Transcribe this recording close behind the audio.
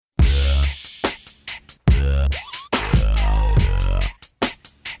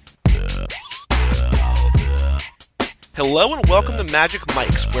Hello and welcome to Magic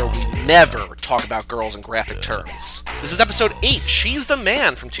Mike's, where we never talk about girls in graphic terms. This is episode 8, She's the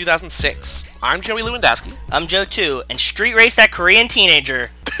Man from 2006. I'm Joey Lewandowski. I'm Joe too, and street race that Korean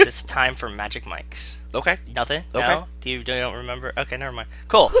teenager. It's time for Magic Mike's. Okay. Nothing? Okay. No? You don't remember? Okay, never mind.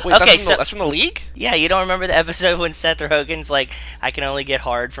 Cool. Wait, okay, that's from the league? Yeah, you don't remember the episode when Seth Rogen's like, I can only get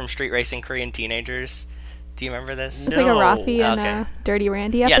hard from street racing Korean teenagers? Do you remember this? It's like a Rafi and Dirty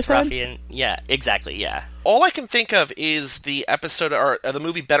Randy episode? Yeah, it's Rafi and... Yeah, exactly, yeah. All I can think of is the episode, or the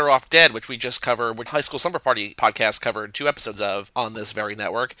movie Better Off Dead, which we just covered, which High School Summer Party podcast covered 2 episodes of on this very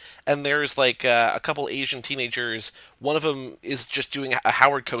network. And there's like a couple Asian teenagers. One of them is just doing a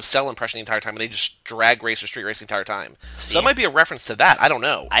Howard Cosell impression the entire time, and they just drag race or street race the entire time. See? So that might be a reference to that. I don't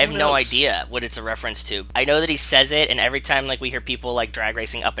know. I have no idea what it's a reference to. I know that he says it, and every time like we hear people like drag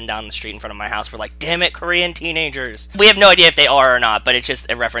racing up and down the street in front of my house, we're like, damn it, Korean teenagers. We have no idea if they are or not, but it's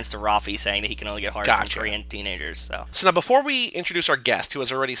just a reference to Rafi saying that he can only get hard from Korean teenagers. So now before we introduce our guest, who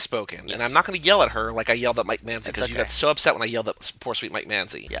has already spoken, yes. and I'm not going to yell at her like I yelled at Mike Manzi, because okay. you got so upset when I yelled at poor sweet Mike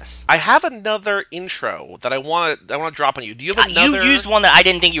Manzi. Yes. I have another intro that I want to drop on you. Do you have another? You used one that I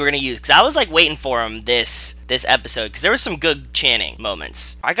didn't think you were going to use, because I was like waiting for him this episode, because there was some good chanting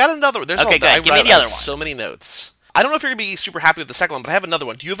moments. I got another. There's okay, good. Give me the other one. So many notes. I don't know if you're going to be super happy with the second one, but I have another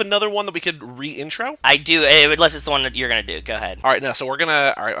one. Do you have another one that we could re-intro? I do, unless it's the one that you're going to do. Go ahead. All right, no. So I'm going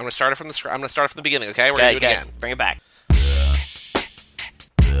to start it from the beginning. Okay, we're going to do it again. Bring it back.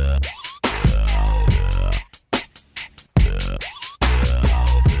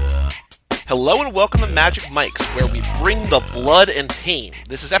 Hello and welcome to Magic Mike's, where we bring the blood and pain.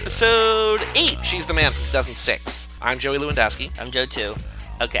 This is episode 8, She's the Man from 2006. I'm Joey Lewandowski. I'm Joe too.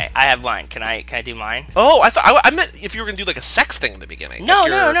 Okay, I have mine. Can I do mine? Oh, I meant if you were going to do like a sex thing in the beginning. No.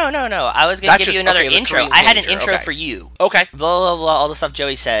 I was going to give you another intro. I had an intro for you. Okay. Blah, blah, blah, all the stuff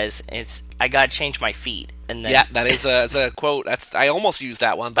Joey says. It's, I got to change my feet. And then... Yeah, that is a quote. I almost used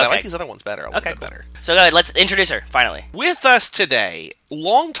that one, but I like these other ones better. Better. So go ahead, let's introduce her, finally. With us today,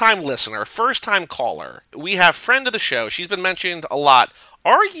 longtime listener, first-time caller, we have friend of the show. She's been mentioned a lot.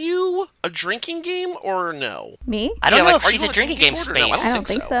 Are you a drinking game or no? Me? I don't know if she's a drinking game space. No? I don't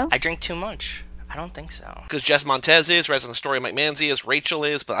think so. I drink too much. I don't think so. Because Jess Montez is, Resident Story Mike Manzi is, Rachel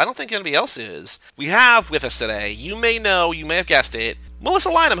is, but I don't think anybody else is. We have with us today, you may know, you may have guessed it, Melissa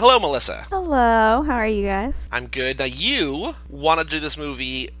Lynham. Hello, Melissa. Hello. How are you guys? I'm good. Now, you wanted to do this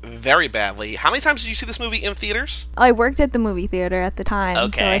movie very badly. How many times did you see this movie in theaters? I worked at the movie theater at the time,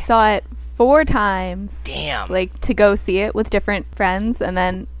 Okay. so I saw it 4 times. Damn. Like, to go see it with different friends, and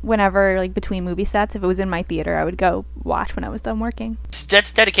then whenever, like, between movie sets, if it was in my theater, I would go watch when I was done working.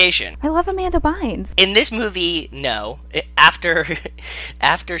 That's dedication. I love Amanda Bynes. In this movie, no. After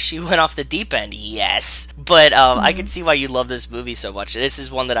she went off the deep end, yes. But I can see why you love this movie so much. This is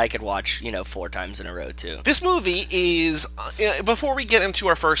one that I could watch, 4 times in a row, too. This movie is, before we get into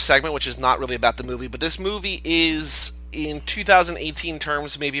our first segment, which is not really about the movie, but this movie is, in 2018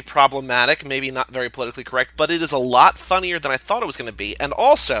 terms, maybe problematic, maybe not very politically correct, but it is a lot funnier than I thought it was going to be, and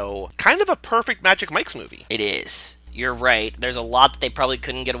also kind of a perfect Magic Mike's movie. It is. You're right. There's a lot that they probably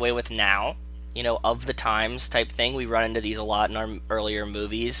couldn't get away with now. Of the times type thing. We run into these a lot in our earlier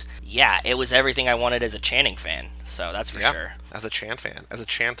movies. Yeah, it was everything I wanted as a Channing fan. So that's for sure. As a Chan fan. As a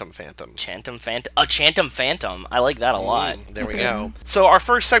Chantum Phantom. A Chantum Phantom. I like that a lot. There we go. So our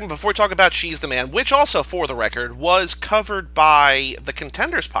first segment, before we talk about She's the Man, which also, for the record, was covered by the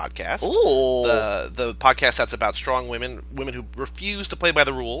Contenders podcast. Ooh. The podcast that's about strong women who refuse to play by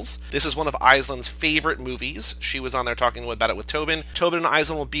the rules. This is one of Island's favorite movies. She was on there talking about it with Tobin. Tobin and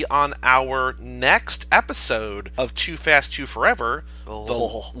Island will be on our next episode of Too Fast, Too Forever. Oh.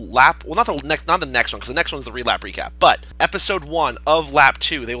 The lap, well, not the next one, because the next one's the relap recap, but episode 1 of Lap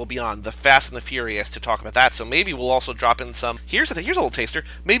 2, they will be on The Fast and the Furious to talk about that, so maybe we'll also drop in some, here's a little taster,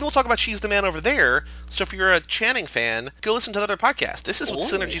 maybe we'll talk about She's the Man over there, so if you're a Channing fan, go listen to the other podcast. This is what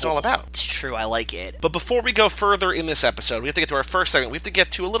Synergy's all about. It's true, I like it. But before we go further in this episode, we have to get to our first segment. We have to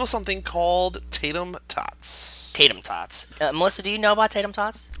get to a little something called Tatum Tots. Tatum Tots. Melissa, do you know about Tatum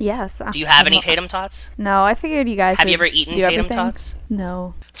Tots? Yes. Do you have any Tatum Tots? No, I figured you guys Have you would ever eaten do Tatum everything. Tots?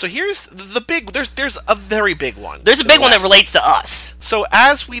 No. So here's the big, there's a very big one. There's a big one that relates to us. So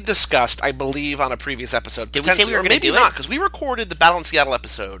as we discussed, I believe, on a previous episode, did we say we were going to do it? Maybe not, because we recorded the Battle in Seattle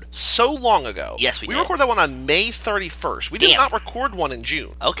episode so long ago. Yes, we did. We recorded that one on May 31st. We did not record one in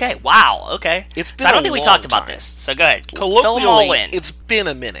June. Okay, wow, okay. It's been so I don't think we talked about time. this, so go ahead. Colloquially, fill them all in. It's been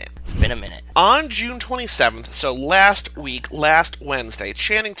a minute. It's been a minute. On June 27th, so last Wednesday,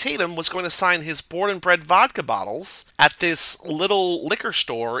 Channing Tatum was going to sign his Born and Bred vodka bottles at this little liquor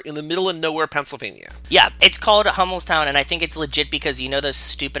store in the middle of nowhere, Pennsylvania. Yeah, it's called Hummelstown, and I think it's legit because you know those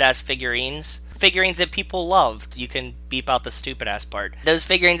stupid-ass figurines figurines that people loved. You can beep out the stupid ass part. Those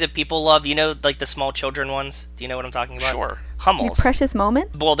figurines that people love, you know, like the small children ones. Do you know what I'm talking about? Sure. Hummels. Your Precious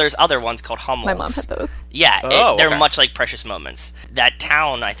Moment? Well, there's other ones called Hummels. My mom had those. Yeah, they're okay. much like Precious Moments. That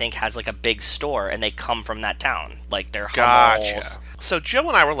town, I think, has like a big store, and they come from that town. Like they're Hummels. Gotcha. So Joe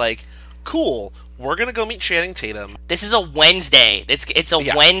and I were like, cool, we're going to go meet Channing Tatum. This is a Wednesday. It's a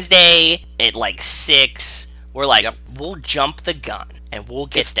Wednesday at like 6. We're like, we'll jump the gun and we'll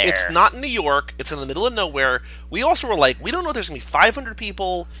get there. It's not in New York. It's in the middle of nowhere. We also were like, we don't know if there's going to be 500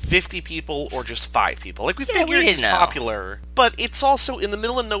 people, 50 people, or just 5 people. Like, we figured it's popular, but it's also in the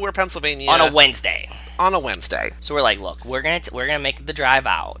middle of nowhere, Pennsylvania. On a Wednesday. So we're like, look, we're gonna make the drive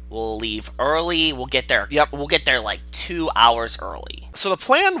out. We'll leave early. We'll get there. Yep. We'll get there like 2 hours early. So the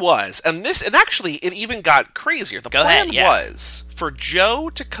plan was, and actually it even got crazier. The plan was for Joe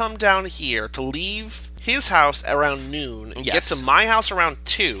to come down here to leave his house around noon, get to my house around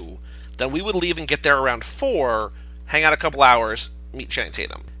 2, then we would leave and get there around 4, hang out a couple hours, meet Channing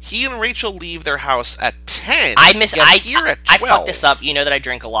Tatum. He and Rachel leave their house at 10. I fucked this up. You know that I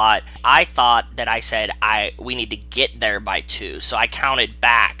drink a lot. I thought that I said we need to get there by 2, so I counted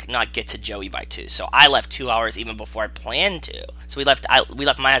back, not get to Joey by 2. So I left 2 hours even before I planned to. So we left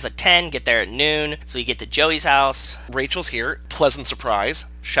my house at 10, get there at noon, so we get to Joey's house. Rachel's here. Pleasant surprise.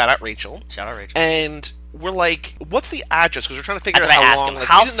 Shout out Rachel. And we're like, what's the address? Because we're trying to figure out how long. Like,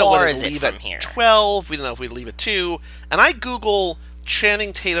 how far is it from here? 12. We didn't know if we'd leave at 2. And I Google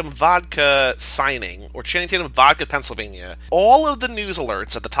Channing Tatum vodka signing or Channing Tatum vodka Pennsylvania. All of the news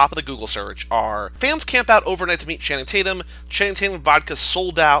alerts at the top of the Google search are fans camp out overnight to meet Channing Tatum. Channing Tatum vodka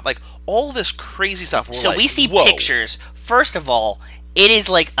sold out. Like all this crazy stuff. So we see pictures. First of all, it is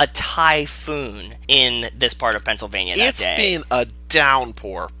like a typhoon in this part of Pennsylvania that day. It's been a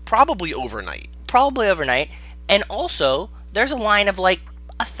downpour, probably overnight. And also, there's a line of like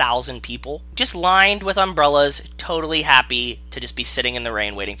 1,000 people just lined with umbrellas, totally happy to just be sitting in the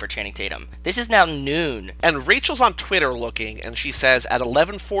rain waiting for Channing Tatum. This is now noon. And Rachel's on Twitter looking, and she says at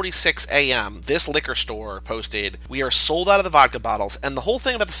 11:46 a.m., this liquor store posted, "We are sold out of the vodka bottles." And the whole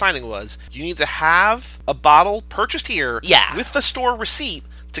thing about the signing was, you need to have a bottle purchased here with the store receipt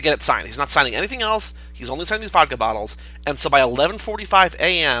to get it signed. He's not signing anything else. He's only signing these vodka bottles. And so by 11:45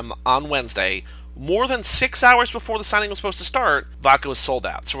 a.m. on Wednesday, more than 6 hours before the signing was supposed to start, vodka was sold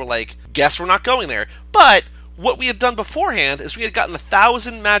out. So we're like, guess we're not going there. But what we had done beforehand is we had gotten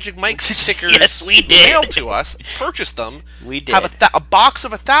 1,000 Magic Mike stickers yes, we did. mailed to us, purchased them. We did. Have a box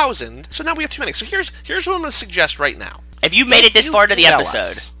of 1,000. So now we have too many. So here's what I'm going to suggest right now. If you made it this far to the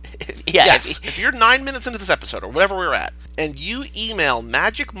episode. If you're 9 minutes into this episode, or whatever we're at, and you email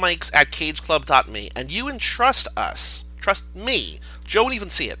magicmikes@cageclub.me, and you entrust us, trust me, Joe won't even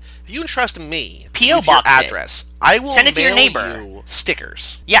see it. If you entrust me P.O. with your box address, I will send it to your mail neighbor. you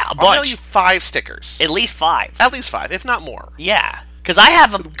stickers. Yeah, a bunch. I'll mail you 5 stickers. At least 5. At least 5, if not more. Yeah. Because I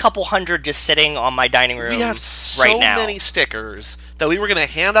have a couple hundred just sitting on my dining room We have right now. so many stickers that we were going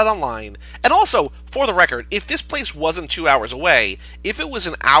to hand out online. And also, for the record, if this place wasn't 2 hours away, if it was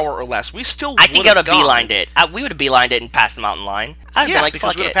an hour or less, we still would have gone. I think I would have beelined it. We would have beelined it and passed them out in line. I'd be like,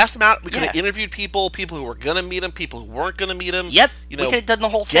 because fuck we would it. have passed them out. We could have interviewed people who were going to meet him, people who weren't going to meet him. Yep, we could have done the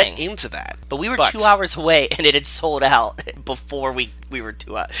whole thing. Get into that. But we were 2 hours away, and it had sold out before we were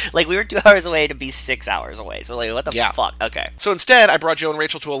 2 hours. Like, we were 2 hours away to be 6 hours away. So, like, what the fuck? Okay. So instead, I brought Joe and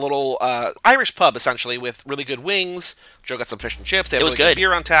Rachel to a little Irish pub, essentially, with really good wings. Joe got some fish and chips. They had really good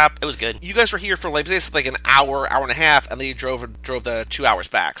beer on tap. It was good. You guys were here for basically an hour and a half, and then you drove the 2 hours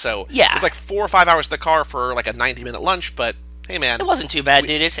back. So it was like 4 or 5 hours in the car for like a 90-minute lunch, but hey man, it wasn't too bad,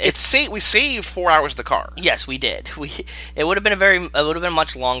 dude. We saved 4 hours in the car. Yes, we did. It would have been a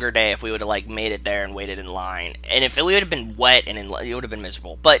much longer day if we would have like made it there and waited in line. And if we would have been wet and it would have been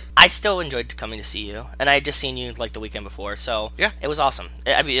miserable. But I still enjoyed coming to see you, and I had just seen you like the weekend before, so yeah, it was awesome.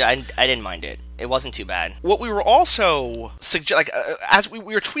 I mean, I didn't mind it. It wasn't too bad. What we were also as we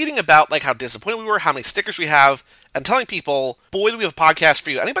were tweeting about like how disappointed we were, how many stickers we have, and telling people, boy, do we have a podcast for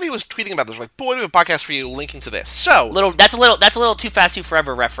you. Anybody who was tweeting about this was like, boy, do we have a podcast for you, linking to this. So that's a little Too Fast Too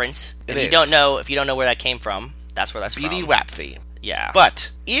Forever reference. If you don't know where that came from, that's where that's from. BD Wapfee. Yeah.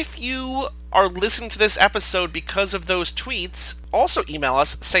 But if you are listening to this episode because of those tweets, also email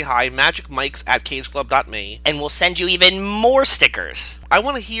us, say hi, magicmikes@cageclub.me. And we'll send you even more stickers. I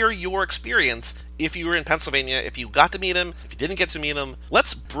want to hear your experience if you were in Pennsylvania, if you got to meet him, if you didn't get to meet him.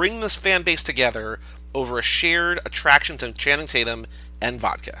 Let's bring this fan base together over a shared attraction to Channing Tatum and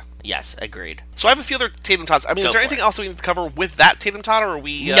vodka. Yes, agreed. So I have a few other Tatum Tots. I mean, is there anything else that we need to cover with that Tatum Tot, or are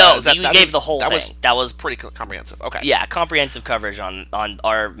we... No, you gave the whole thing. That was pretty comprehensive. Okay. Yeah, comprehensive coverage on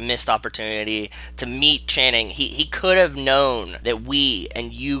our missed opportunity to meet Channing. He could have known that we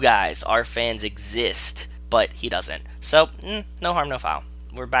and you guys, our fans, exist, but he doesn't. So, no harm, no foul.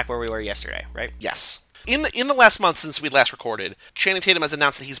 We're back where we were yesterday, right? Yes. In the last month since we last recorded, Channing Tatum has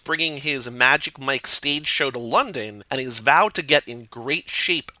announced that he's bringing his Magic Mike stage show to London, and he's vowed to get in great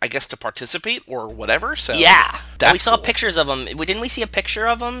shape, I guess, to participate or whatever. So yeah, we saw cool. pictures of him. Didn't we see a picture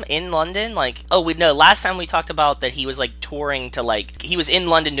of him in London? Last time we talked about that he was touring to he was in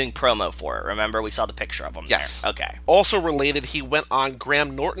London doing promo for it. Remember, we saw the picture of him. Yes. There. Okay. Also related, he went on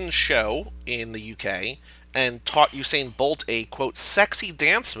Graham Norton's show in the UK and taught Usain Bolt a, quote, sexy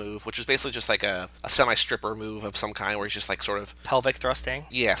dance move, which is basically just like a semi-stripper move of some kind where he's just sort of... pelvic thrusting?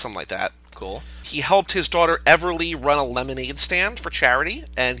 Yeah, something like that. Cool. He helped his daughter Everly run a lemonade stand for charity,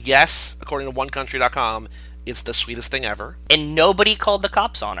 and yes, according to OneCountry.com, it's the sweetest thing ever. And nobody called the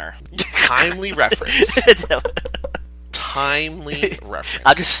cops on her. Timely reference. Timely reference.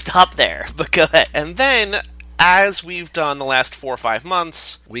 I'll just stop there, but go ahead. And then, as we've done the last 4 or 5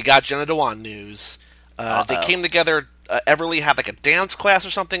 months, we got Jenna Dewan news. They came together, Everly had a dance class or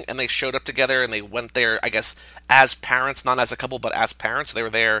something, and they showed up together, and they went there, I guess, as parents, not as a couple, but as parents. They were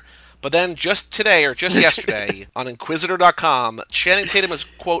there. But then just today, or just yesterday, on Inquisitor.com, Channing Tatum is,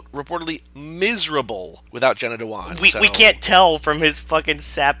 quote, reportedly miserable without Jenna Dewan. We can't tell from his fucking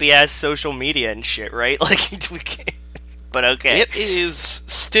sappy-ass social media and shit, right? We can't... But okay. It is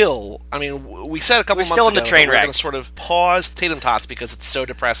still, I mean, we said a couple months ago still in the train we're wreck. going to sort of pause Tatum Tots because it's so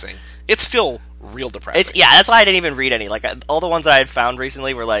depressing. It's still real depressing. That's why I didn't even read any. All the ones I had found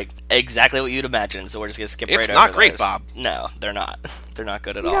recently were exactly what you'd imagine. So we're just gonna skip right over. It's not great, those. Bob. No, they're not. They're not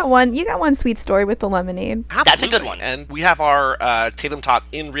good at all. You got one sweet story with the lemonade. Absolutely. That's a good one. And we have our Tatum Tot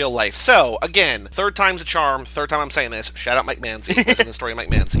in real life. So again, third time's a charm. Third time I'm saying this. Shout out Mike Manzi. Listen to the story of Mike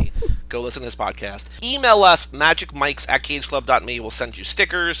Manzi. Go listen to his podcast. Email us magicmikes@cageclub.me. We'll send you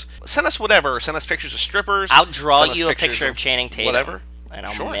stickers. Send us whatever. Send us pictures of strippers. I'll draw Send us you a pictures picture of Channing Tatum. Whatever. And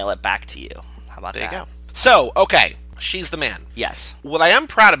I'll Sure. mail it back to you. How about There that? you go. So, okay. She's the man. Yes. What I am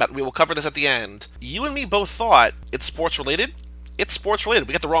proud about, we will cover this at the end, you and me both thought it's sports related. It's sports related.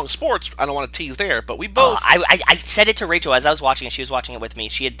 We got the wrong sports. I don't want to tease there, but we both... I said it to Rachel as I was watching it. She was watching it with me.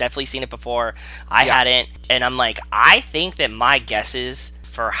 She had definitely seen it before. I hadn't. And I'm I think that my guesses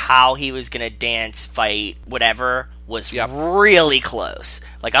for how he was going to dance, fight, whatever, was really close.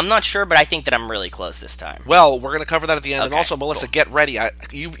 I'm not sure, but I think that I'm really close this time. Well, we're going to cover that at the end. Okay, And also, Melissa, get ready.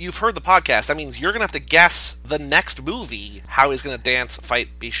 You've heard the podcast. That means you're going to have to guess the next movie, how he's going to dance,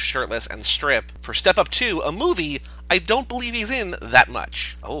 fight, be shirtless, and strip for Step Up 2, a movie I don't believe he's in that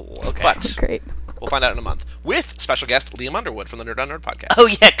much. Oh, okay. But Great. we'll find out in a month. With special guest Liam Underwood from the Nerd on Nerd podcast. Oh,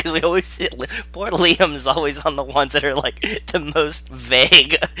 yeah, because we always... Poor Liam's always on the ones that are, the most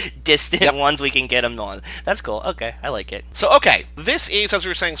vague, distant ones we can get him on. That's cool. Okay, I like it. So, okay, this is, as we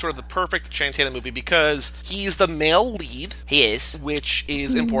were saying, sort of the perfect Channing Tatum movie because he's the male lead. He is. Which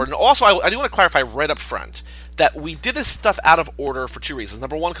is important. Also, I do want to clarify right up front that we did this stuff out of order for 2 reasons.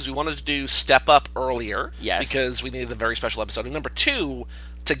 Number one, because we wanted to do Step Up earlier. Yes. Because we needed a very special episode. And number two,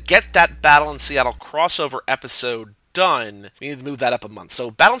 to get that Battle in Seattle crossover episode done, we needed to move that up a month.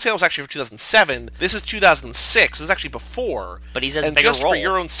 So Battle in Seattle was actually for 2007. This is 2006. This is actually before. But he says and bigger just role. for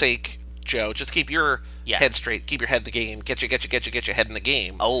your own sake, Joe, just keep your Yeah. head straight. Keep your head in the game. Get your head in the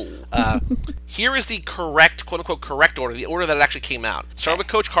game. Oh. Here is the correct, quote-unquote, correct order, the order that it actually came out. Started with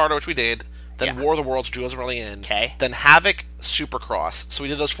Coach Carter, which we did, then Yeah. War of the Worlds, which Drew wasn't really in, Okay. then Havoc, Supercross, so we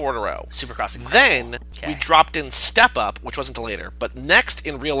did those 4 in a row. Supercross. Then Okay. we dropped in Step Up, which wasn't until later, but next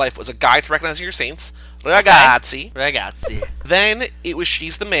in real life was A Guide to Recognizing Your Saints, Ragazzi, Ragazzi. then it was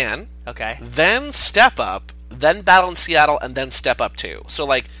She's the Man, Okay. then Step Up, then Battle in Seattle, and then Step Up 2.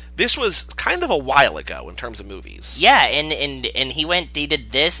 So, this was kind of a while ago in terms of movies. Yeah, and he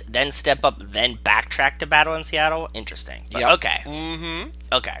did this, then Step Up, then backtrack to Battle in Seattle. Interesting. But, Yep. Okay. Mm-hmm.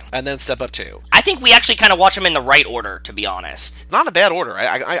 Okay. And then Step Up 2. I think we actually kind of watch them in the right order, to be honest. Not a bad order.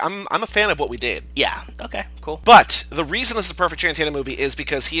 I'm a fan of what we did. Yeah. Okay. Cool. But the reason this is a perfect Channing Tatum movie is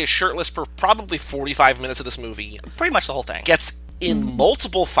because he is shirtless for probably 45 minutes of this movie. Pretty much the whole thing. Gets in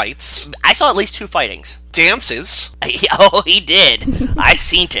multiple fights, I saw at least 2 fightings. dances, Oh, he did. I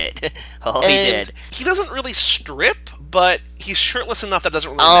seen it. Oh, he and did. he doesn't really strip, but he's shirtless enough that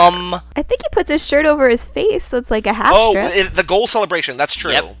doesn't really matter. I think he puts his shirt over his face, so it's like a half Oh, strip. the goal celebration, that's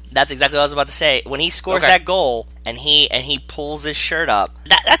true. Yep, that's exactly what I was about to say. When he scores Okay. that goal and he pulls his shirt up,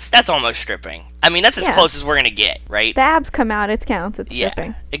 that's almost stripping. I mean, that's as Yeah. close as we're gonna get, right? The abs come out, it counts, it's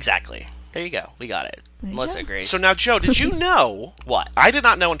stripping. Yeah, exactly. There you go. We got it. you Melissa go. agrees. So now, Joe, did you know? What? I did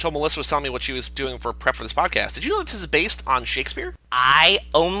not know until Melissa was telling me what she was doing for prep for this podcast. Did you know this is based on Shakespeare? I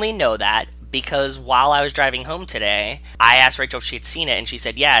only know that because while I was driving home today, I asked Rachel if she had seen it, and she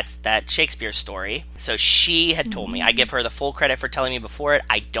said, yeah, it's that Shakespeare story. So she had told me. I give her the full credit for telling me before it.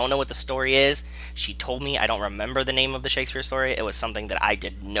 I don't know what the story is. She told me. I don't remember the name of the Shakespeare story. It was something that I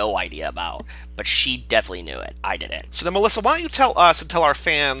did no idea about, but she definitely knew it. I didn't. So then, Melissa, why don't you tell us and tell our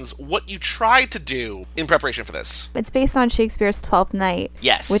fans what you tried to do in preparation for this? It's based on Shakespeare's Twelfth Night.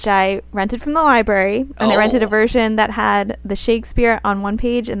 Yes. Which I rented from the library, and I rented a Oh. version that had the Shakespeare on one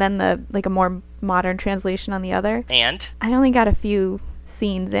page and then the a more modern translation on the other. And I only got a few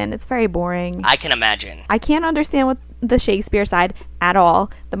scenes in. It's very boring. I can imagine. I can't understand what the Shakespeare side at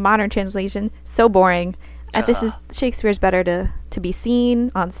all. The modern translation, so boring. This is Shakespeare's better to be seen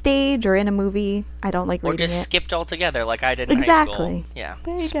on stage or in a movie. I don't like Or reading just it. skipped altogether like I did in high Exactly. school. Yeah.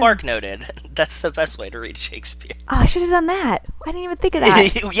 There you go. Spark noted. That's the best way to read Shakespeare. Oh, I should have done that. I didn't even think of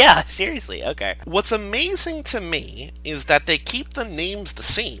that. Yeah, seriously. Okay. What's amazing to me is that they keep the names the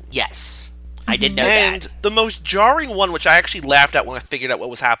same. Yes. I did know And that. the most jarring one, which I actually laughed at when I figured out what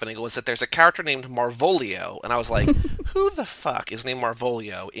was happening, was that there's a character named Marvolio, and I was like, who the fuck is named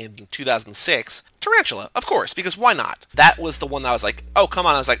Marvolio in 2006? Tarantula, of course, because why not? That was the one that I was like, oh, come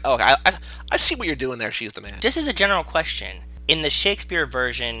on. I was like, oh, I see what you're doing there. She's the man. Just as a general question, in the Shakespeare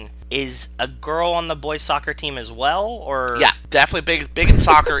version, is a girl on the boys' soccer team as well, or Yeah, definitely big in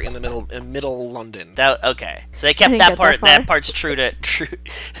soccer in middle London. That, okay, so they kept didn't that get part. that far. That part's true.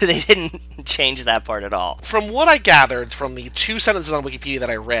 They didn't change that part at all. From what I gathered from the 2 sentences on Wikipedia that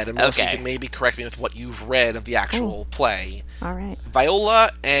I read, and Melissa, Okay. you can maybe correct me with what you've read of the actual play, All right.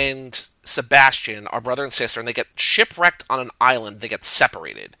 Viola and Sebastian are brother and sister, and they get shipwrecked on an island. They get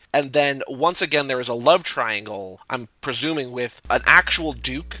separated. And then, once again, there is a love triangle, I'm presuming, with an actual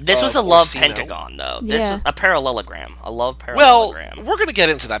duke. This was a of love Orsino. pentagon, though. This Yeah. was a parallelogram. A love Well, parallelogram. we're going to get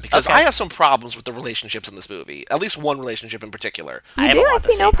into that, because Okay. I have some problems with the relationships in this movie. At least one relationship in particular. I You have do? a I lot to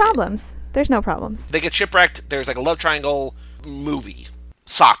see say, no too. problems. There's no problems. They get shipwrecked, there's like a love triangle movie.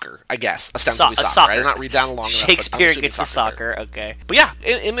 Soccer, I guess. Ostensibly soccer. I did not read down long enough. but I'm Shakespeare assuming gets the soccer. soccer. Okay. But yeah,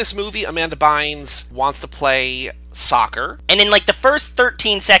 in this movie, Amanda Bynes wants to play soccer. And in like the first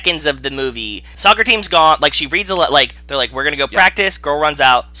 13 seconds of the movie, soccer team's gone. Like she reads they're like, we're gonna go practice. Girl runs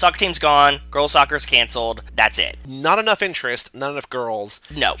out. Soccer team's gone. Girls soccer's canceled. That's it. Not enough interest, not enough girls.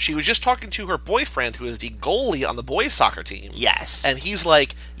 No. She was just talking to her boyfriend, who is the goalie on the boys' soccer team. Yes. And he's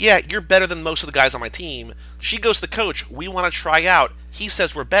like, yeah, you're better than most of the guys on my team. She goes to the coach, we want to try out. He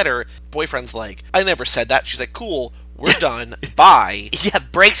says we're better. Boyfriend's like, I never said that. She's like, cool, we're done. Bye. Yeah,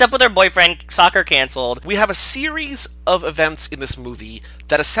 breaks up with her boyfriend. Soccer canceled. We have a series of events in this movie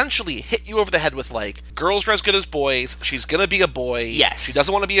that essentially hit you over the head with, like, girls are as good as boys, she's gonna be a boy, Yes. she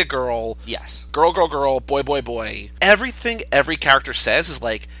doesn't want to be a girl, Yes. girl, boy, boy. Everything every character says is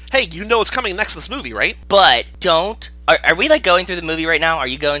like, hey, you know what's coming next in this movie, right? But don't. Are we like going through the movie right now? Are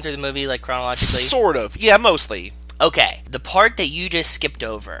you going through the movie like chronologically? Sort of. Yeah, mostly. Okay, the part that you just skipped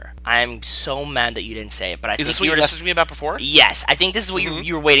over, I'm so mad that you didn't say it, but I Is think this what you were just... messaged me about before? Yes, I think this is what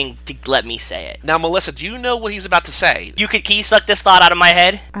you were waiting to let me say it. Now, Melissa, do you know what he's about to say? Can you suck this thought out of my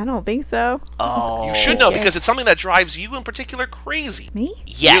head? I don't think so. Oh. You should know, Okay. because it's something that drives you in particular crazy. Me?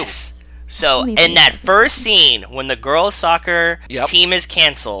 Yes. So, Let me in think. that first scene, when the girls' soccer Yep. team is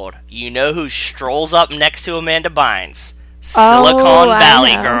canceled, you know who strolls up next to Amanda Bynes? Oh, Silicon I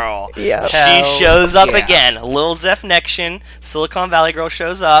Valley know. girl. Yep. She Hell shows up yeah. again. Lil Zeph Nection, Silicon Valley girl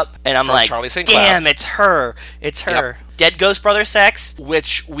shows up, and I'm From like, Charlie St. Cloud. damn, it's her. It's her. Dead Ghost Brother sex?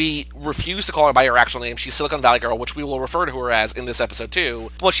 Which we refuse to call her by her actual name. She's Silicon Valley Girl, which we will refer to her as in this episode too.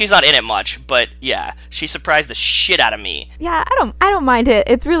 Well, she's not in it much, but yeah, she surprised the shit out of me. Yeah, I don't mind it.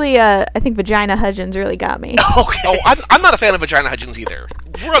 It's really I think Vagina Hudgens really got me. Okay. Oh, I'm not a fan of Vagina Hudgens either.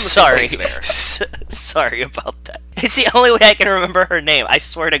 We're on the Sorry. same page there. Sorry about that. It's the only way I can remember her name. I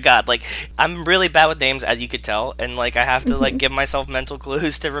swear to God. Like, I'm really bad with names, as you could tell, and like I have to like give myself mental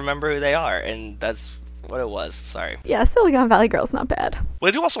clues to remember who they are, and that's what it was. Sorry. Yeah, Silicon Valley Girl's not bad. What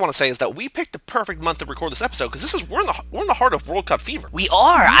I do also want to say is that we picked the perfect month to record this episode because we're in the heart of World Cup fever. We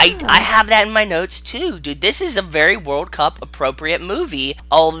are. I have that in my notes too, dude. This is a very World Cup appropriate movie.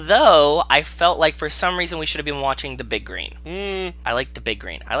 Although I felt like for some reason we should have been watching The Big Green. I like The Big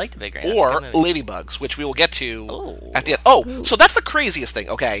Green. That's a Or good movie. Ladybugs, which we will get to Ooh. at the end. Oh, so that's the craziest thing,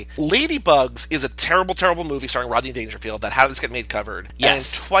 okay? Ladybugs is a terrible, terrible movie starring Rodney Dangerfield that How Did This Get Made covered.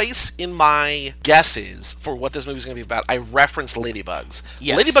 Yes. And twice in my guesses, is for what this movie's going to be about, I referenced Ladybugs.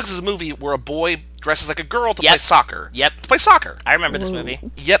 Yes. Ladybugs is a movie where a boy dresses like a girl to Yep. play soccer. Yep. To play soccer. I remember this movie.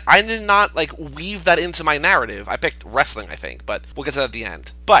 Yet I did not weave that into my narrative. I picked wrestling, I think, but we'll get to that at the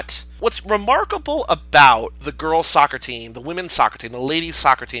end. But what's remarkable about the girls' soccer team, the women's soccer team, the ladies'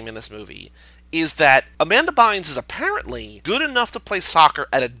 soccer team in this movie is that Amanda Bynes is apparently good enough to play soccer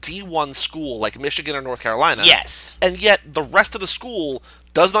at a D1 school like Michigan or North Carolina. Yes. And yet the rest of the school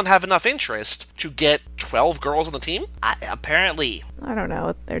does not have enough interest to get 12 girls on the team? Apparently. I don't know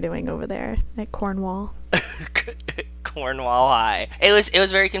what they're doing over there at Cornwall. Cornwall High. It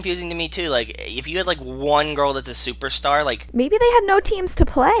was very confusing to me too. Like, if you had like one girl that's a superstar, like, Maybe they had no teams to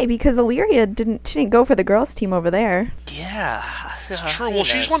play because Illyria she didn't go for the girls' team over there. yeah, It's true. Well,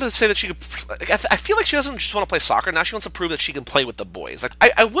 she just wanted to say that she could. I feel like she doesn't just want to play soccer. Now she wants to prove that she can play with the boys. Like,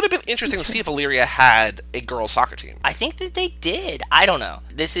 I would have been interesting to see if Illyria had a girls' soccer team. I think that they did. I don't know.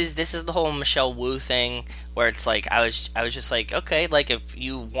 This is the whole Michelle Wu thing where it's like I was just like, okay, like if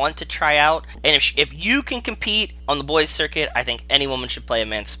you want to try out and if you can compete on the boys circuit, I think any woman should play a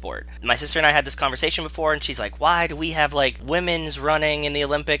man's sport. My sister and I had this conversation before, and she's like, why do we have like women's running in the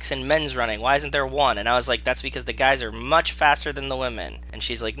Olympics and men's running? Why isn't there one? And I was like, that's because the guys are much faster than the women. And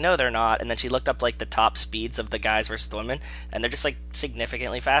she's like, no, they're not. And then she looked up like the top speeds of the guys versus the women, and they're just like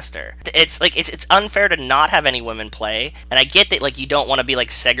significantly faster. It's like it's unfair to not have any women play, and I get that like you don't want to be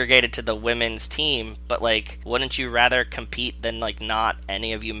like segregated to the women's team, but like wouldn't you rather compete than like not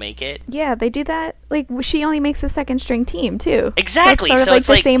any of you make it? Yeah, they do that. Like, she only makes a second string team, too. Exactly. That's sort So of it's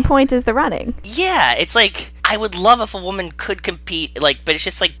the like same point as the running. Yeah, it's like I would love if a woman could compete, like, but it's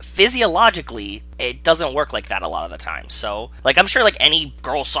just like physiologically it doesn't work like that a lot of the time. So like I'm sure like any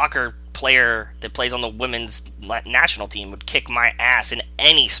girls soccer player that plays on the women's national team would kick my ass in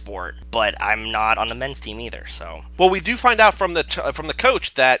any sport, but I'm not on the men's team either. So Well, we do find out from the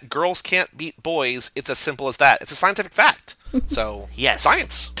coach that girls can't beat boys. It's as simple as that. It's a scientific fact. So yes,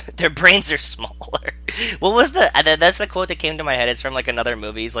 science. Their brains are smaller. What was that's the quote that came to my head. It's from like another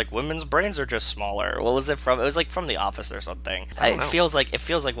movie. It's like women's brains are just smaller. What was it from? It was like from The Office or something. It feels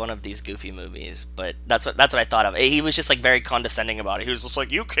like one of these goofy movies, but that's what I thought of. He was just like very condescending about it. He was just like,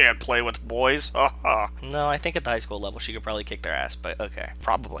 you can't play with boys. No, I think at the high school level she could probably kick their ass, but okay.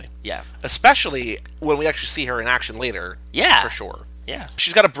 Probably. Yeah. Especially when we actually see her in action later. Yeah. For sure. Yeah.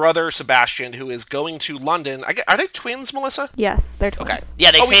 She's got a brother, Sebastian, who is going to London. Are they twins, Melissa? Yes, they're twins. Okay.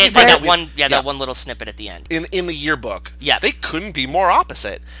 Yeah, they Oh, say we it find in out- that one. Yeah, yeah. that one little snippet at the end. In the yearbook. Yeah. They couldn't be more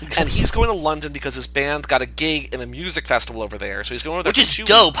opposite. And he's going to London because his band got a gig in a music festival over there. So he's going over there Which for is 2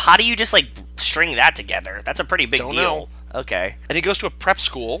 dope. weeks. How do you just like string that together? That's a pretty big Don't deal. know. Okay. And he goes to a prep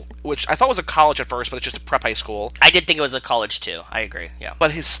school, which I thought was a college at first, but it's just a prep high school. I did think it was a college too. I agree. Yeah.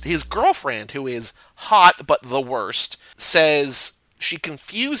 But his girlfriend, who is hot but the worst, says she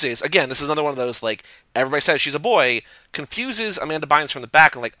confuses. Again, this is another one of those, like, everybody says she's a boy, confuses Amanda Bynes from the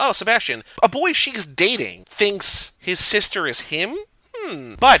back and like, oh, Sebastian, a boy she's dating, thinks his sister is him?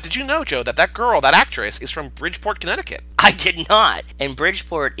 But did you know, Joe, that girl, that actress, is from Bridgeport, Connecticut? I did not. And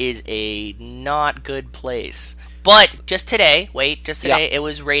Bridgeport is a not good place. But just today, it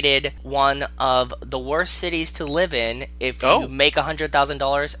was rated one of the worst cities to live in if you make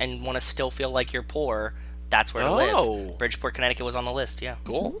 $100,000 and want to still feel like you're poor. That's where to live. Bridgeport, Connecticut was on the list, yeah.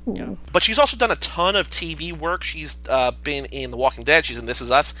 Cool. Yeah. But she's also done a ton of TV work. She's been in The Walking Dead. She's in This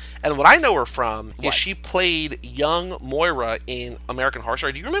Is Us. And what I know her from is she played young Moira in American Horror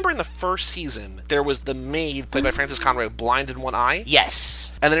Story. Do you remember in the first season, there was the maid, played by Frances Conroy, blind in one eye?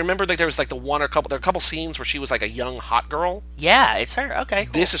 Yes. And then remember like there was like there were a couple scenes where she was like a young hot girl? Yeah, it's her. Okay,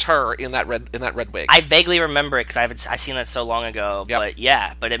 cool. This is her in that red wig. I vaguely remember it because I've seen that so long ago. Yep. But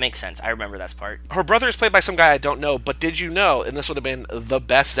yeah, but it makes sense. I remember that part. Her brother is played by some guy I don't know, but did you know, and this would have been the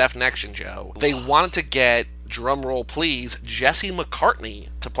best definition, Joe, they wanted to get, drum roll please, Jesse McCartney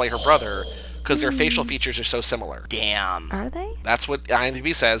to play her brother, because their facial features are so similar. Damn. Are they? That's what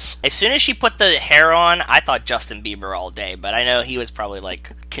IMDb says. As soon as she put the hair on, I thought Justin Bieber all day, but I know he was probably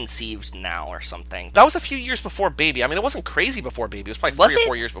like conceived now or something. That was a few years before Baby. I mean, it wasn't crazy before Baby. It was probably Was 3 or it?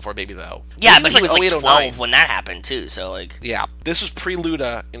 4 years before Baby, though. Yeah, Baby but he was like 08, 09. 12 when that happened too, so like Yeah, this was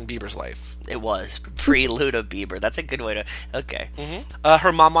pre-Luda in Bieber's life. it was pre-Luda Bieber. That's a good way to. Okay.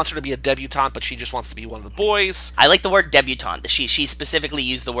 Her mom wants her to be a debutante, but she just wants to be one of the boys. I like the word debutante. She specifically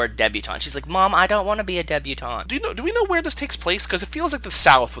used the word debutante. She's like, Mom, I don't want to be a debutante. Do we know where this takes place? Because it feels like the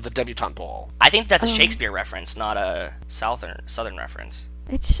South with the debutante ball. I think that's a Shakespeare reference, not a Southern reference.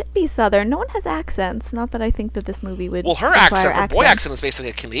 It should be Southern. No one has accents. Not that I think that this movie would. Well, her require accent, her boy accents. accent is basically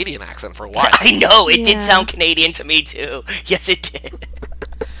a Canadian accent for a while. I know, it did Yeah. sound Canadian to me too. Yes, it did.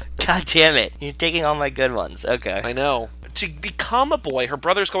 God damn it. You're taking all my good ones. Okay. I know. to become a boy. Her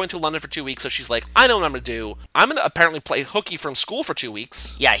brother's going to London for 2 weeks, so she's like, I know what I'm going to do. I'm going to apparently play hooky from school for 2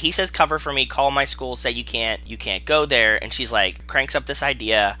 weeks. Yeah, he says cover for me, call my school, say you can't go there, and she's like, cranks up this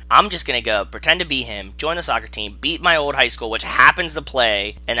idea, I'm just gonna go, pretend to be him, join the soccer team, beat my old high school, which happens to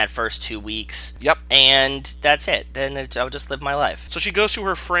play in that first 2 weeks. Yep. And that's it. Then I'll just live my life. So she goes to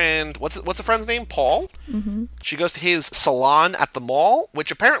her friend, what's the friend's name? Paul? Mm-hmm. She goes to his salon at the mall,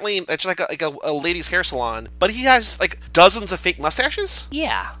 which apparently it's like a ladies' hair salon, but he has like dozens of fake mustaches?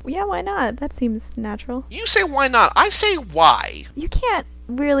 Yeah. Yeah, why not? That seems natural. You say why not? I say why. You can't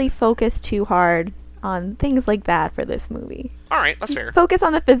really focus too hard on things like that for this movie. All right, that's fair. Focus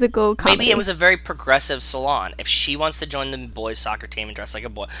on the physical comedy. Maybe it was a very progressive salon. If she wants to join the boys' soccer team and dress like a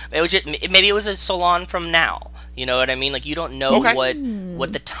boy, maybe it was a salon from now. You know what I mean? Like, you don't know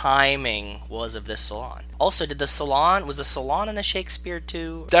what the timing was of this salon. Also, was the salon in the Shakespeare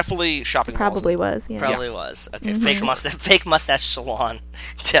too? Definitely shopping malls. Probably was, yeah. Probably was. Okay, fake mustache salon.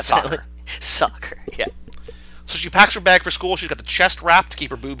 Definitely. Soccer, yeah. So she packs her bag for school. She's got the chest wrap to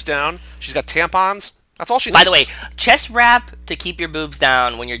keep her boobs down. She's got tampons. That's all she needs. By the way, chest wrap to keep your boobs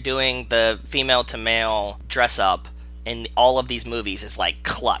down when you're doing the female to male dress up in all of these movies is like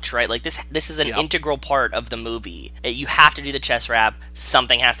clutch, right? Like this is an integral part of the movie. You have to do the chest wrap.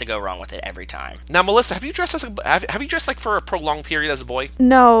 Something has to go wrong with it every time. Now, Melissa, have you dressed like for a prolonged period as a boy?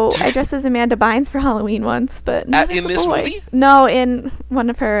 No, I dressed as Amanda Bynes for Halloween once, but not in as a this boy. movie? No, in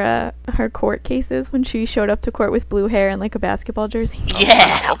one of her court cases when she showed up to court with blue hair and like a basketball jersey.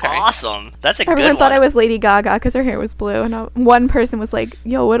 Yeah, okay. Awesome. That's a Everyone good thought one. I was Lady Gaga because her hair was blue, and one person was like,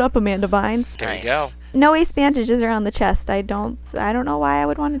 "Yo, what up, Amanda Bynes?" There you go. No ace bandages around the chest. I don't know why I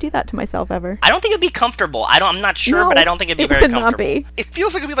would want to do that to myself ever. I don't think it'd be comfortable. I'm not sure, No, but I don't think it'd be it very would comfortable. not be. It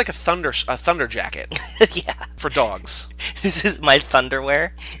feels like it'd be like a thunder jacket Yeah. for dogs. This is my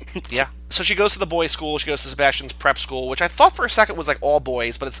thunderwear. Yeah. So she goes to the boys' school. She goes to Sebastian's prep school, which I thought for a second was like all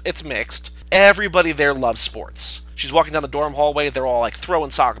boys, but it's mixed. Everybody there loves sports. She's walking down the dorm hallway. They're all like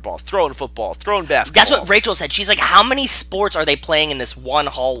throwing soccer balls, throwing football, throwing basketball. That's what Rachel said. She's like, how many sports are they playing in this one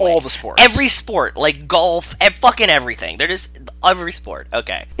hallway? All the sports. Every sport. Like golf, fucking everything. They're just every sport.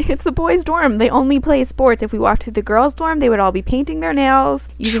 Okay. It's the boys' dorm. They only play sports. If we walked to the girls' dorm, they would all be painting their nails,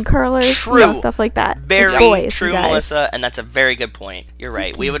 using curlers, True. stuff like that. Very It's boys, true, you guys. Melissa, and that's a very good point. You're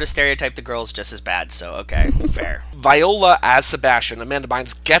right. We would have stereotyped the girls just as bad, so okay, fair. Viola as Sebastian. Amanda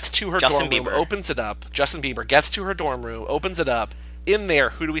Bynes gets to her Justin dorm room, Bieber. opens it up. Justin Bieber gets to her dorm room, opens it up. In there,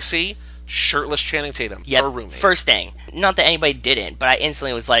 who do we see? Shirtless Channing Tatum, Yep. her roommate. First thing, not that anybody didn't, but I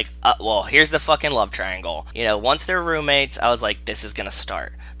instantly was like, well, here's the fucking love triangle. You know, once they're roommates, I was like, this is gonna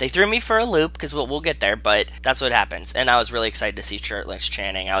start. They threw me for a loop, because we'll get there, but that's what happens. And I was really excited to see shirtless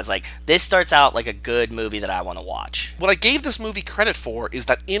Channing. I was like, this starts out like a good movie that I want to watch. What I gave this movie credit for is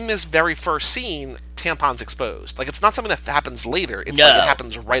that in this very first scene, tampons exposed. Like, it's not something that happens later. It's like it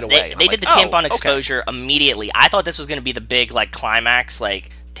happens right away. They did the tampon exposure immediately. I thought this was going to be the big, like, climax, like,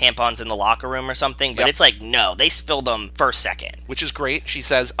 tampons in the locker room or something, but it's like, no, they spilled them first second. Which is great. She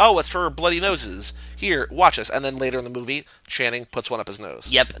says, oh, it's for bloody noses. Here, watch us. And then later in the movie, Channing puts one up his nose.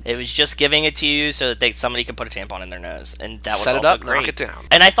 Yep, it was just giving it to you so that somebody could put a tampon in their nose, and that was Set it also up, great. knock it down.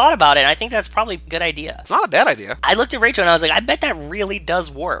 And I thought about it, and I think that's probably a good idea. It's not a bad idea. I looked at Rachel and I was like, I bet that really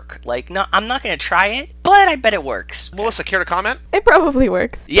does work. Like, no, I'm not going to try it, but I bet it works. Melissa, care to comment? It probably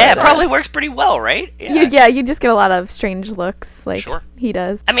works. Yeah, it but, probably works pretty well, right? you just get a lot of strange looks, like Sure. he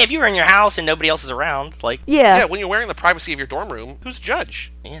does. I mean, if you were in your house and nobody else is around, like, Yeah, when you're wearing the privacy of your dorm room, who's the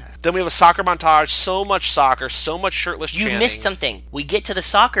judge? yeah. Then we have a soccer montage, so much soccer, so much shirtless You Channing. missed something. We get to the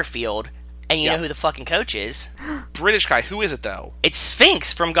soccer field, and you know who the fucking coach is? British guy, who is it though? It's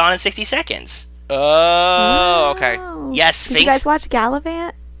Sphinx from Gone in 60 Seconds. Oh, okay. Yes, Did Sphinx. you guys watch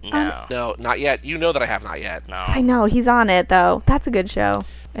Gallivant? No. No, not yet. You know that I have not yet. I No. know, he's on it, though. That's a good show.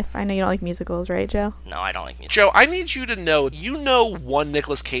 If I know you don't like musicals, right, Joe? No, I don't like music. Joe, I need you to know, you know one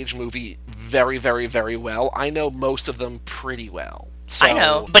Nicolas Cage movie very, very, very well. I know most of them pretty well. So, I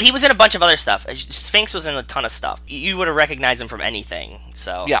know, but he was in a bunch of other stuff. Sphinx was in a ton of stuff. You would have recognized him from anything.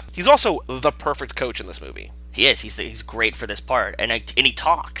 So yeah, he's also the perfect coach in this movie. he is. He's great for this part, and he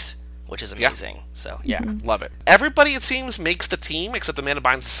talks, which is amazing. So yeah, Love it. Everybody, it seems, makes the team, except Amanda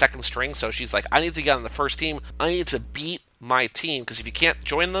Bynes is second string, so she's like, I need to get on the first team. I need to beat my team, because if you can't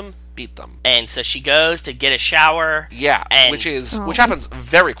join them, beat them. and so she goes to get a shower. Yeah, and which happens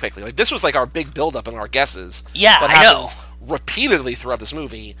very quickly. Like, this was like our big build-up and our guesses. Yeah, that I know. happens repeatedly throughout this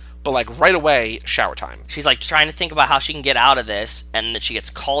movie, but like right away, shower time. She's like trying to think about how she can get out of this, and then she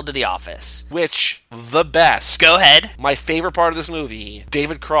gets called to the office. Which, the best. Go ahead, My favorite part of this movie,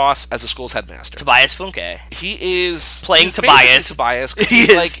 David Cross as the school's headmaster. Tobias Funke. He is Playing he's basically Tobias. Tobias. 'Cause He he's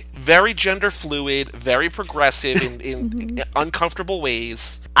is. like very gender fluid, very progressive in uncomfortable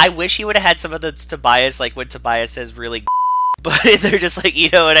ways. I wish he would have had some of the Tobias, like when Tobias says really but they're just like, you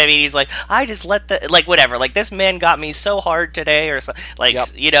know what I mean? He's like, I just let the, like, whatever. Like, this man got me so hard today, or so, like,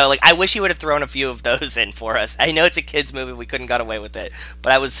 you know, like, I wish he would have thrown a few of those in for us. I know it's a kid's movie, we couldn't got away with it,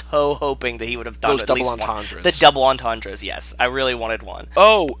 but I was so hoping that he would have done those at double least entendres. One. The double entendres, yes. I really wanted one.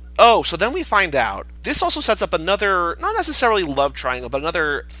 Oh, so then we find out, this also sets up another, not necessarily love triangle, but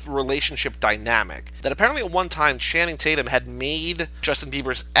another relationship dynamic. That apparently at one time, Channing Tatum had made Justin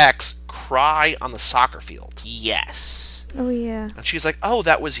Bieber's ex cry on the soccer field. Yes. Oh, yeah. And she's like, oh,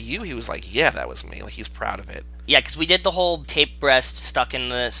 that was you? He was like, yeah, that was me. Like, he's proud of it. Yeah, because we did the whole taped breast stuck in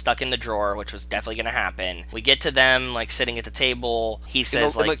the drawer, which was definitely going to happen. We get to them, like, sitting at the table. He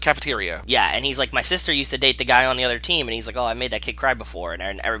says, in the cafeteria. Yeah, and he's like, my sister used to date the guy on the other team, and he's like, oh, I made that kid cry before,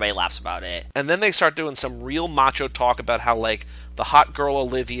 and everybody laughs about it. And then they start doing some real macho talk about how, like, the hot girl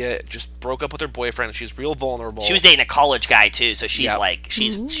Olivia just broke up with her boyfriend, and she's real vulnerable. She was dating a college guy, too, so she's like,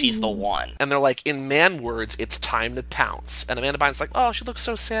 she's the one. And they're like, in man words, it's time to pounce. And Amanda Bynes like, oh, she looks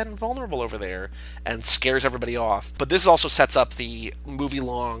so sad and vulnerable over there, and scares everybody off. But this also sets up the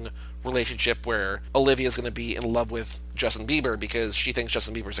movie-long relationship where Olivia's going to be in love with Justin Bieber because she thinks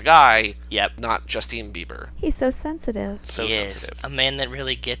Justin Bieber's a guy, not Justine Bieber. He's so sensitive. So he sensitive. Is a man that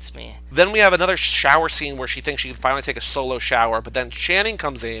really gets me. Then we have another shower scene where she thinks she can finally take a solo shower, but then Channing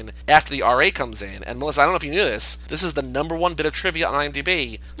comes in after the RA comes in. And Melissa, I don't know if you knew this. This is the #1 bit of trivia on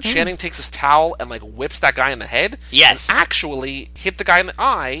IMDb. Channing takes his towel and like whips that guy in the head. Yes. And actually hit the guy in the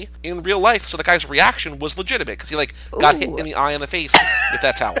eye in real life, so the guy's reaction was legitimate because he like got hit in the eye and the face with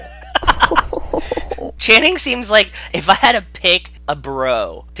that towel. Channing seems like if I had to pick a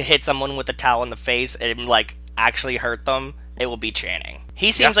bro to hit someone with a towel in the face and like actually hurt them, it will be Channing.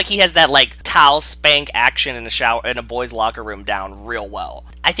 He seems like he has that like towel spank action in a shower in a boys' locker room down real well.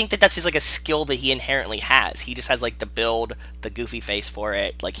 I think that that's just like a skill that he inherently has. He just has like the build, the goofy face for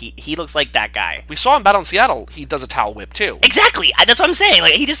it. Like he looks like that guy. We saw him Battle in Seattle. He does a towel whip too. Exactly. That's what I'm saying.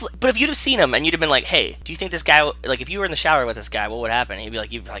 Like he just. But if you'd have seen him and you'd have been like, "Hey, do you think this guy like if you were in the shower with this guy, what would happen?" And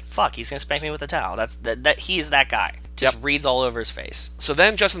you'd be like, "Fuck, he's gonna spank me with a towel." That he is that guy. Just reads all over his face. So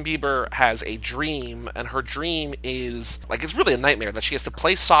then Justin Bieber has a dream, and her dream is, like, it's really a nightmare, that she has to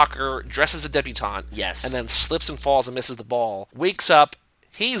play soccer, dress as a debutante, and then slips and falls and misses the ball, wakes up,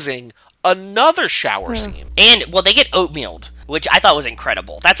 hazing, another shower scene. And, well, they get oatmealed, which I thought was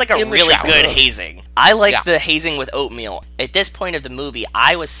incredible. That's like a really good hazing. I like the hazing with oatmeal. At this point of the movie,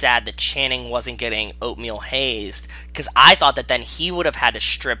 I was sad that Channing wasn't getting oatmeal hazed, because I thought that then he would have had to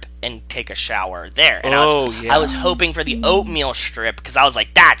strip and take a shower there. And I was hoping for the oatmeal strip, because I was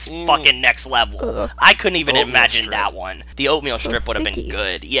like, that's fucking next level. I couldn't even imagine that one. The oatmeal strip would have been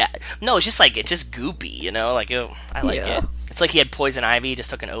good. Yeah. No, it's just like, it's just goopy, you know? Like, I like it. It's like he had poison ivy, just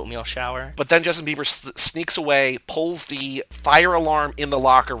took an oatmeal shower. But then Justin Bieber sneaks away, pulls the fire alarm in the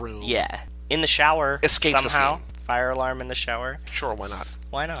locker room. Yeah. In the shower. Escapes somehow. the scene. Fire alarm in the shower. Sure, why not?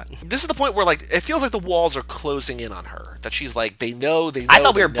 Why not? This is the point where, like, it feels like the walls are closing in on her. That she's like, they know. I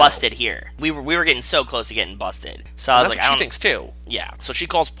thought we were busted here. We were getting so close to getting busted. So I was like, that's what she thinks too. Yeah. So she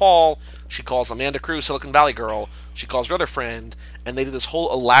calls Paul. She calls Amanda Cruz, Silicon Valley girl. She calls her other friend, and they do this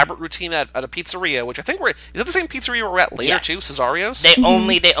whole elaborate routine at a pizzeria, which I think is that the same pizzeria we're at later too, Cesario's? They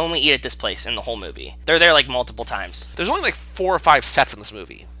only eat at this place in the whole movie. They're there like multiple times. There's only like 4 or 5 sets in this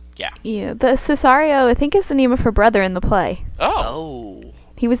movie. Yeah. Yeah, the Cesario, I think, is the name of her brother in the play. Oh.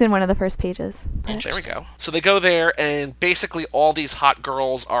 He was in one of the first pages. There we go. So they go there, and basically all these hot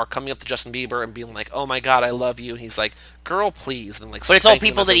girls are coming up to Justin Bieber and being like, "Oh my God, I love you." And he's like, "Girl, please." And like, but it's all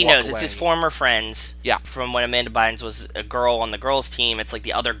people that he knows. Away. It's his former friends. Yeah. From when Amanda Bynes was a girl on the girls' team, it's like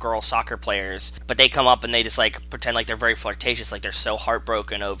the other girl soccer players. But they come up and they just like pretend like they're very flirtatious, like they're so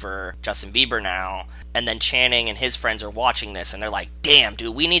heartbroken over Justin Bieber now. And then Channing and his friends are watching this, and they're like, "Damn,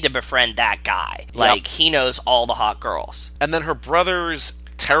 dude, we need to befriend that guy. Like he knows all the hot girls." And then her brother's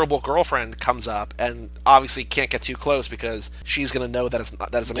terrible girlfriend comes up and obviously can't get too close because she's going to know that is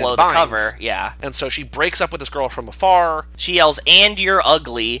Amanda Bynes. Blow the cover, yeah. And so she breaks up with this girl from afar. She yells, "And you're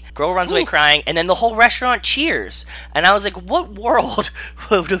ugly." Girl runs away crying, and then the whole restaurant cheers. And I was like, what world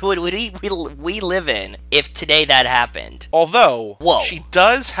would we live in if today that happened? Although, she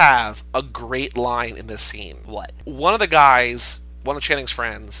does have a great line in this scene. What? One of the guys, one of Channing's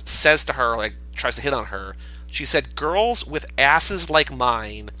friends, says to her, like, tries to hit on her. She said, "Girls with asses like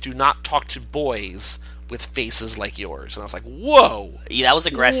mine do not talk to boys, with faces like yours. And I was like, whoa. Yeah, that was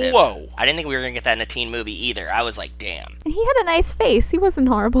aggressive. Whoa. I didn't think we were going to get that in a teen movie either. I was like, damn. He had a nice face. He wasn't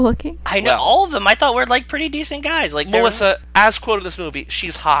horrible looking. I know, Well, all of them I thought were like pretty decent guys. Like Melissa, as quoted in this movie,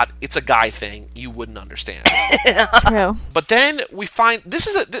 she's hot. It's a guy thing. You wouldn't understand. True. But then we find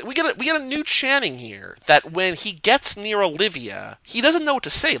we get a new Channing here, that when he gets near Olivia, he doesn't know what to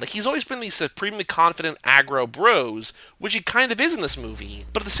say. Like, he's always been these supremely confident aggro bros, which he kind of is in this movie.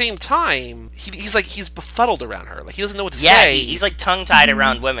 But at the same time, he's befuddled around her. Like, he doesn't know what to say. He's like tongue-tied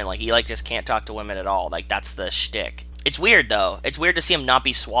around women. Like, he like just can't talk to women at all. Like, that's the shtick. It's weird, though. It's weird to see him not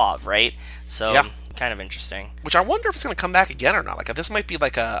be suave, right? So, Yeah. kind of interesting. Which I wonder if it's going to come back again or not. Like, this might be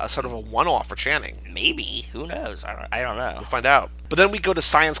like a sort of a one-off for Channing. Maybe. Who knows? I don't know. We'll find out. But then we go to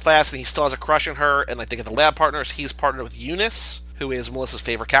science class, and he still has a crush on her, and like they get the lab partners. He's partnered with Eunice, who is Melissa's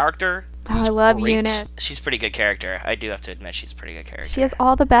favorite character. Oh, who's I love great. Eunice. She's a pretty good character. I do have to admit she's a pretty good character. She has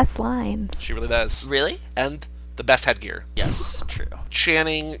all the best lines. She really does. Really? And the best headgear. Yes, true.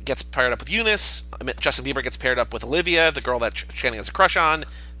 Channing gets paired up with Eunice. Justin Bieber gets paired up with Olivia, the girl that Channing has a crush on.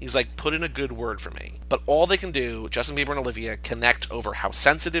 He's like, put in a good word for me. But all they can do, Justin Bieber and Olivia, connect over how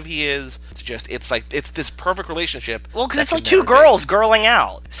sensitive he is. It's this perfect relationship. Well, because that it's can like two never be. girls girling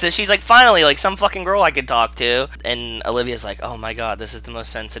out. So she's like, finally, like some fucking girl I could talk to. And Olivia's like, oh my god, this is the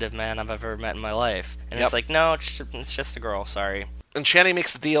most sensitive man I've ever met in my life. And Yep. it's like, no, it's just a girl, sorry. And Channing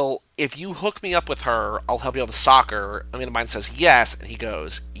makes the deal, if you hook me up with her, I'll help you out with soccer. Amanda Bynes says yes, and he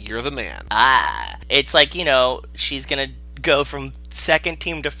goes, you're the man. It's like, she's gonna go from second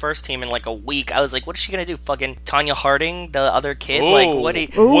team to first team in like a week. I was like, what is she gonna do? Fucking Tanya Harding, the other kid? Like, what do you...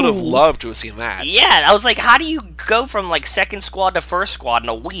 Would have loved to have seen that. Yeah, I was like, how do you go from like second squad to first squad in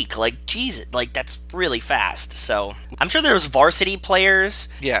a week? Like, Jesus, like that's really fast. So I'm sure there was varsity players.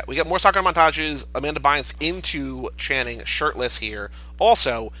 Yeah, we got more soccer montages. Amanda Bynes into Channing shirtless here.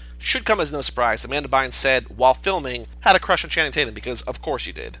 Also, should come as no surprise, Amanda Bynes said while filming had a crush on Channing Tatum because of course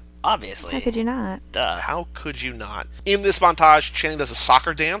you did. Obviously. How could you not? Duh. How could you not? In this montage, Channing does a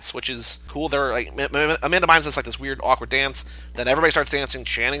soccer dance, which is cool. They're like Amanda Bynes does like this weird awkward dance. Then everybody starts dancing.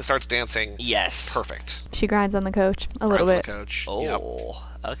 Channing starts dancing. Yes. Perfect. She grinds on the coach a little Grinds bit. the coach. Oh,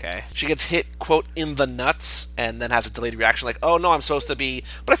 Yep. okay. She gets hit, quote, in the nuts, and then has a delayed reaction like, oh no, I'm supposed to be...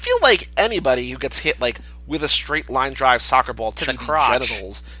 But I feel like anybody who gets hit, like, with a straight line drive soccer ball to the the crotch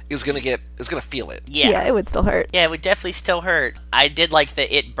genitals is gonna feel it. Yeah. It would still hurt. Yeah, it would definitely still hurt. I did like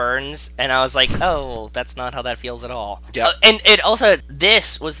the it burns, and I was like, oh, that's not how that feels at all. Yeah. And it also,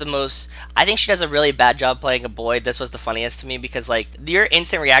 this was the most, I think she does a really bad job playing a boy. This was the funniest to me because, like, your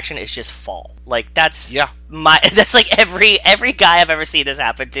instant reaction is just fall. Like, that's... Yeah. That's like every guy I've ever seen this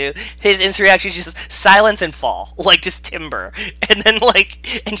happen to. His instant reaction is just silence and fall, like just timber, and then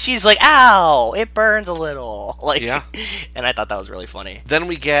and she's like, "Ow, it burns a little." Like, Yeah. And I thought that was really funny. Then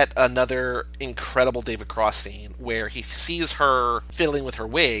we get another incredible David Cross scene where he sees her fiddling with her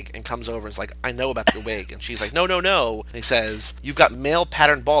wig and comes over and is like, I know about your wig. And she's like, no. And he says, you've got male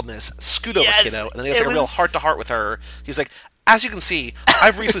pattern baldness. Scoot over, Yes, kiddo. And then he has like a real heart-to-heart with her. He's like, as you can see,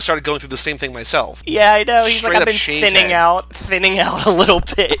 I've recently started going through the same thing myself. Yeah, I know. He's Straight like, I've up been shaved thinning head. out a little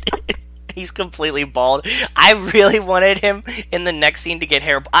bit. He's completely bald. I really wanted him in the next scene to get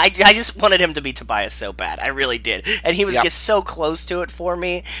hair. I just wanted him to be Tobias so bad. I really did. And he was Yep. get so close to it for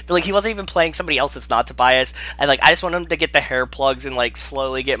me. But, like, he wasn't even playing somebody else that's not Tobias. And, like, I just wanted him to get the hair plugs and, like,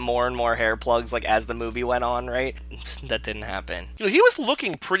 slowly get more and more hair plugs, like, as the movie went on, right? That didn't happen. He was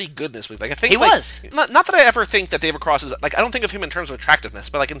looking pretty good this movie. Like, I think He was. Not that I ever think that David Cross is like. I don't think of him in terms of attractiveness,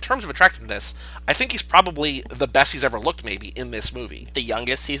 but like in terms of attractiveness, I think he's probably the best he's ever looked. Maybe in this movie. The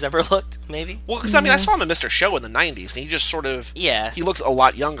youngest he's ever looked, maybe? Well, because I mean, I saw him in Mr. Show in the '90s, and he just sort of he looked a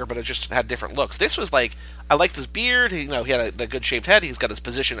lot younger, but it just had different looks. This was like, I liked his beard. He had the good shaved head. He's got his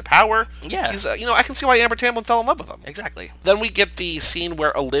position of power. Yeah. He's I can see why Amber Tamblyn fell in love with him. Exactly. Then we get the scene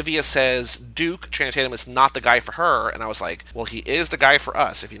where Olivia says Duke Channing Tatum is not the guy for her, and I was like, well, he is the guy for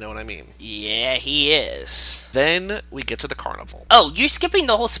us, if you know what I mean. Yeah, he is. Then we get to the carnival. Oh, you're skipping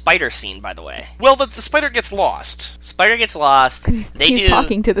the whole spider scene, by the way. Well, the spider gets lost. Spider gets lost. He's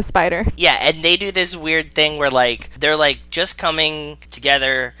talking to the spider. Yeah, and they do this weird thing where, like, they're, like, just coming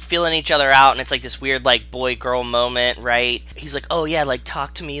together, feeling each other out, and it's, like, this weird, like, boy-girl moment, right? He's like, oh, yeah, like,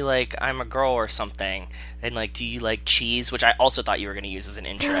 talk to me like I'm a girl or something. And, like, do you like cheese? Which I also thought you were going to use as an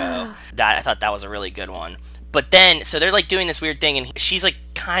intro. I thought that was a really good one. But then, so they're like doing this weird thing, and she's like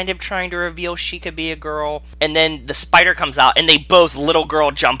kind of trying to reveal she could be a girl. And then the spider comes out, and they both little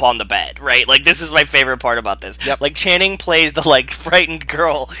girl jump on the bed, right? Like, this is my favorite part about this. Yep. Like, Channing plays the like frightened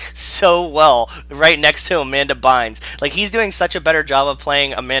girl so well right next to Amanda Bynes. Like, he's doing such a better job of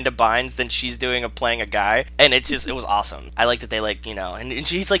playing Amanda Bynes than she's doing of playing a guy. And it was awesome. I like that they like, and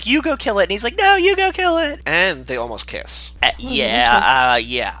she's like, you go kill it. And he's like, no, you go kill it. And they almost kiss.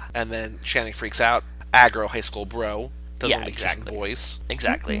 Yeah. And then Channing freaks out. Aggro high school bro. Doesn't want to be kissing boys.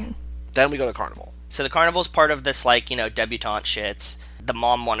 Exactly. Then we go to carnival. So the carnival's part of this, like, debutante shits the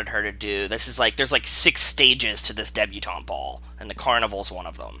mom wanted her to do. This is like, there's like 6 stages to this debutante ball, and the carnival's one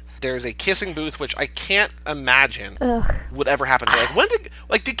of them. There's a kissing booth, which I can't imagine Ugh. would ever happen.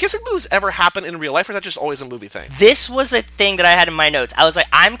 Did kissing booths ever happen in real life, or is that just always a movie thing? This was a thing that I had in my notes. I was like,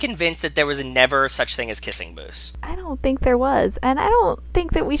 I'm convinced that there was never such thing as kissing booths. I don't think there was. And I don't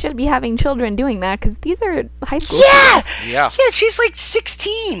think that we should be having children doing that, because these are high school Yeah! Yeah. Yeah, she's like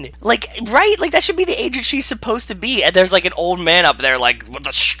 16. Like, right? Like, that should be the age that she's supposed to be. And there's like an old man up there, like, with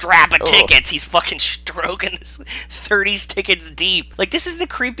a strap of tickets. He's fucking stroking his 30s tickets deep. Like, this is the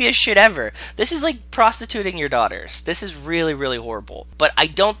creepiest shit ever. This is like prostituting your daughters. This is really, really horrible. But I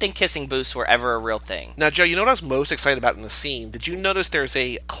don't think kissing booths were ever a real thing. Now, Joe, you know what I was most excited about in the scene? Did you notice there's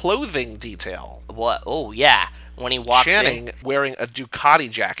a clothing detail? What? Oh, yeah. When he walks Channing in. wearing a Ducati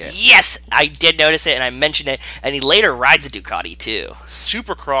jacket. Yes! I did notice it, and I mentioned it. And he later rides a Ducati, too.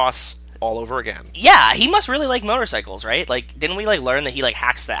 Supercross all over again. Yeah, he must really like motorcycles, right? Like, didn't we, like, learn that he, like,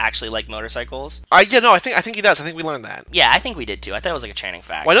 hacks that actually like motorcycles? I think he does. I think we learned that. Yeah, I think we did, too. I thought it was, like, a Channing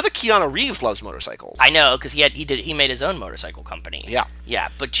fact. Well, I know that Keanu Reeves loves motorcycles. I know, because he made his own motorcycle company. Yeah. Yeah,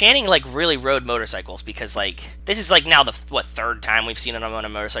 but Channing, like, really rode motorcycles because, like, this is, like, now the, third time we've seen him on a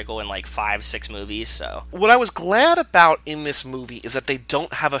motorcycle in, like, 5-6 movies, so. What I was glad about in this movie is that they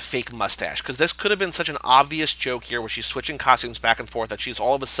don't have a fake mustache, because this could have been such an obvious joke here where she's switching costumes back and forth that she's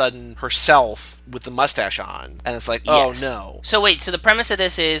all of a sudden herself with the mustache on, and it's like, oh Yes. no. So wait, so the premise of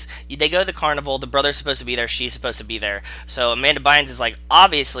this is they go to the carnival, the brother's supposed to be there, she's supposed to be there. So Amanda Bynes is like,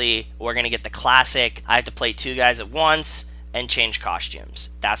 obviously, we're going to get the classic, I have to play 2 guys at once and change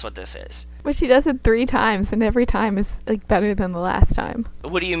costumes. That's what this is. But she does it 3 times, and every time is like better than the last time.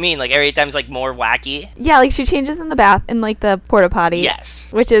 What do you mean? Like, every time's, like, more wacky? Yeah, like she changes in the bath in like the porta potty.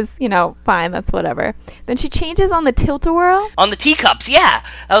 Yes. Which is, fine, that's whatever. Then she changes on the tilt-a-whirl. On the teacups, yeah!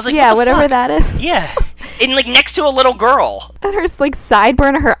 I was like, Yeah, what the whatever fuck? that is. Yeah. And, like, next to a little girl. And her like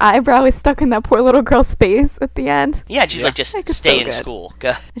sideburn, her eyebrow is stuck in that poor little girl's face at the end. Yeah, and she's like, just Like, it's stay so in good. school.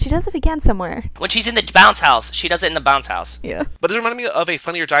 Go. And she does it again somewhere. When she's in the bounce house, she does it in the bounce house. Yeah. But this reminded me of a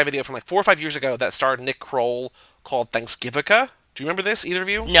Funny or Die video from like 4 or 5 years ago that starred Nick Kroll called Thanksgivica. Do you remember this, either of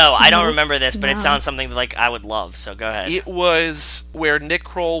you? No, I don't remember this, but it No. sounds something that, like, I would love, so go ahead. It was where Nick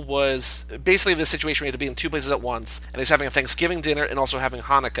Kroll was basically in this situation where he had to be in 2 places at once, and he's having a Thanksgiving dinner and also having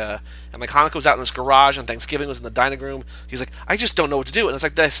Hanukkah, and like Hanukkah was out in his garage and Thanksgiving was in the dining room. He's like, I just don't know what to do, and it's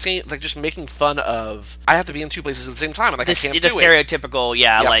like the same, like just making fun of I have to be in 2 places at the same time, and like I can't the do it. stereotypical,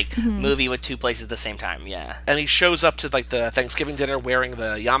 yeah, Yep. like, movie with 2 places at the same time, yeah. And he shows up to like the Thanksgiving dinner wearing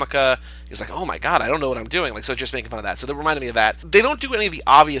the yarmulke. He's like, oh my god, I don't know what I'm doing. Like, so just making fun of that. So that reminded me of that. They don't do any of the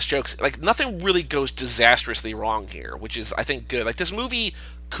obvious jokes. Like, nothing really goes disastrously wrong here, which is, I think, good. Like, this movie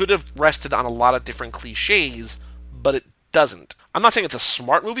could have rested on a lot of different cliches, but it doesn't. I'm not saying it's a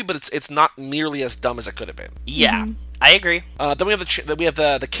smart movie, but it's not nearly as dumb as it could have been. Yeah, I agree. Then we have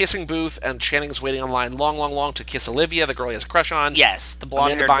the kissing booth, and Channing's waiting online long to kiss Olivia, the girl he has a crush on. Yes, the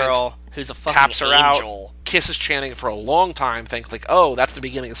blonde-haired Amanda Bynes girl who's a fucking taps her angel. out, kisses Channing for a long time, think like, oh, that's the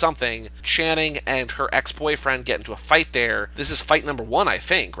beginning of something. Channing and her ex-boyfriend get into a fight there. This is fight number 1, I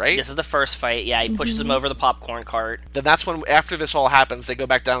think, right? This is the first fight, yeah, he pushes him over the popcorn cart. Then that's when, after this all happens, they go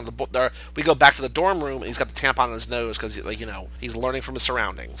back down to we go back to the dorm room, and he's got the tampon on his nose because, like, he's learning from his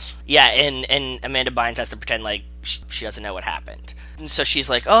surroundings. Yeah, and Amanda Bynes has to pretend like she doesn't know what happened. And so she's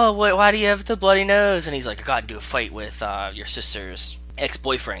like, oh, why do you have the bloody nose? And he's like, I got into a fight with your sister's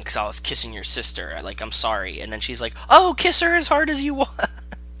ex-boyfriend because I was kissing your sister. Like, I'm sorry. And then she's like, oh, kiss her as hard as you want.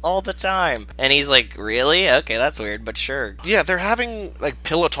 All the time. And he's like, really? Okay, that's weird, but sure. Yeah, they're having, like,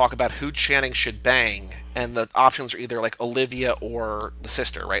 pillow talk about who Channing should bang, and the options are either, like, Olivia or the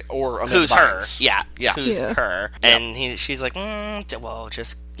sister, right? Or Amanda Who's her? Bynes. Yeah. Yeah. Who's Yeah. her? And she's like, well,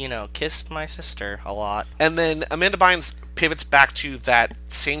 just, kiss my sister a lot. And then Amanda Bynes pivots back to that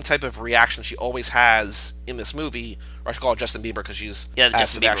same type of reaction she always has in this movie, or I should call it Justin Bieber because she's Yeah, as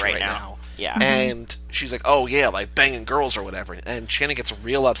Justin Bieber Sebastian right now. Yeah. And she's like, oh yeah, like banging girls or whatever. And Channing gets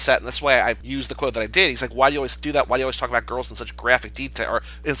real upset, and that's why I used the quote that I did. He's like, why do you always do that? Why do you always talk about girls in such graphic detail, or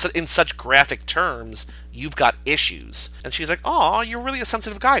in such graphic terms? You've got issues. And she's like, oh, you're really a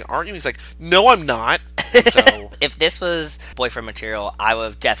sensitive guy, aren't you? He's like, no, I'm not. So If this was boyfriend material, I would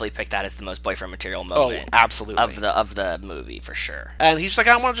have definitely picked that as the most boyfriend material oh, moment absolutely. of the movie for sure. And he's just like,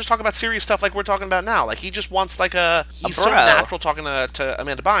 I don't want to just talk about serious stuff like we're talking about now. Like, he just wants like he's so bro. natural talking to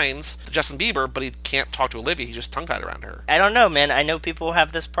Amanda Bynes, to Justin Bieber, but he can't talk to Olivia. He just tongue-tied around her. I don't know, man. I know people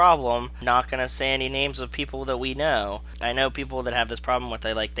have this problem. Not gonna say any names of people that we know. I know people that have this problem with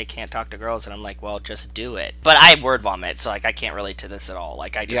they can't talk to girls, and I'm like, well, just do it. But I word vomit, so like I can't relate to this at all.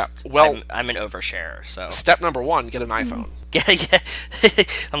 Like I just, Yeah, well, I'm an oversharer. So Step number 1, get an iPhone. yeah.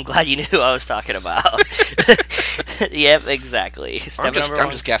 I'm glad you knew who I was talking about. Yep, exactly. Step I'm number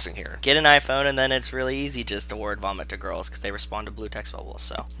 1. just guessing here. Get an iPhone, and then it's really easy just to word vomit to girls because they respond to blue text bubbles.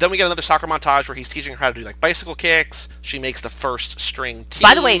 So. Then we get another soccer montage where he's teaching her how to do like bicycle kicks. She makes the first string team.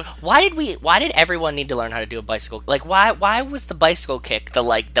 By the way, why did everyone need to learn how to do a bicycle? Like, why was the bicycle kick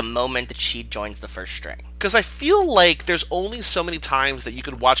the moment that she joins the first string? Because I feel like there's only so many times that you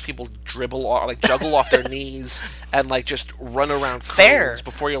could watch people dribble or like juggle off their knees and like just run around Fair. cones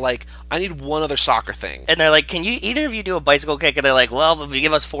before you're like, I need one other soccer thing. And they're like, can you either of you do a bicycle kick? And they're like, well, if you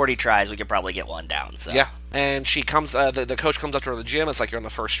give us 40 tries, we could probably get one down. So. Yeah. And she comes, the coach comes up to her in the gym. It's like, you're on the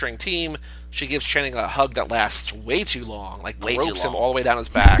first string team. She gives Channing a hug that lasts way too long, like Way too ropes him long. all the way down his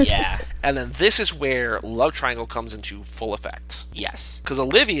back. Yeah. And then this is where Love Triangle comes into full effect. Yes. Because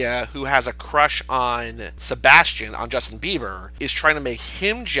Olivia, who has a crush on Sebastian, on Justin Bieber, is trying to make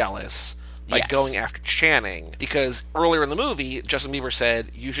him jealous by Yes. going after Channing. Because earlier in the movie, Justin Bieber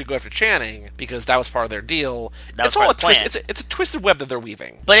said, you should go after Channing, because that was part of their deal. That was It's all part of the plan. It's a twisted web that they're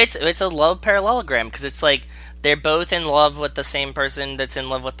weaving. But it's a love parallelogram because it's like they're both in love with the same person that's in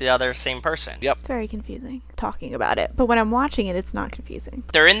love with the other same person. Yep. It's very confusing talking about it, but when I'm watching it, it's not confusing.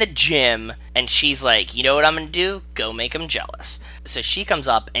 They're in the gym, and she's like, you know what I'm gonna do? Go make him jealous. So she comes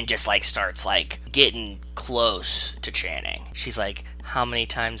up and just like starts like getting close to Channing. She's like, how many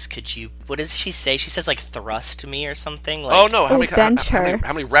times could you? What does she say? She says like thrust me or something. Like, Oh no! How Oh, many, bench how, many, her.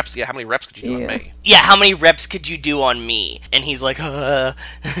 how many reps? Yeah, how many reps could you do on Yeah. me? yeah, how many reps could you do on me? And he's like,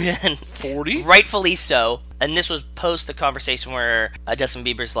 and 40. rightfully so. And this was post the conversation where Justin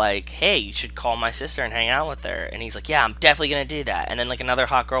Bieber's like, hey, you should call my sister and hang out with her. And he's like, yeah, I'm definitely going to do that. And then like another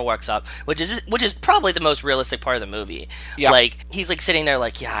hot girl walks up, which is probably the most realistic part of the movie. Yeah. Like, he's like sitting there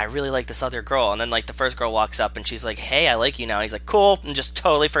like, yeah, I really like this other girl. And then like the first girl walks up and she's like, hey, I like you now. And he's like, cool. And just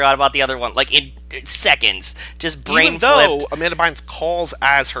totally forgot about the other one. Like in seconds. Just brain Even though flipped. Amanda Bynes calls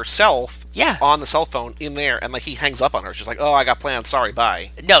as herself Yeah. on the cell phone in there, and like he hangs up on her. She's like, "Oh, I got plans. Sorry,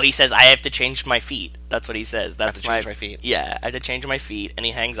 bye." No, he says, I have to change my feet. That's what he says. That's to change my feet. Yeah, I have to change my feet. And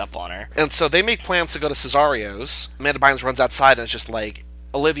he hangs up on her. And so they make plans to go to Cesario's. Amanda Bynes runs outside and is just like,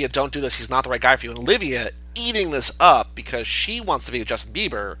 "Olivia, don't do this. He's not the right guy for you." And Olivia eating this up because she wants to be with Justin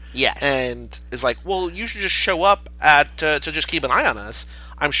Bieber. Yes. And is like, "Well, you should just show up at to just keep an eye on us."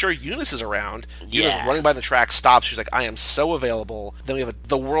 I'm sure Eunice is around. Eunice Yeah. running by the track stops. She's like, "I am so available." Then we have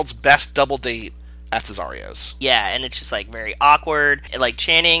the world's best double date at Cesario's. Yeah, and it's just like very awkward. Like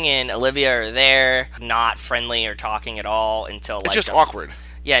Channing and Olivia are there, not friendly or talking at all until like It's just Justin- awkward.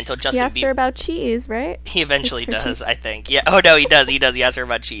 Yeah, until He Justin asked her Bieber. about cheese, right? He eventually It's for does, I think. Yeah. Oh no, he does. He does. He asks her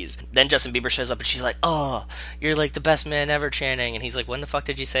about cheese. Then Justin Bieber shows up and she's like, "Oh, you're like the best man ever, Channing." And he's like, "When the fuck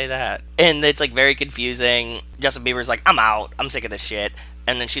did you say that?" And it's like very confusing. Justin Bieber's like, "I'm out. I'm sick of this shit."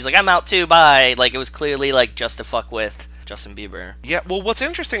 And then she's like, "I'm out too. Bye." Like it was clearly like just to fuck with Justin Bieber. Yeah, well, what's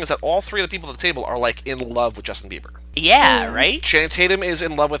interesting is that all three of the people at the table are like in love with Justin Bieber. Yeah, right. Channing Tatum is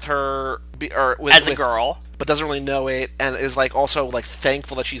in love with her, or with, As a with- girl. but doesn't really know it, and is like also like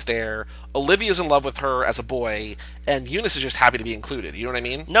thankful that she's there. Olivia's in love with her as a boy, and Eunice is just happy to be included. You know what I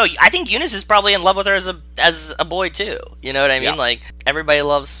mean? No, I think Eunice is probably in love with her as a boy too. You know what I mean? Yeah. Like everybody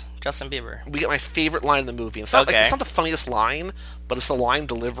loves Justin Bieber. We get my favorite line in the movie. It's not like Okay. it's not the funniest line, but it's the line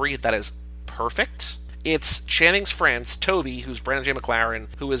delivery that is perfect. It's Channing's friend, Toby, who's Brandon J. McLaren,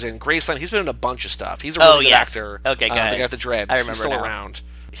 who is in Graceland. He's been in a bunch of stuff. He's a really Oh, good yes. actor. Okay, go The ahead. guy with the dreads. I remember He's still now. around.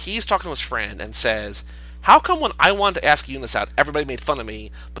 He's talking to his friend and says, "How come when I wanted to ask Eunice out, everybody made fun of me,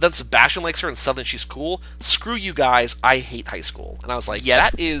 but then Sebastian likes her and suddenly she's cool? Screw you guys, I hate high school." And I was like, Yep.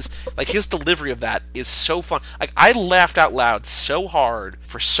 that is, like, his delivery of that is so fun. Like, I laughed out loud so hard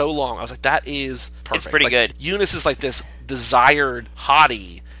for so long. I was like, that is perfect. pretty Like, good. Eunice is like this desired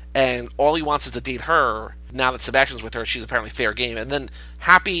hottie, and all he wants is to date her. Now that Sebastian's with her, she's apparently fair game. And then,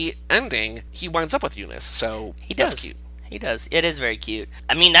 happy ending, he winds up with Eunice. So, He does. that's cute. He does. It is very cute.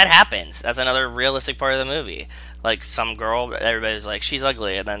 I mean, that happens. That's another realistic part of the movie. Like, some girl, everybody's like, she's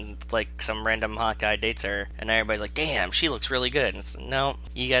ugly, and then, like, some random hot guy dates her, and everybody's like, damn, she looks really good. And it's, no,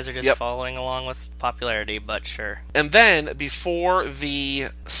 you guys are just Yep. following along with popularity, but sure. And then, before the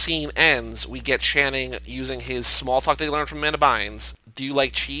scene ends, we get Channing using his small talk that he learned from Amanda Bynes, Do you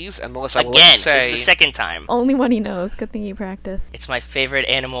like cheese? And Melissa, I will let Again, you say... it's the second time. Only one he knows. Good thing you practiced. It's my favorite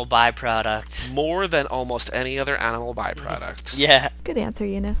animal byproduct. More than almost any other animal byproduct. Yeah, Good answer,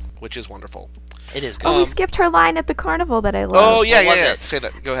 Eunice. Which is wonderful. it is good. Oh, we skipped her line at the carnival that I love. Oh, yeah, What was yeah. it? Say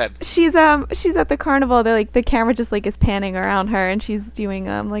that. Go ahead. She's at the carnival. They're like the camera just like is panning around her, and she's doing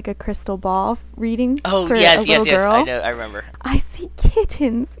like a crystal ball reading. Oh, for yes, a yes, little yes. girl. I know, I remember. I see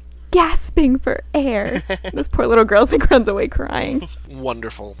kittens gasping for air. This poor little girl like runs away crying.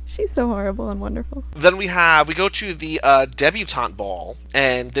 Wonderful. She's so horrible and wonderful. Then we go to the debutante ball,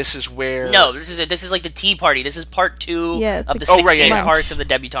 and this is where... No, this is it. This is like the tea party. This is part 2 Yeah, of the it's 16 right, yeah, yeah. parts of the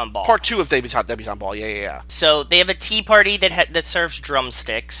debutante ball. Part 2 of debutante ball. Yeah. So they have a tea party that serves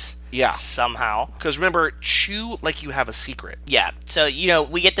drumsticks. Yeah. Somehow. Because remember, chew like you have a secret. Yeah. So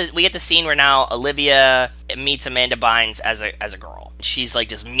we get the scene where now Olivia meets Amanda Bynes as a girl. She's like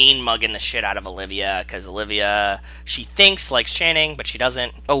just mean mugging the shit out of Olivia because Olivia, she thinks likes Channing, but she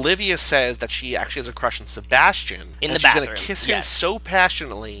doesn't. Olivia says that she actually has a crush on Sebastian. In and the she's bathroom, gonna kiss him yes. so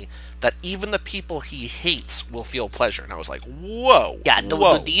passionately that even the people he hates will feel pleasure. And I was like, whoa. Yeah.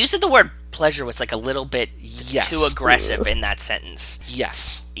 Whoa. The use of the word pleasure was like a little bit Yes. too aggressive in that sentence.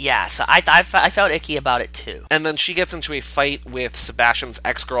 Yes. Yeah. So I felt icky about it too. And then she gets into a fight with Sebastian's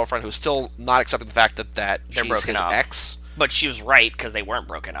ex-girlfriend, who's still not accepting the fact that They're she's broken his up. ex. But she was right because they weren't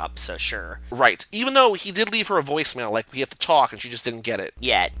broken up. So sure. Right. Even though he did leave her a voicemail, like, we have to talk, and she just didn't get it.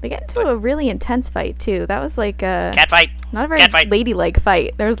 Yet. They get into a really intense fight too. That was like a Cat fight. not a very Cat fight. ladylike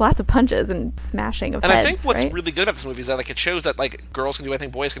fight. There was lots of punches and smashing of And heads. I think what's right? really good about this movie is that, like, it shows that, like, girls can do anything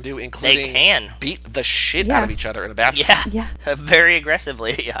boys can do, including can. beat the shit Yeah. out of each other in the bathroom. Yeah. Yeah. Very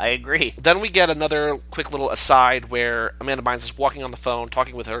aggressively. I agree. Then we get another quick little aside where Amanda Bynes is walking on the phone,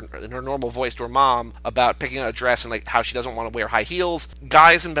 talking with her in her normal voice to her mom about picking out a dress and like how she doesn't want to wear high heels.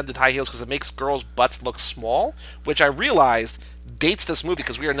 Guys invented high heels because it makes girls' butts look small, which I realized dates this movie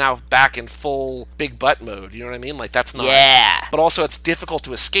because we are now back in full big butt mode. You know what I mean? Like that's not. Yeah. But also, it's difficult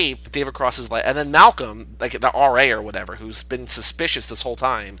to escape David Cross's life, and then Malcolm, like the RA or whatever, who's been suspicious this whole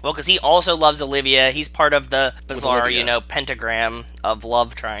time. Well, because he also loves Olivia. He's part of the bizarre, Olivia. pentagram of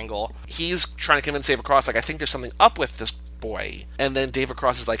love triangle. He's trying to convince David Cross, like, I think there's something up with this boy. And then David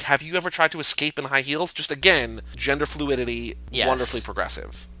Cross is like, have you ever tried to escape in high heels? Just again, gender fluidity, Yes. wonderfully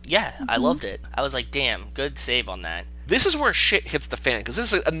progressive. Yeah, I loved it. I was like, damn, good save on that. This is where shit hits the fan, because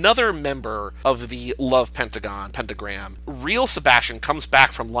this is another member of the Love Pentagram. Real Sebastian comes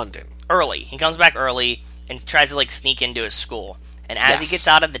back from London. Early. He comes back early and tries to, like, sneak into his school. And as he Yes. gets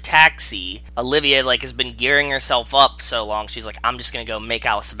out of the taxi, Olivia, like, has been gearing herself up so long, she's like, I'm just gonna go make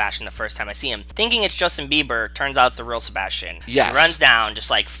out with Sebastian the first time I see him. Thinking it's Justin Bieber, turns out it's the real Sebastian. Yes. She runs down, just,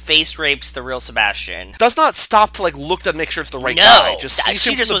 like, face rapes the real Sebastian. Does not stop to, like, look to make sure it's the right No, guy. Just that- sees she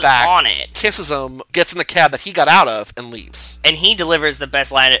him just from the was back, on it. kisses him, gets in the cab that he got out of, and leaves. And he delivers the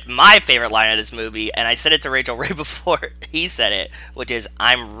best line, my favorite line of this movie, and I said it to Rachel right before he said it, which is,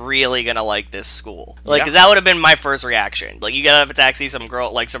 I'm really gonna like this school. Like, Yeah. because that would have been my first reaction. Like, you get out of a taxi, some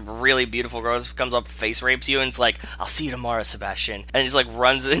girl, like, some really beautiful girl comes up, face rapes you, and it's like, I'll see you tomorrow, Sebastian. And he's like,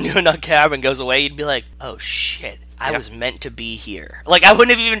 runs into a cab and goes away, you'd be like, oh shit. I Yeah. was meant to be here. Like, I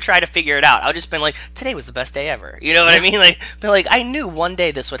wouldn't have even tried to figure it out. I would just been like, today was the best day ever. You know what I mean? Like, I knew one day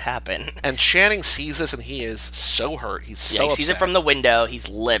this would happen. And Channing sees this, and he is so hurt. He's so Yeah, he sees it upset. from the window. He's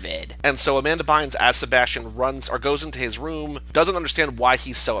livid. And so Amanda Bynes, as Sebastian, runs or goes into his room, doesn't understand why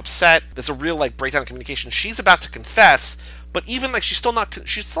he's so upset. There's a real like breakdown in communication. She's about to confess, but even like she's still not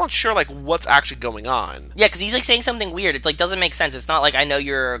sure like what's actually going on. Yeah, because he's like saying something weird. It's like doesn't make sense. It's not like I know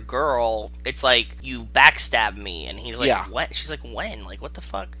you're a girl. It's like you backstab me, and he's like, Yeah. "What?" She's like, "When? Like, what the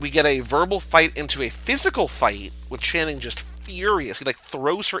fuck?" We get a verbal fight into a physical fight with Channing just furious. He like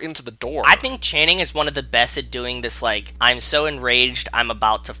throws her into the door. I think Channing is one of the best at doing this. Like, I'm so enraged, I'm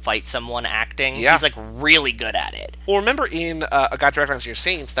about to fight someone. Acting. Yeah. He's like really good at it. Well, remember in A Guide to Recognize Your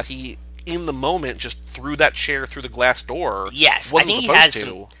Saints that he, in the moment, just threw that chair through the glass door. Yes, I wasn't think he supposed has to.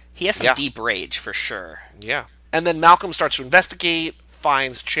 some. He has some Yeah. deep rage for sure. Yeah. And then Malcolm starts to investigate,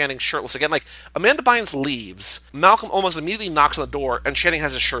 finds Channing shirtless again. Like, Amanda Bynes leaves. Malcolm almost immediately knocks on the door, and Channing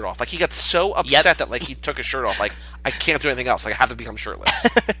has his shirt off. Like, he gets so upset that, like, he took his shirt off. Like, I can't do anything else. Like, I have to become shirtless.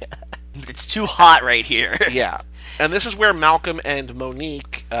 It's too hot right here. Yeah. And this is where Malcolm and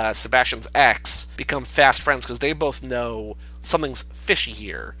Monique, Sebastian's ex, become fast friends, because they both know something's fishy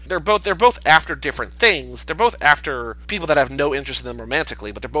here. They're both after different things. They're both after people that have no interest in them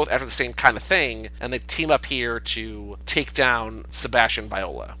romantically, but they're both after the same kind of thing, and they team up here to take down Sebastian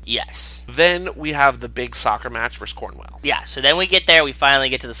Viola. Yes. Then we have the big soccer match versus Cornwell. Yeah, so then we get there, we finally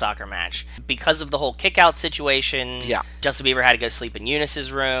get to the soccer match. Because of the whole kick-out situation, Yeah. Justin Bieber had to go sleep in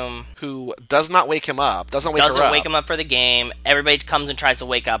Eunice's room. Who does not wake him up, doesn't Doesn't wake him up for the game. Everybody comes and tries to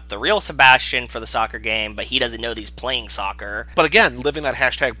wake up the real Sebastian for the soccer game, but he doesn't know that he's playing soccer. But again, living that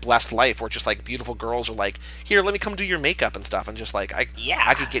hashtag blessed life where just like beautiful girls are like, here, let me come do your makeup and stuff, and just like, I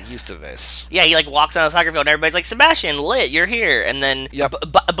could get used to this. Yeah, he like walks on the soccer field and everybody's like, Sebastian, lit, you're here. And then, Yep.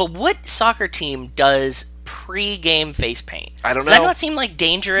 but what soccer team does pre-game face paint? I don't Does that know. not seem like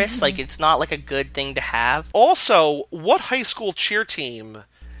dangerous? Like it's not like a good thing to have? Also, what high school cheer team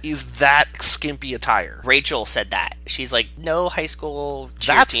is that skimpy attire? Rachel said that. She's like, no high school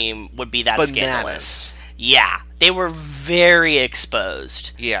cheer That's team would be that bananas. scandalous. Yeah, they were very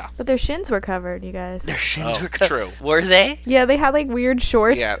exposed. Yeah. But their shins were covered, you guys. Their shins Oh, were covered. true. Were they? Yeah, they had like weird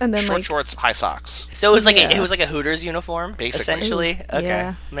shorts Yeah, and then short like shorts, high socks. So it was like Yeah. it was like a Hooters uniform, Basically. essentially. Ooh, Okay,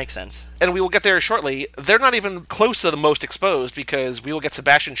 yeah. makes sense. And we will get there shortly. They're not even close to the most exposed because we will get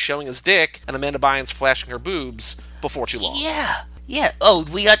Sebastian showing his dick and Amanda Bynes flashing her boobs before too long. Yeah. Yeah. Oh,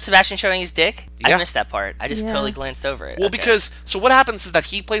 we got Sebastian showing his dick? Yeah. I missed that part. I just Yeah. totally glanced over it. Well, Okay. because so what happens is that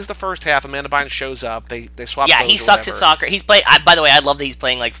he plays the first half. Amanda Bynes shows up. They swap. yeah, clothes he or sucks at whatever. soccer. He's playing. By the way, I love that he's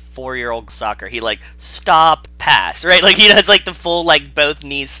playing like 4-year-old soccer. He like stop, pass, right? Like he does like the full like both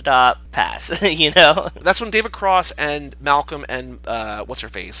knees stop, pass. You know? That's when David Cross and Malcolm and what's her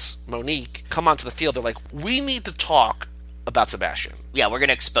face, Monique, come onto the field. They're like, we need to talk about Sebastian. Yeah, we're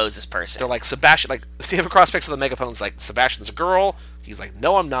gonna expose this person. They're like, Sebastian, like David Cross picks up the megaphone's like, Sebastian's a girl. He's like,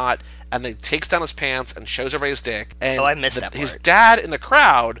 no, I'm not. And then takes down his pants and shows everybody his dick. And Oh, I missed that His part. dad in the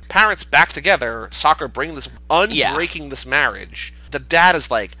crowd, parents back together, soccer bringing this, unbreaking this marriage. The dad is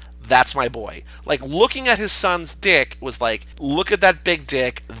like, that's my boy. Like, looking at his son's dick was like, look at that big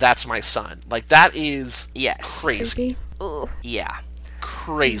dick, that's my son. Like, that is Yes. crazy. creepy. Yeah.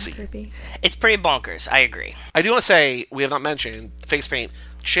 Crazy. Creepy. It's pretty bonkers. I agree. I do want to say, we have not mentioned face paint.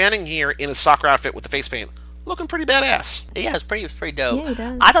 Channing here in his soccer outfit with the face paint, looking pretty badass. Yeah, it's pretty dope. Yeah, he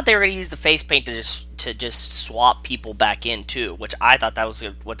does. I thought they were gonna use the face paint to just swap people back in too, which I thought that was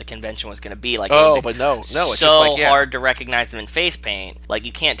what the convention was gonna be like. Oh, it would be but no, it's so just like, yeah. hard to recognize them in face paint. Like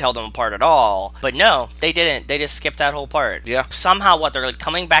you can't tell them apart at all. But no, they didn't. They just skipped that whole part. Yeah. Somehow, what they're like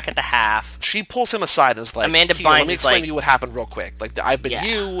coming back at the half. She pulls him aside and is like, Amanda "Here, let Bynes me is explain like- to you what happened real quick. Like, I've been Yeah.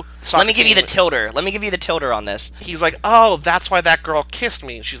 you. Let me give you the team." tilter. Let me give you the tilter on this. He's like, oh, that's why that girl kissed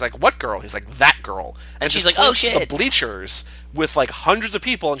me. And she's like, what girl? He's like, that girl. And she's just like, oh, points to the shit. bleachers with like hundreds of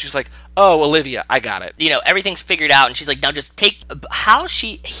people, and she's like, oh, Olivia, I got it. You know, everything's figured out, and she's like, now just take. How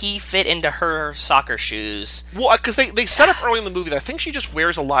he fit into her soccer shoes? Well, because they set up early in the movie that I think she just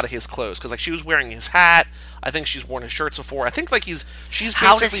wears a lot of his clothes, because like she was wearing his hat. I think she's worn his shirts before. I think like she's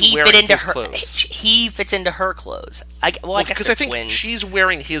How does basically he wearing fit into his her? clothes. He fits into her clothes. I guess Because they're I think twins. she's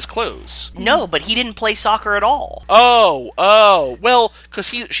wearing his clothes. No, but he didn't play soccer at all. Oh, well, because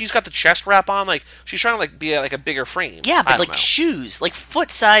she's got the chest wrap on, like she's trying to like be like a bigger frame. Yeah, I but don't like know. shoes, like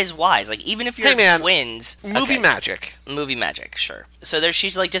foot size wise, like even if you're Hey, man, twins, movie okay. magic. Movie magic, sure. So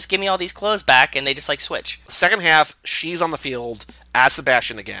she's like, just give me all these clothes back, and they just like switch. Second half, she's on the field as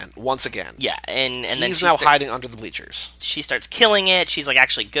Sebastian again, once again. Yeah, and then He's she now hiding under the bleachers. She starts killing it. She's like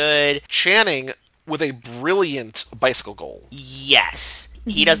actually good. Channing with a brilliant bicycle goal, Yes,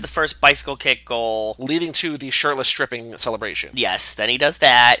 he does the first bicycle kick goal. leading to the shirtless stripping celebration. Yes, then he does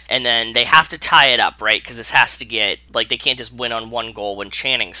that, and then they have to tie it up, right? Because this has to get like they can't just win on one goal when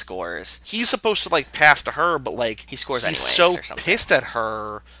Channing scores. He's supposed to like pass to her, but like He scores he's anyways so or something. pissed at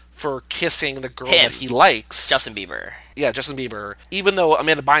her for kissing the girl Him. that he likes. Justin Bieber. Yeah, Justin Bieber. Even though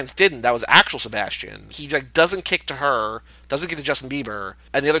Amanda Bynes didn't, that was actual Sebastian. He like doesn't kick to her, doesn't get to Justin Bieber,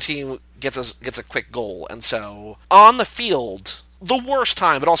 and the other team gets a quick goal. And so on the field, the worst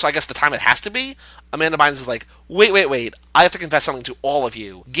time, but also I guess the time it has to be, Amanda Bynes is like, wait, I have to confess something to all of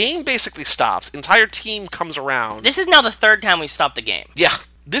you. Game basically stops. Entire team comes around. This is now the third time we've stopped the game. Yeah.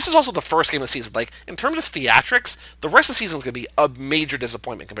 This is also the first game of the season. Like, in terms of theatrics, the rest of the season is going to be a major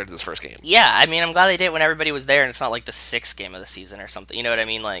disappointment compared to this first game. Yeah, I mean, I'm glad they did it when everybody was there, and it's not like the sixth game of the season or something. You know what I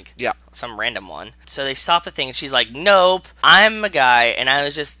mean? Like, Yeah. some random one. So they stop the thing, and she's like, "Nope, I'm a guy," and I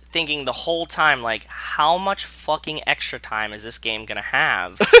was just. thinking the whole time, like, how much fucking extra time is this game gonna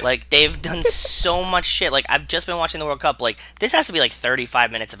have? Like, they've done so much shit. Like, I've just been watching the World Cup. Like, this has to be like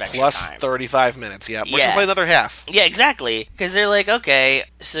 35 minutes of extra Plus time. 35 minutes, yeah. We're Yeah. gonna play another half. Yeah, exactly. Because they're like, okay,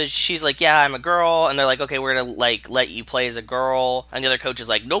 so she's like, yeah, I'm a girl, and they're like, okay, we're gonna like let you play as a girl, and the other coach is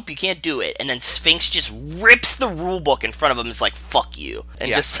like, nope, you can't do it, and then Sphinx just rips the rule book in front of him, and is like, fuck you, and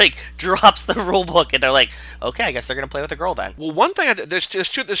Yeah. just like drops the rule book, and they're like, okay, I guess they're gonna play with a girl then. Well, one thing there's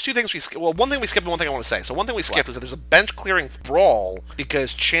two things we skipped. Well, one thing we skipped and one thing I want to say. So one thing we skipped was that there's a bench clearing brawl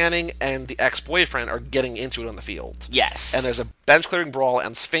because Channing and the ex-boyfriend are getting into it on the field. Yes. And there's a bench clearing brawl,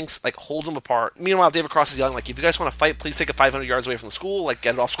 and Sphinx like holds them apart. Meanwhile, David Cross is yelling like, "If you guys want to fight, please take it 500 yards away from the school. Like,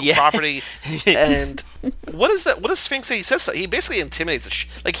 get it off school Yeah. property." And what is that? What does Sphinx say? He says he basically intimidates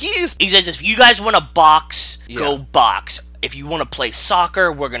the like he is. He says, if you guys want to box, go Yeah. box. If you want to play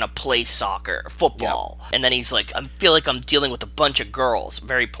soccer, we're going to play soccer, football. And then he's like, I feel like I'm dealing with a bunch of girls.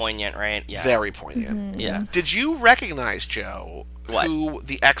 Very poignant, right? Yeah. Very poignant. Yeah. Did you recognize, Joe, What? who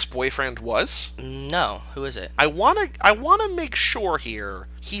the ex-boyfriend was? No. Who is it? I wanna make sure here.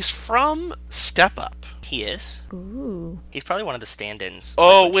 He's from Step Up. He is? Ooh. He's probably one of the stand-ins.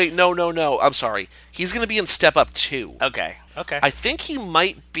 Oh wait, no. I'm sorry. He's gonna be in Step Up 2. Okay. I think he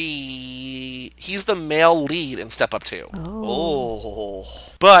might be. He's the male lead in Step Up 2. Oh.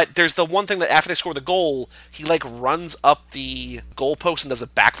 But there's the one thing that after they score the goal, he like runs up the goalpost and does a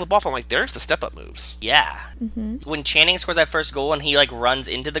backflip off. I'm like, there's the Step Up moves. Yeah. When Channing scores that first goal and he like runs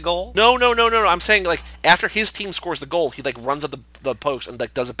into the goal. No. I'm saying like after his team scores the goal, he like runs up the post and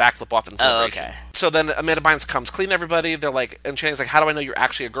like does a backflip off in celebration. okay. So then Amanda Bynes comes clean everybody. They're like, and Channing's like, how do I know you're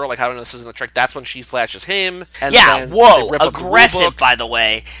actually a girl? Like, how do I know this isn't a trick? That's when she flashes him. And Yeah, then whoa, they rip up the rule aggressive, book. by the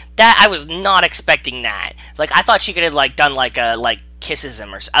way. That I was not expecting that. Like, I thought she could have like done like a kisses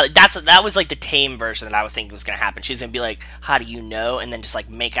him or that was like the tame version that I was thinking was gonna happen. She's gonna be like, how do you know? And then just like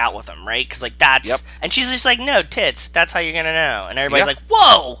make out with him, right? Because like that's Yep. and she's just like, no, tits, that's how you're gonna know. And everybody's Yeah. like,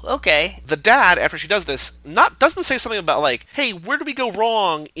 whoa, okay. The dad, after she does this, doesn't say something about like, hey, where did we go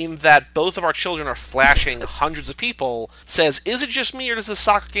wrong in that both of our children are flashing hundreds of people? Says, is it just me or does this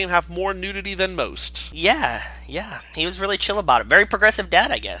soccer game have more nudity than most? Yeah, he was really chill about it. Very progressive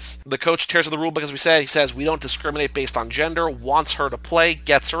dad, I guess. The coach tears up the rule book, as we said. He says, we don't discriminate based on gender, wants her to play,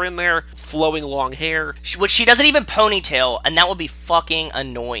 gets her in there, flowing long hair. Which she doesn't even ponytail, and that would be fucking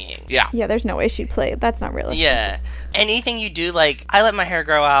annoying. Yeah. Yeah, there's no way she'd play. That's not realistic. Yeah. Anything you do, like, I let my hair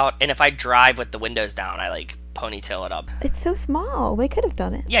grow out, and if I drive with the windows down, I, like, ponytail it up. It's so small. They could have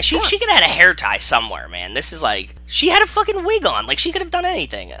done it. Yeah, she could have had a hair tie somewhere, man. This is like, she had a fucking wig on. Like, she could have done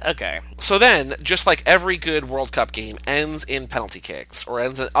anything. Okay. So then, just like every good World Cup game, ends in penalty kicks, or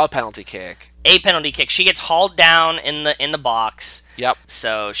ends in a penalty kick. A penalty kick. She gets hauled down in the box. Yep.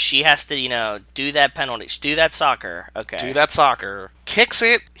 So she has to, do that penalty. Do that soccer. Okay. Do that soccer. Kicks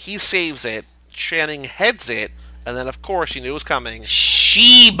it, he saves it, Channing heads it, and then of course he knew it was coming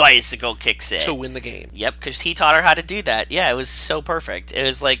She bicycle kicks it. to win the game. Yep, because he taught her how to do that. Yeah, it was so perfect. It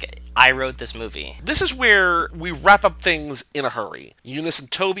was like, I wrote this movie. This is where we wrap up things in a hurry. Eunice and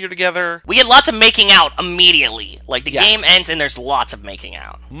Toby are together. We get lots of making out immediately. Like, the Yes. game ends and there's lots of making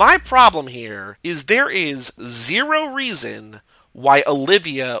out. My problem here is there is zero reason why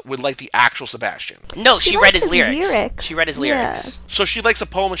Olivia would like the actual Sebastian. No, she read liked his his lyrics. lyrics. She read his Yeah. lyrics. So she likes a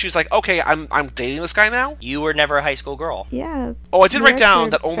poem and she's like, okay, I'm dating this guy now? You were never a high school girl. Yeah. Oh, I did write Lyrics down are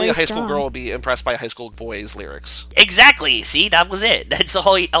that only a very high school strong. girl would be impressed by a high school boy's lyrics. Exactly. See, that was it. That's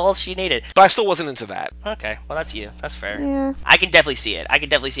all she needed. But I still wasn't into that. Okay, well, that's you. That's fair. Yeah. I can definitely see it. I can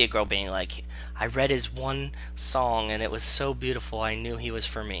definitely see a girl being like, I read his one song and it was so beautiful, I knew he was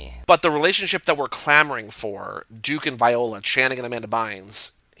for me. But the relationship that we're clamoring for, Duke and Viola, Channing and Amanda Bynes,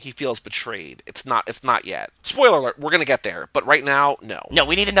 he feels betrayed. It's not yet. Spoiler alert, we're gonna get there, but right now, no. No,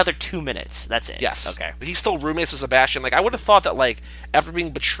 we need another 2 minutes. That's it. Yes. Okay. But he's still roommates with Sebastian. Like, I would have thought that, like, after being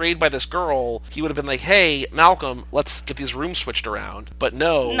betrayed by this girl, he would have been like, hey, Malcolm, let's get these rooms switched around. But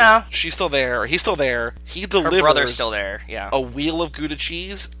no. No. She's still there. He's still there. He Her delivers brother's still there. Yeah. a wheel of Gouda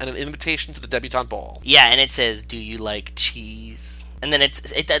cheese and an invitation to the debutante ball. Yeah, and it says, do you like cheese? And then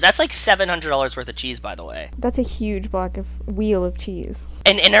that's like $700 worth of cheese, by the way. That's a huge block of wheel of cheese.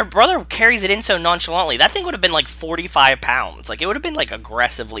 And her brother carries it in so nonchalantly. That thing would have been like 45 pounds. Like, it would have been like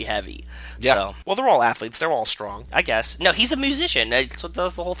aggressively heavy. Yeah. So, Well, they're all athletes. They're all strong. I guess. No, he's a musician. That's what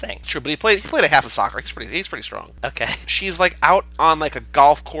does the whole thing. True, but he played a half of soccer. He's pretty strong. Okay. She's like out on like a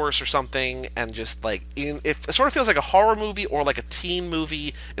golf course or something, and just like it sort of feels like a horror movie or like a teen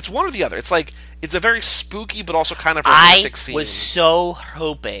movie. It's one or the other. It's like it's a very spooky but also kind of I romantic scene. was so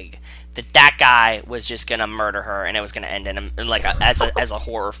hoping that guy was just gonna murder her, and it was gonna end in like as a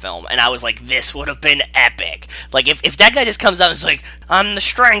horror film. And I was like, this would have been epic. Like if that guy just comes out and is like, I'm the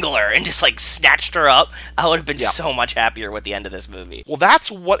Strangler, and just like snatched her up, I would have been so much happier with the end of this movie. Well, that's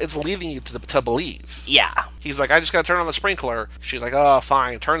what it's leading you to believe. Yeah. He's like, I just gotta turn on the sprinkler. She's like, oh,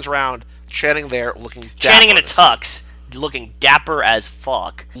 fine. Turns around, Channing there, looking dapper. Channing in a tux, looking dapper as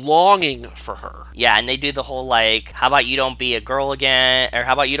fuck. Longing for her. Yeah, and they do the whole, like, how about you don't be a girl again? Or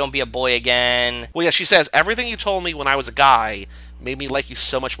how about you don't be a boy again? Well, yeah, she says, everything you told me when I was a guy made me like you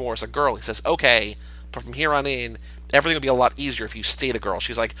so much more as a girl. He says, okay, but from here on in, everything will be a lot easier if you stayed a girl.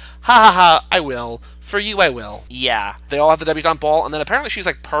 She's like, ha ha ha, I will. For you, I will. Yeah. They all have the debutante ball, and then apparently she's,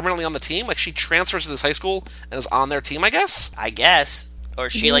 like, permanently on the team. Like, she transfers to this high school and is on their team, I guess? I guess. Or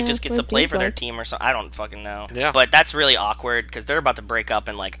she, like, just gets to play for their like. team or something. I don't fucking know. Yeah. But that's really awkward, because they're about to break up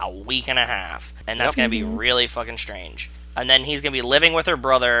in, like, a week and a half. And that's going to be really fucking strange. And then he's going to be living with her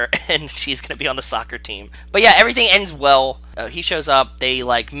brother, and she's going to be on the soccer team. But yeah, everything ends well. He shows up, they,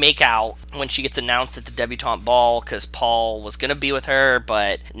 like, make out when she gets announced at the debutante ball, because Paul was going to be with her,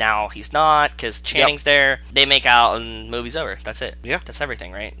 but now he's not, because Channing's there. They make out, and movie's over. That's it. Yeah. That's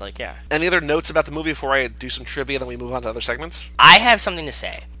everything, right? Like, yeah. Any other notes about the movie before I do some trivia, then we move on to other segments? I have something to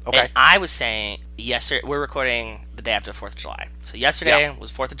say. Okay. And I was saying, yesterday, we're recording the day after the 4th of July. So yesterday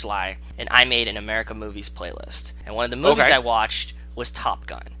was 4th of July, and I made an America Movies playlist. And one of the movies I watched was Top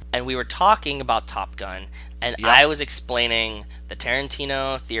Gun. And we were talking about Top Gun, and I was explaining the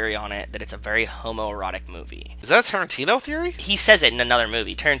Tarantino theory on it, that it's a very homoerotic movie. Is that a Tarantino theory? He says it in another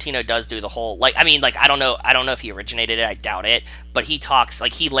movie. Tarantino does do the whole, like, I mean, like, I don't know if he originated it, I doubt it, but he talks,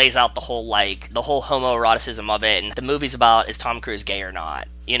 like, he lays out the whole homoeroticism of it, and the movie's about, is Tom Cruise gay or not?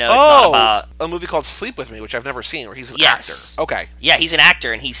 You know, it's not about... a movie called Sleep With Me, which I've never seen, where he's an actor. Okay. Yeah, he's an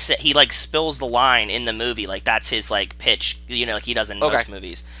actor, and he, like, spills the line in the movie, like, that's his, like, pitch, you know, like he does in most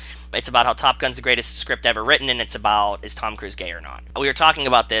movies. It's about how Top Gun's the greatest script ever written, and it's about, is Tom Cruise gay or not? We were talking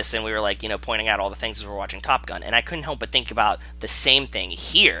about this, and we were, like, you know, pointing out all the things as we're watching Top Gun, and I couldn't help but think about the same thing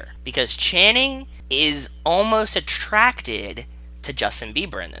here, because Channing is almost attracted to Justin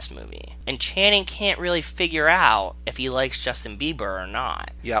Bieber in this movie. And Channing can't really figure out if he likes Justin Bieber or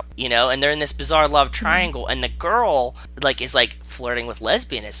not. Yep. You know, and they're in this bizarre love triangle, and the girl, like, is, like, flirting with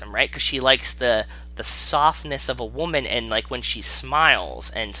lesbianism, right? Because she likes the softness of a woman, and, like, when she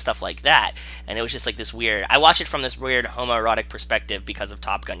smiles and stuff like that. And it was just, like, this weird... I watched it from this weird homoerotic perspective because of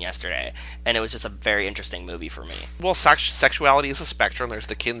Top Gun yesterday, and it was just a very interesting movie for me. Well, sexuality is a spectrum. There's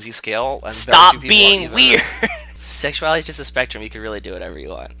the Kinsey scale. And stop being weird! Sexuality is just a spectrum. You can really do whatever you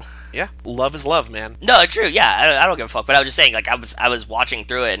want. Yeah, love is love, man. No, true. Yeah, I don't give a fuck. But I was just saying, like, I was watching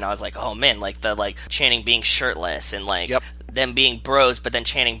through it, and I was like, oh man, like the Channing being shirtless, and like them being bros, but then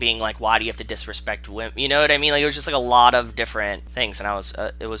Channing being like, why do you have to disrespect women? You know what I mean? Like, it was just like a lot of different things, and I was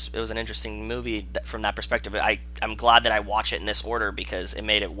it was an interesting movie from that perspective. I'm glad that I watched it in this order because it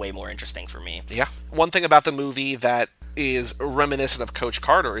made it way more interesting for me. Yeah. One thing about the movie that is reminiscent of Coach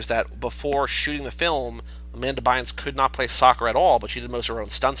Carter is that before shooting the film, Amanda Bynes could not play soccer at all, but she did most of her own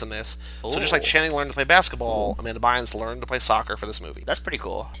stunts in this. Ooh. So just like Channing learned to play basketball, Amanda Bynes learned to play soccer for this movie. That's pretty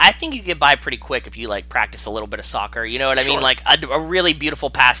cool. I think you get by pretty quick if you, like, practice a little bit of soccer. You know what I mean? Like, a really beautiful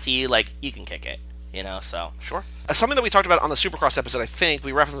pass to you, like, you can kick it. You know, so... Sure. Something that we talked about on the Supercross episode, I think,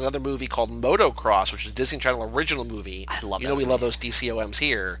 we referenced another movie called Motocross, which is a Disney Channel original movie. I love that. You know we love those DCOMs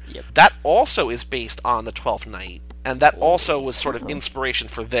here. Yep. That also is based on The 12th Night. And that also was sort of inspiration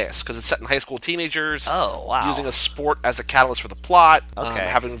for this, because it's set in high school teenagers. Oh, wow. Using a sport as a catalyst for the plot. Okay.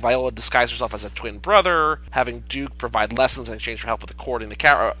 Having Viola disguise herself as a twin brother. Having Duke provide lessons in exchange for help with courting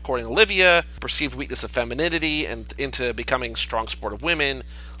Olivia. Perceived weakness of femininity and into becoming strong supportive women.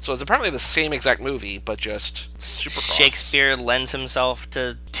 So it's apparently the same exact movie, but just Supercross. Shakespeare lends himself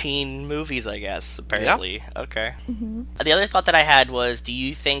to teen movies, I guess, apparently. Yeah. Okay. Mm-hmm. The other thought that I had was, do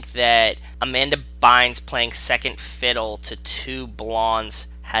you think that Amanda Bynes playing second fiddle to two blondes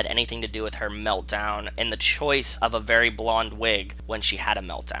had anything to do with her meltdown and the choice of a very blonde wig when she had a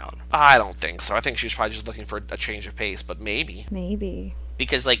meltdown? I don't think so. I think she's probably just looking for a change of pace, but maybe. Maybe.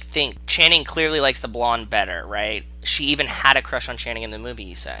 Because, like, Channing clearly likes the blonde better, right? She even had a crush on Channing in the movie,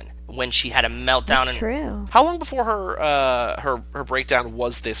 you said. When she had a meltdown. That's true. How long before her breakdown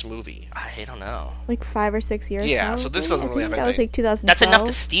was this movie? I don't know. Like 5 or 6 years. Yeah, probably. so this doesn't really have anything. That was like 2012. That's enough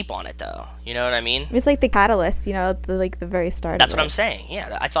to steep on it, though. You know what I mean? It's like the catalyst, you know, the very start. That's what I'm saying.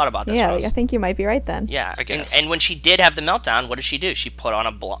 Yeah, I thought about this. Yeah, I think you might be right then. Yeah, I guess. And when she did have the meltdown, what did she do? She put on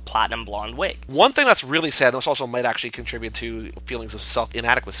a platinum blonde wig. One thing that's really sad, and this also might actually contribute to feelings of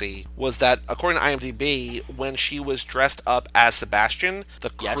self-inadequacy, was that according to IMDb, when she was dressed up as Sebastian,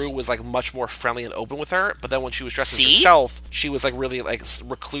 the Yes. crew was like much more friendly and open with her. But then when she was dressed as See? herself, she was like really like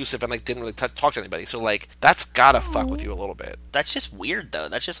reclusive and like didn't really talk to anybody. So like that's gotta fuck with you a little bit. That's just weird, though.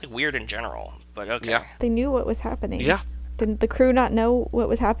 That's just like weird in general. But okay. Yeah. They knew what was happening. Yeah. Didn't the crew not know what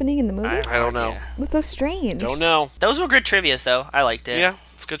was happening in the movie? I don't know. Yeah. That's so strange. Don't know. Those were good trivias, though. I liked it. Yeah,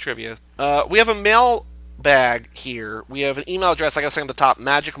 it's good trivia. We have a mail bag here. We have an email address, like I was saying at the top,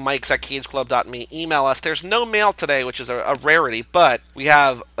 magicmics@cageclub.me. Email us. There's no mail today, which is a rarity, but we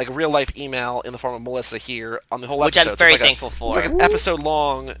have like a real life email in the form of Melissa here on the whole Which episode. I'm very it's like thankful for. It's like an episode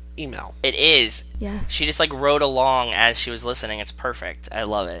long email. It is. Yes. She just like wrote along as she was listening. It's perfect. I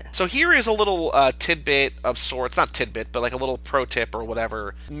love it. So here is a little tidbit of sorts, not tidbit, but like a little pro tip or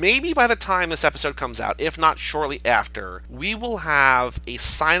whatever. Maybe by the time this episode comes out, if not shortly after, we will have a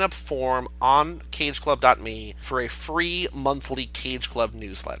sign-up form on cageclub.me for a free monthly Cage Club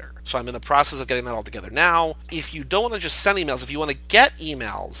newsletter. So I'm in the process of getting that all together now. If you don't want to just send emails, if you want to get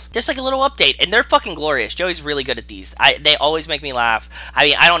emails, There's like a little update, and they're fucking glorious. Joey's really good at these. They always make me laugh. I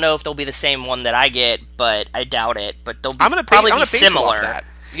mean, I don't know if they'll be the same one that I get, but I doubt it. But they'll I'm gonna probably be base it off similar. that.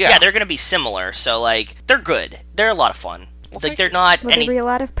 Yeah. They're gonna be similar. So like, they're good. They're a lot of fun. Well, like thank they're you. not Will any. there be a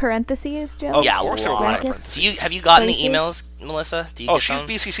lot of parentheses, Joe? Of Yeah, course a there will be a lot of lot. parentheses. Have you gotten the Places? emails, Melissa? Do you Oh, get she's those?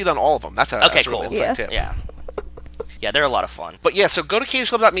 BCC'd on all of them. That's a Okay, that's a real cool. inside Yeah. tip. Yeah. Yeah, they're a lot of fun. But yeah, so go to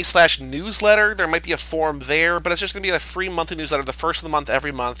cageclub.me/newsletter. There might be a form there, but it's just going to be a free monthly newsletter, the first of the month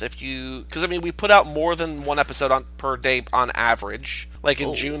every month. Because I mean, we put out more than one episode per day on average. Like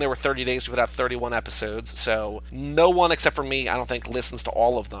in June, there were 30 days, we put out 31 episodes. So no one except for me, I don't think, listens to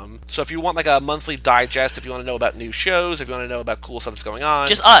all of them. So if you want like a monthly digest, if you want to know about new shows, if you want to know about cool stuff that's going on,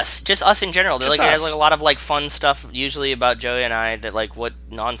 Just us in general. They're Just like, it has us. like a lot of like fun stuff, usually about Joey and I, that like what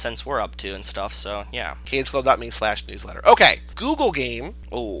nonsense we're up to and stuff. So yeah. cageclub.me/newsletter. Okay, Google game.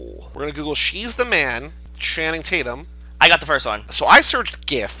 Oh, We're going to Google She's the Man, Channing Tatum. I got the first one. So I searched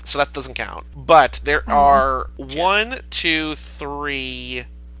GIF, so that doesn't count. But there are 1, 2, 3.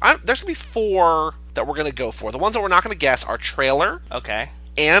 There's gonna be 4 that we're gonna go for. The ones that we're not gonna guess are trailer Okay.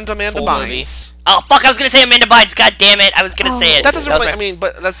 and Amanda Full Bynes. movie. Oh fuck! I was gonna say Amanda Bynes. God damn it! I was gonna say it. That doesn't was really. my- I mean,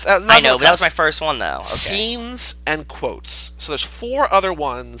 but that's. I know, but that was my first one though. Okay. Scenes and quotes. So there's 4 other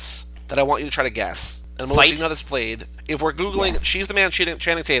ones that I want you to try to guess. And Melissa, Fight. you know this played. If we're googling She's the Man,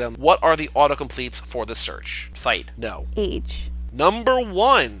 Channing Tatum, what are the autocompletes for this search? Fight. No. Age. Number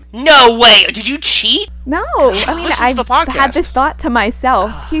 1. No way! Did you cheat? No, I mean, listens I to the podcast. had this thought to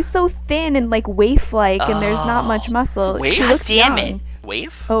myself. He's so thin and like waif-like, and there's not much muscle. Waif? She God looks damn young. it!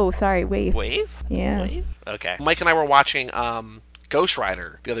 Wave? Oh, sorry, waif. Wave? Yeah. Wave? Okay. Mike and I were watching Ghost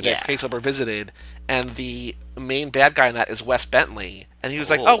Rider the other day Yeah. for Case Over Visited, and the main bad guy in that is Wes Bentley. And he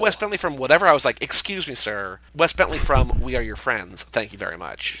was like, Oh. "Oh, Wes Bentley from whatever." I was like, "Excuse me, sir. Wes Bentley from We Are Your Friends. Thank you very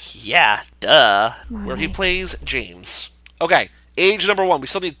much." Yeah. Duh. Where he plays James. Okay, age number 1. We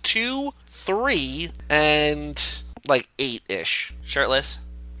still need 2, 3, and like 8-ish. Shirtless.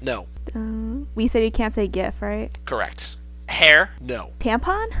 No, We said you can't say GIF, right? correct. Hair. No.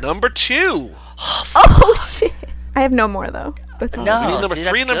 Tampon? Number 2. Oh shit! I have no more though. That's all. No. We need number dude,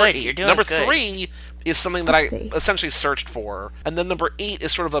 3 that's and number good. 8. You're doing Number good. 3 is something that Let's I see. essentially searched for, and then number 8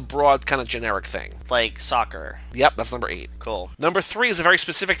 is sort of a broad kind of generic thing. Like soccer. Yep, that's number 8. Cool. Number 3 is a very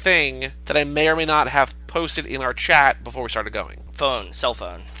specific thing that I may or may not have posted in our chat before we started going. Phone. Cell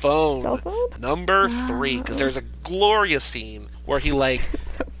phone. Phone. Cell phone? Number 3, because there's a glorious scene where he like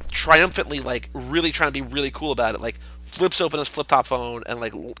triumphantly, like really trying to be really cool about it, like flips open his flip-top phone and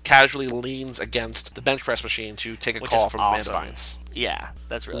like casually leans against the bench press machine to take a Which call is from awesome. Amanda Bynes. Yeah.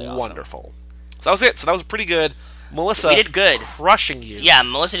 That's really awesome. Wonderful. So that was it. So that was pretty good. Melissa, We did good. crushing you. Yeah,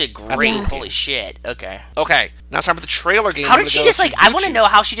 Melissa did great. Yeah. Holy shit. Okay. Okay, now it's time for the trailer game. How We're did she gonna go just like? to I want to YouTube. know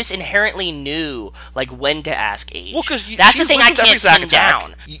how she just inherently knew like when to ask age. Well, because that's the she's thing I listened to every can't Zack pin Attack.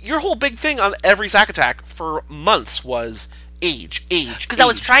 down. Your whole big thing on every Zack Attack for months was age. Because I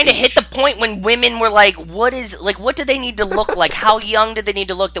was trying to hit the point when women were like, "What do they need to look like? How young did they need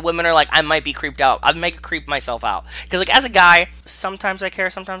to look?" That women are like, "I might be creeped out. I might creep myself out." Because like as a guy, sometimes I care,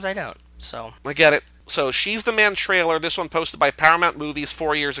 sometimes I don't. So I get it. So She's the Man trailer. This one posted by Paramount Movies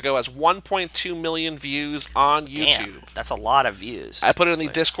 4 years ago has 1.2 million views on YouTube. damn, that's a lot of views. I put it in the It's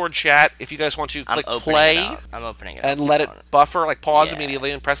like, Discord chat. If you guys want to I'm click opening play it up. I'm opening it and up. let it buffer, like pause Yeah.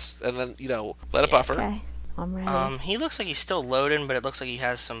 immediately and press, and then let it Yeah. buffer. Okay, I'm ready. He looks like he's still loading, but it looks like he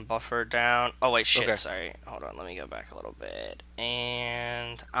has some buffer down. Oh wait, shit, Okay. sorry. Hold on, let me go back a little bit.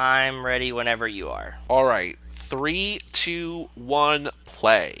 And I'm ready whenever you are. All right, 3, 2, 1,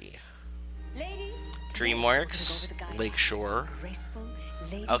 play. DreamWorks. Lakeshore.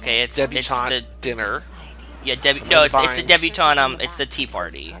 Okay, it's Debutante the dinner. Yeah, no, it's the debutante. It's the tea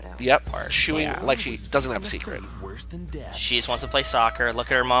party. Yep, chewing like she doesn't have a secret. She just wants to play soccer.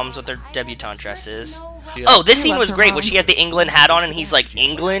 Look at her moms with their debutante dresses. Yeah. Oh, this scene love was her great mom. when she has the England hat on and he's like,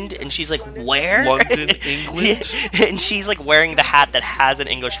 England? And she's like, where? London, England? And she's like wearing the hat that has an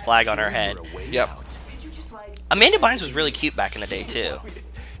English flag on her head. Yep. Amanda Bynes was really cute back in the day, too.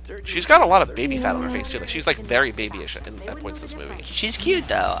 She's got a lot of baby fat on her face, too. Like, she's, like, very babyish at points in this movie. She's cute,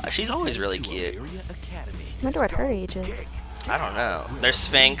 though. She's always really cute. I wonder what her age is. I don't know. There's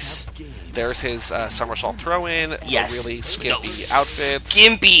Sphinx. There's his somersault throw-in. Yes. A really skimpy Those outfit.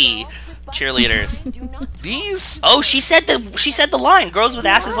 Skimpy cheerleaders. These? Oh, she said the line. Girls with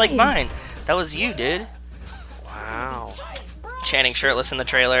asses like mine. That was you, dude. Wow. Channing shirtless in the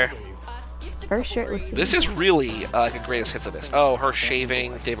trailer. Her shirtless. This is really like a greatest hits of this. Oh, her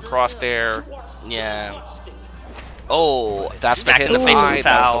shaving, David Cross there. Yeah. Oh, That's the smacked hit in the face eye, with a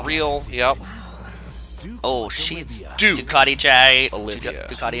that was towel. the real. Yep. Oh, she's Duke. Ducati jacket. Olivia.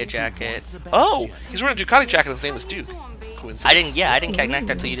 Ducati jacket. Oh, he's wearing a Ducati jacket. His name is Duke. Coincidence. I didn't connect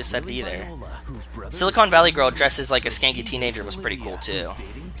that till you just said it either. Silicon Valley girl dresses like a skanky teenager was pretty cool too.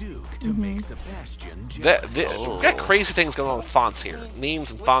 We got crazy things going on with fonts here.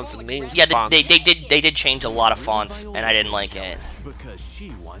 Names and fonts and names Yeah, and fonts. they did change a lot of fonts, and I didn't like it.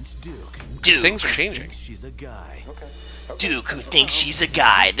 These Duke, things are changing. Duke, who thinks she's a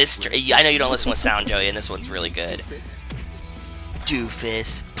guy. I know you don't listen with sound, Joey, and this one's really good.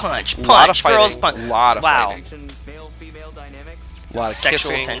 Doofus, punch, Lot of girls fighting, punch. lot of wow. fighting. A lot of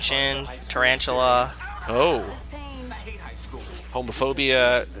Sexual kissing. tension, tarantula. Oh.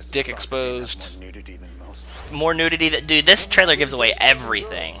 Homophobia, dick exposed. More nudity. Dude, this trailer gives away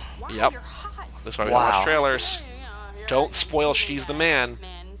everything. Yep. That's why we Wow. don't watch trailers. Don't spoil She's the Man.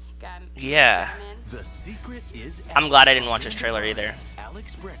 Yeah. I'm glad I didn't watch this trailer either.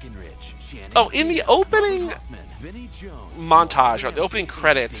 Oh, in the opening montage, or the opening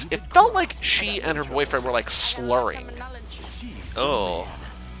credits, it felt like she and her boyfriend were like slurring. Oh.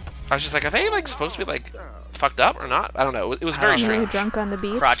 I was just like, are they like supposed to be like fucked up or not? I don't know. It was very Really strange. drunk on the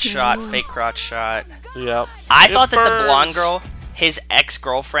beach. Crotch shot, Yeah. fake crotch shot. Yep. I It thought that the burns. blonde girl, his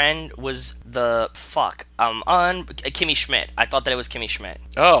ex-girlfriend, was the Kimmy Schmidt. I thought that it was Kimmy Schmidt.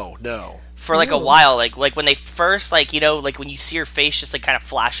 Oh no. For like a Ooh. while, like when they first, like, you know, like when you see her face just like kind of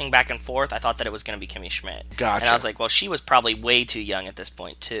flashing back and forth, I thought that it was going to be Kimmy Schmidt. Gotcha. And I was like, well, she was probably way too young at this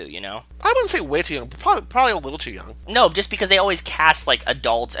point too, you know? I wouldn't say way too young, but probably a little too young. No, just because they always cast like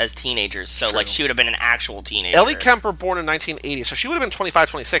adults as teenagers, so True. like she would have been an actual teenager. Ellie Kemper, born in 1980, so she would have been 25,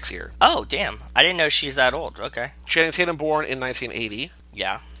 26 here. Oh, damn! I didn't know she's that old. Okay. Channing Tatum, born in 1980,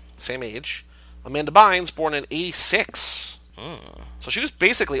 Yeah. same age. Amanda Bynes, born in 86. So she was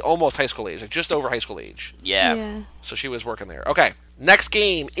basically almost high school age, like just over high school age. Yeah. So she was working there. Okay, next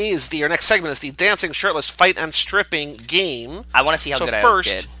game is next segment is the dancing shirtless fight and stripping game. I want to see how So good I first,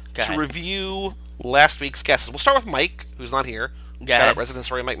 did. Go to ahead. review last week's guesses, we'll start with Mike, who's not here. Go Shout ahead. out resident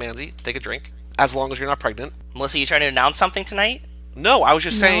story Mike Manzi. Take a drink, as long as you're not pregnant. Melissa, you trying to announce something tonight? No, I was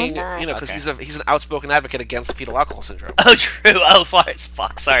just No, saying, I'm not. you know, because Okay. he's an outspoken advocate against fetal alcohol syndrome. Oh, true. Oh,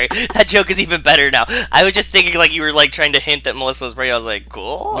 fuck. Sorry, that joke is even better now. I was just thinking like you were like trying to hint that Melissa was pregnant. I was like,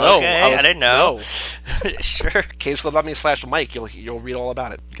 cool. No, okay, I didn't know. Sure. CageClub.me/Mike. You'll read all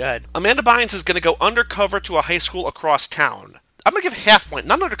about it. Go ahead. Amanda Bynes is going to go undercover to a high school across town. I'm going to give half point,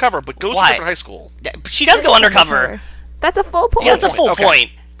 not undercover, but go to a Why? different high school. Yeah, but she does go undercover. That's a full point. Yeah, that's a full Okay.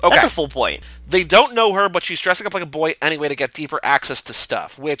 point. Okay. That's a full point. They don't know her, but she's dressing up like a boy anyway to get deeper access to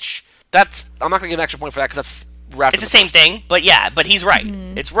stuff. Which I'm not going to give an extra point for that because that's wrapped. It's in the same thing, but yeah, but he's right.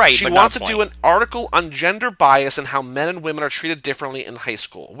 It's right. She but wants not to a do point. an article on gender bias and how men and women are treated differently in high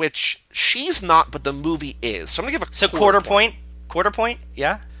school, which she's not, but the movie is. So I'm going to give a So quarter point. Quarter point.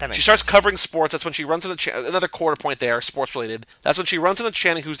 Yeah, that makes She starts sense. covering sports. That's when she runs into another quarter point there, sports related. That's when she runs into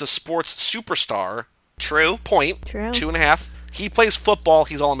Channing, who's the sports superstar. True. Point. True. 2.5. He plays football.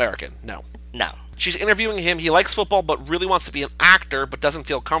 He's All-American. No. No. She's interviewing him. He likes football, but really wants to be an actor, but doesn't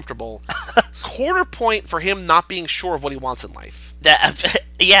feel comfortable. Quarter point for him not being sure of what he wants in life.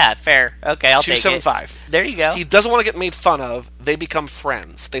 Yeah, fair. Okay, I'll take it. 2.75. There you go. He doesn't want to get made fun of. They become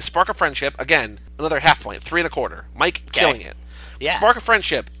friends. They spark a friendship. Again, another half point. 3.25. Mike killing it. Yeah. Spark a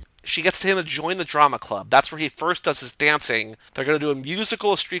friendship. She gets him to join the drama club. That's where he first does his dancing. They're going to do a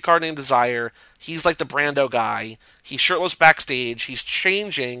musical, A Streetcar Named Desire. He's like the Brando guy. He's shirtless backstage. He's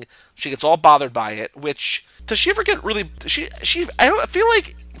changing. She gets all bothered by it. Which does she ever get really? I don't feel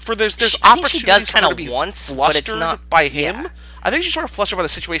like there's I think she opportunities does for her kinda to be once, but flustered it's not- by him. yeah. I think she's sort of flustered by the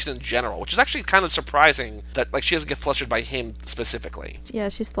situation in general, which is actually kind of surprising that like she doesn't get flustered by him specifically. Yeah,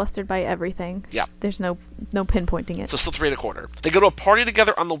 she's flustered by everything. Yeah. There's no pinpointing it. So still 3.25. They go to a party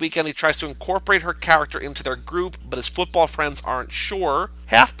together on the weekend. He tries to incorporate her character into their group, but his football friends aren't sure.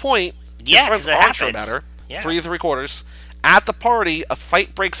 Half point. Yeah, his friends 'cause it aren't sure happens. about her. Yeah. 3.75. At the party, a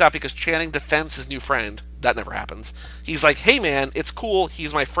fight breaks out because Channing defends his new friend. That never happens. He's like, hey man, it's cool,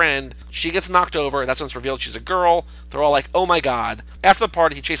 he's my friend. She gets knocked over, that's when it's revealed she's a girl. They're all like, oh my god. After the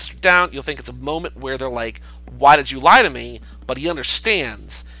party, he chases her down. You'll think it's a moment where they're like, why did you lie to me? But he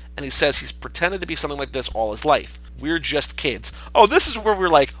understands. And he says he's pretended to be something like this all his life. We're just kids. Oh, this is where we're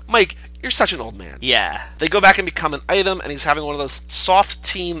like, Mike, you're such an old man. Yeah. They go back and become an item, and he's having one of those soft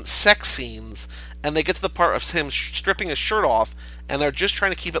teen sex scenes. And they get to the part of him stripping his shirt off, and they're just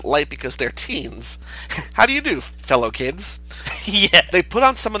trying to keep it light because they're teens. How do you do, fellow kids? Yeah. They put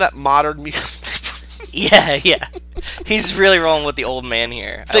on some of that modern music. Yeah. He's really rolling with the old man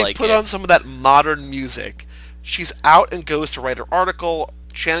here. I They like put it. on some of that modern music. She's out and goes to write her article.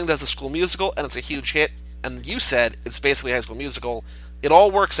 Channing does the School Musical, and it's a huge hit. And you said it's basically a High School Musical. It all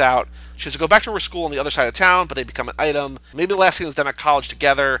works out. She has to go back to her school on the other side of town, but they become an item. Maybe the last scene is them at college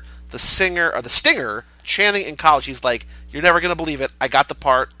together. The stinger, Channing in college, he's like, you're never going to believe it. I got the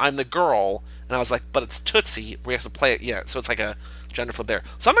part. I'm the girl. And I was like, but it's Tootsie. We have to play it. Yeah, so it's like a gender flip there.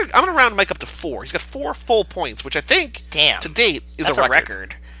 So I'm gonna round Mike up to 4. He's got 4 full points, which I think, to date, is that's a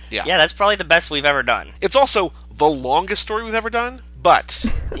record. Yeah, that's probably the best we've ever done. It's also the longest story we've ever done, but...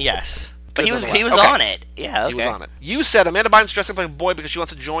 Yes. But he was Okay. on it. Yeah, okay. He was on it. You said Amanda Bynes dressing like a boy because she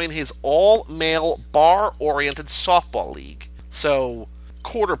wants to join his all-male, bar-oriented softball league. So,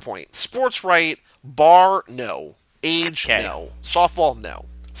 quarter point. Sports right, bar, no. Age, Okay. no. Softball, no.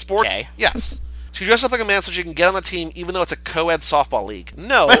 Sports, Okay. yes. She dresses up like a man so she can get on the team even though it's a co-ed softball league.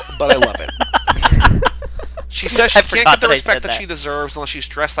 No, but I love it. She says she I can't forgot get the that I respect said that she deserves unless she's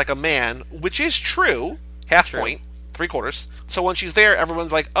dressed like a man, which is true. Half point. 3/4. So when she's there,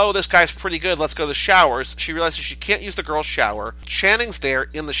 everyone's like, oh, this guy's pretty good, let's go to the showers. She realizes she can't use the girls' shower. Channing's there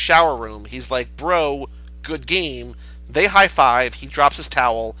in the shower room. He's like, bro, good game. They high-five. He drops his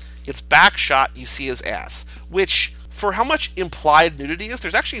towel. It's back shot. You see his ass. Which, for how much implied nudity is,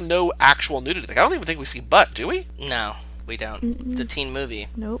 there's actually no actual nudity. Like, I don't even think we see butt, do we? No, we don't. It's a teen movie.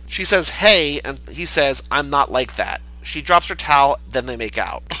 Nope. She says, hey, and he says, I'm not like that. She drops her towel, then they make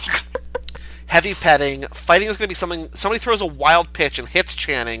out. Heavy petting. Fighting is going to be something... Somebody throws a wild pitch and hits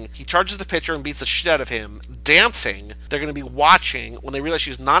Channing. He charges the pitcher and beats the shit out of him. Dancing. They're going to be watching. When they realize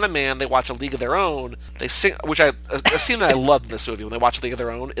she's not a man, they watch A League of Their Own. They sing... Which a scene that I loved in this movie, when they watch A League of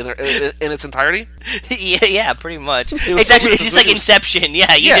Their Own in its entirety. Yeah, pretty much. was It's so actually weird it's just because like it was- Inception.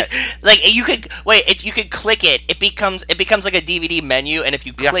 Yeah, you Yeah. just like you could you could click it. It becomes like a DVD menu, and if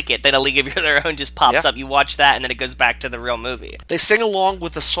you click it, then A League of Their Own just pops Yeah. up. You watch that, and then it goes back to the real movie. They sing along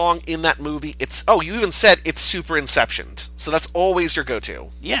with the song in that movie. It's... Oh, you even said it's super Inceptioned. So that's always your go-to.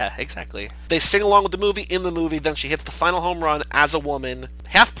 Yeah, exactly. They sing along with the movie in the movie, then she hits the final home run as a woman.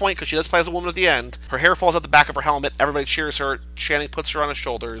 Half point, because she does play as a woman at the end. Her hair falls out the back of her helmet. Everybody cheers her. Channing puts her on his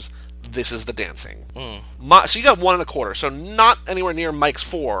shoulders. This is the dancing. So you got 1.25, so not anywhere near Mike's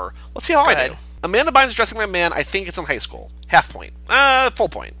 4. Let's see how I ahead. do. Amanda Bynes is dressing like a man. I think it's in high school. Half point. Full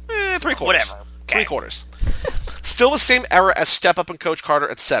point. 3/4. Whatever. Okay. 3/4. Still the same era as Step Up and Coach Carter,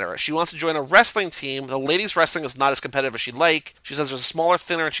 etc. She wants to join a wrestling team. The ladies' wrestling is not as competitive as she'd like. She says there's a smaller,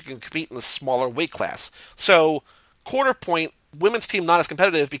 thinner, and she can compete in the smaller weight class. So, quarter point, women's team not as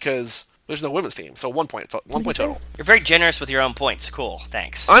competitive because there's no women's team. So 1 point total. You're very generous with your own points. Cool,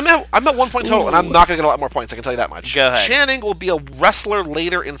 thanks. I'm at 1 point total, and I'm not going to get a lot more points, I can tell you that much. Go ahead. Channing will be a wrestler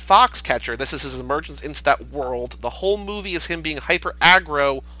later in Foxcatcher. This is his emergence into that world. The whole movie is him being hyper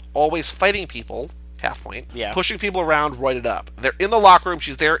aggro, always fighting people. Half point. Yeah. Pushing people around, right it up. They're in the locker room.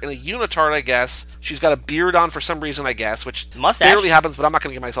 She's there in a unitard, I guess. She's got a beard on for some reason, I guess, which Mustache. barely happens, but I'm not going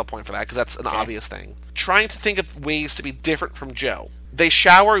to give myself a point for that because that's an obvious thing. Trying to think of ways to be different from Joe. They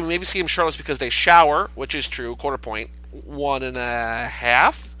shower. We maybe see him shirtless because they shower, which is true. Quarter point.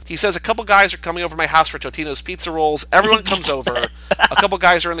 1.5. He says a couple guys are coming over to my house for Totino's pizza rolls. Everyone comes over. A couple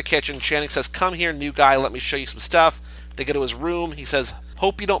guys are in the kitchen. Channing says, come here, new guy. Let me show you some stuff. They go to his room. He says,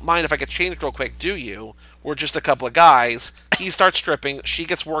 hope you don't mind if I get changed real quick, do you? We're just a couple of guys. He starts stripping. She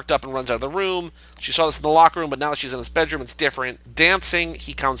gets worked up and runs out of the room. She saw this in the locker room, but now that she's in his bedroom, it's different. Dancing.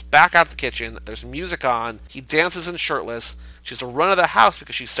 He comes back out of the kitchen. There's music on. He dances in shirtless. She has to run out of the house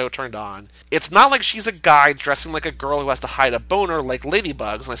because she's so turned on. It's not like she's a guy dressing like a girl who has to hide a boner like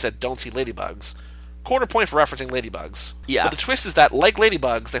Ladybugs. And I said, don't see Ladybugs. Quarter point for referencing Ladybugs. Yeah. But the twist is that, like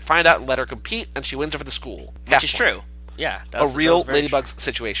Ladybugs, they find out and let her compete, and she wins it for the school. Which is true. Yeah. A real Ladybugs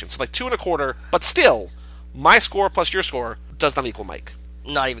situation. So like 2.25, but still, my score plus your score does not equal Mike.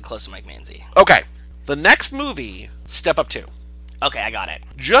 Not even close to Mike Manzi. Okay. The next movie, Step Up 2. Okay, I got it.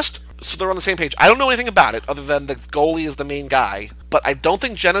 Just so they're on the same page, I don't know anything about it other than the goalie is the main guy, but I don't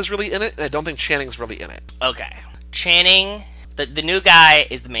think Jenna's really in it, and I don't think Channing's really in it. Okay. Channing, the new guy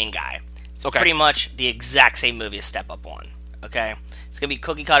is the main guy. It's Okay. pretty much the exact same movie as Step Up 1. Okay? It's going to be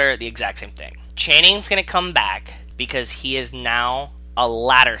cookie cutter, the exact same thing. Channing's going to come back because he is now a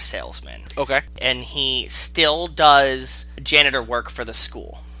ladder salesman. Okay. And he still does janitor work for the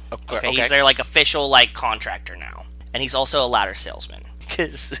school. Okay. He's their, like, official, like, contractor now. And he's also a ladder salesman.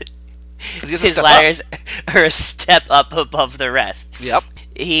 Because his ladders are a step up above the rest. Yep.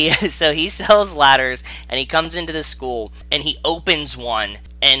 So he sells ladders, and he comes into the school, and he opens one,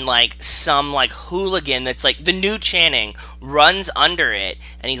 and like some like hooligan that's like the new Channing runs under it,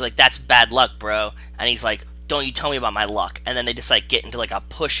 and he's like, "That's bad luck, bro." And he's like, "Don't you tell me about my luck." And then they just like get into like a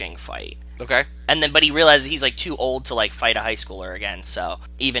pushing fight. Okay. And then, but he realizes he's like too old to like fight a high schooler again. So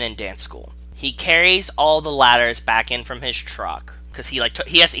even in dance school, he carries all the ladders back in from his truck. Because he like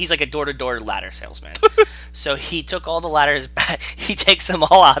he's like a door-to-door ladder salesman. So he took all the ladders back. He takes them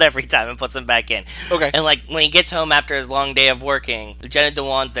all out every time and puts them back in. Okay. And like when he gets home after his long day of working, Jenna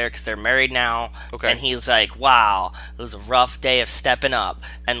Dewan's there because they're married now. Okay. And he's like, "Wow, it was a rough day of stepping up,"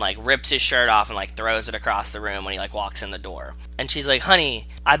 and like rips his shirt off and like throws it across the room when he like walks in the door. And she's like, "Honey,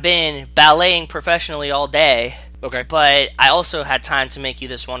 I've been balleting professionally all day, Okay. but I also had time to make you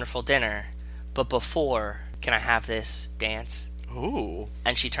this wonderful dinner. But before, can I have this dance?" Ooh.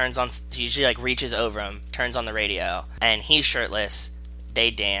 And she like reaches over him, turns on the radio, and he's shirtless. They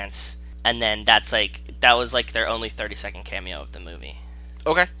dance, and then that was like their only 30-second cameo of the movie.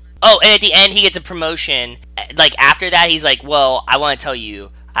 Okay. Oh, and at the end he gets a promotion. Like after that, he's like, "Well, I want to tell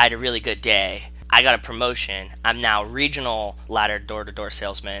you, I had a really good day. I got a promotion. I'm now regional ladder door-to-door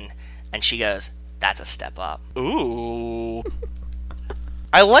salesman." And she goes, "That's a step up." Ooh.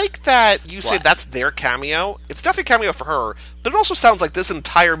 I like that you say What? that's their cameo. It's definitely a cameo for her, but it also sounds like this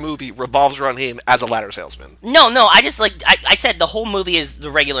entire movie revolves around him as a ladder salesman. No, I just like I said the whole movie is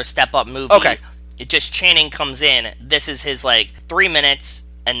the regular Step Up movie. Okay. It just Channing comes in. This is his like 3 minutes,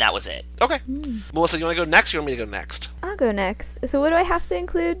 and that was it. Okay. Melissa, you want to go next or you want me to go next? I'll go next. So what do I have to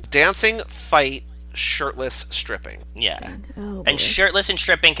include? Dancing, fight, shirtless, stripping. Yeah. Oh, boy. And shirtless and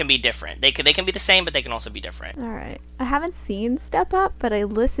stripping can be different. They can be the same, but they can also be different. All right. I haven't seen Step Up, but I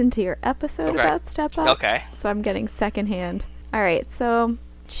listened to your episode Okay. about Step Up. Okay. So I'm getting secondhand. All right. So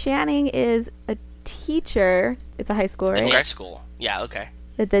Channing is a teacher. It's a high school, The right? dance school. Yeah. Okay.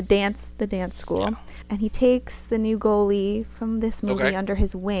 The dance school. Yeah. And he takes the new goalie from this movie Okay. under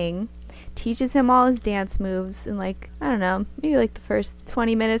his wing, teaches him all his dance moves in like, I don't know, maybe like the first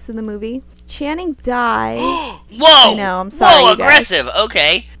 20 minutes of the movie. Channing dies Whoa! I know, I'm sorry, Whoa! you guys. Aggressive.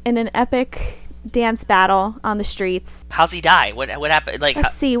 Okay. in an epic dance battle on the streets. How's he die? What happened? Like,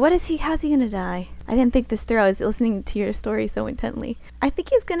 Let's see, how's he gonna die? I didn't think this through. I was listening to your story so intently. I think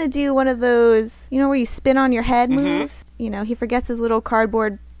he's gonna do one of those, where you spin on your head moves. He forgets his little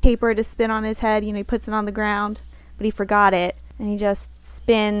cardboard paper to spin on his head. He puts it on the ground, but he forgot it, and he just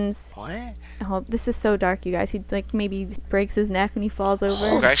spins. what? Oh, this is so dark, you guys. He maybe breaks his neck when he falls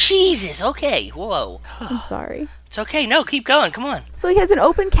over. Okay. Jesus. Okay. Whoa. I'm sorry. It's okay. No, keep going. Come on. So he has an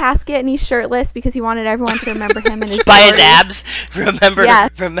open casket and he's shirtless because he wanted everyone to remember him and his By his glory. abs. Remember. Yeah.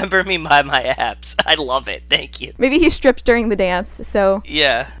 Remember me by my abs. I love it. Thank you. Maybe he stripped during the dance, so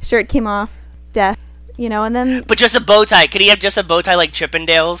Yeah. shirt came off, death, and then But just a bow tie. Could he have just a bow tie like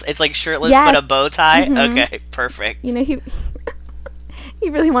Chippendales? It's like shirtless Yes. but a bow tie? Mhm. Okay, perfect. he he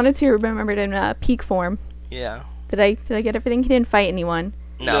really wanted to remember it in peak form. Yeah. Did I get everything? He didn't fight anyone.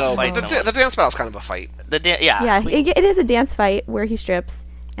 No, fight but someone. the dance battle's kind of a fight. Yeah. It is a dance fight where he strips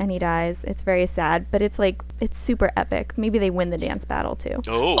and he dies. It's very sad, but it's super epic. Maybe they win the dance battle too.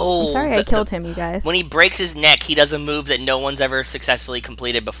 Oh. I'm sorry I killed him, you guys. When he breaks his neck, he does a move that no one's ever successfully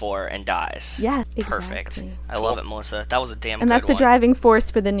completed before and dies. Yeah, Perfect. exactly. I love it, Melissa. That was a damn And good that's the one. driving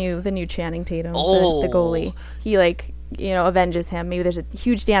force for the new Channing Tatum, the goalie. He avenges him. Maybe there's a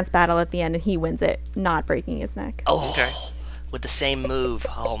huge dance battle at the end and he wins it, not breaking his neck. Oh, Okay. with the same move.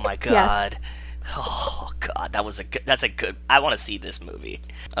 Oh my god. Oh god, that's a good. I want to see this movie.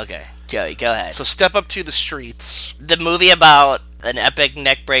 Okay, Joey, go ahead. So Step Up to the Streets. The movie about an epic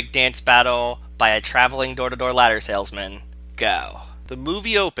neck break dance battle by a traveling door-to-door ladder salesman. Go. The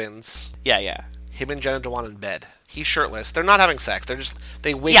movie opens, Yeah. him and Jenna Dewan in bed. He's shirtless. They're not having sex.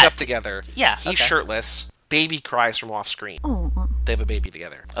 They wake Yeah. up together. Yeah, He's okay. shirtless. Baby cries from off screen. Oh, They have a baby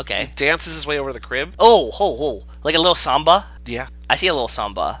together. Okay. He dances his way over to the crib. Oh, like a little samba. Yeah. I see a little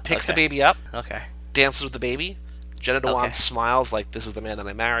samba. Picks the Okay. baby up. Okay. Dances with the baby. Jenna Dewan Okay. smiles like, this is the man that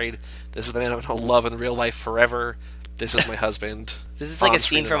I married. This is the man I'm going to love in real life forever. This is my husband. This is like On a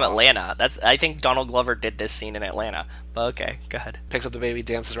scene screen from and off. Atlanta. I think Donald Glover did this scene in Atlanta. But okay, go ahead. Picks up the baby,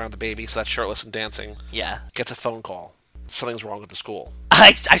 dances around the baby, so that's shirtless and dancing. Yeah. Gets a phone call. Something's wrong with the school.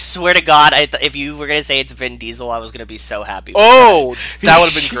 I swear to God, if you were gonna say it's Vin Diesel, I was gonna be so happy. Oh, that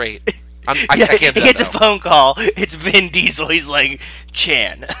would have been great. I can't He do that, gets a though. phone call. It's Vin Diesel. He's like,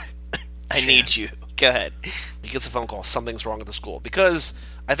 Chan, I need you. Go ahead. He gets a phone call. Something's wrong with the school. Because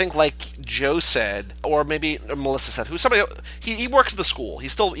I think, like Joe said, or maybe Melissa said, he works at the school.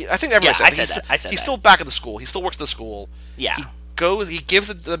 He's still, I think everybody Yeah, said, I said he's that. still back at the school. He still works at the school. Yeah. He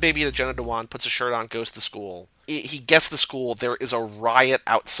gives the baby to Jenna Dewan, puts a shirt on, goes to the school. He gets to the school. There is a riot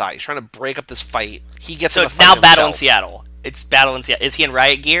outside. He's trying to break up this fight. He gets So in a it's fight now Battle in himself. Seattle. It's Battle in Seattle. Is he in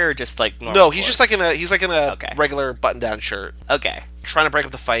riot gear or just like normal No, he's clothes? just like in a Okay. regular button-down shirt, Okay. trying to break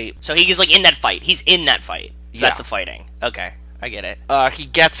up the fight. So he's like in that fight. He's in that fight. So Yeah. that's the fighting. Okay. I get it. He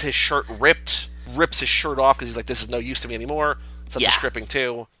gets his shirt ripped, rips his shirt off because he's like, this is no use to me anymore. So that's Yeah. a stripping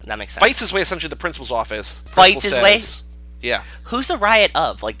too. That makes sense. Fights his way essentially to the principal's office. Fights Principal his says- Yeah. Who's the riot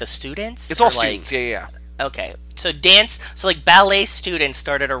of? Like the students? It's all Or, like- students. Yeah. Okay. So like ballet students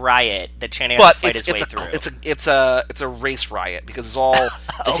started a riot that Channing But has to fight it's his way a through. it's a race riot because it's all the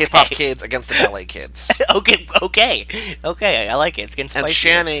Okay. hip hop kids against the ballet kids. Okay. I like it. It's getting spicy. And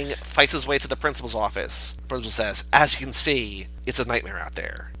Channing fights his way to the principal's office. The principal says, "As you can see, it's a nightmare out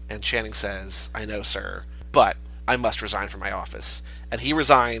there." And Channing says, "I know, sir, but I must resign from my office." And he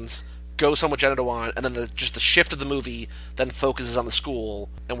resigns, goes home with Jenna Dewan, and then the shift of the movie then focuses on the school,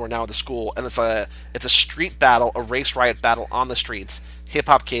 and we're now at the school, and it's a street battle, a race riot battle on the streets, hip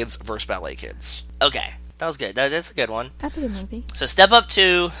hop kids versus ballet kids. Okay. That was good. That's a good one. That's a good movie. So step up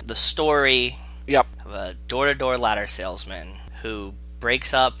to the story Yep. of a door-to-door ladder salesman who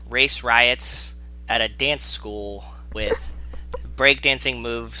breaks up race riots at a dance school with breakdancing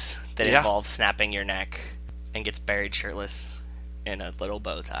moves that Yeah. involve snapping your neck and gets buried shirtless in a little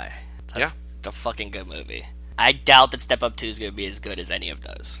bow tie. That's a fucking good movie. I doubt that Step Up 2 is going to be as good as any of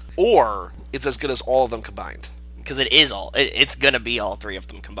those. Or it's as good as all of them combined. Because it's going to be all three of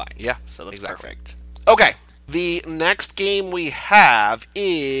them combined. Yeah, So that's exactly. perfect. Okay, the next game we have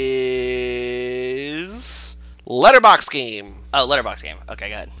is Letterbox Game. Oh, Letterbox game. Okay,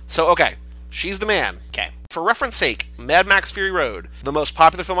 go ahead. So, okay, she's the man. Okay. For reference sake, Mad Max Fury Road, the most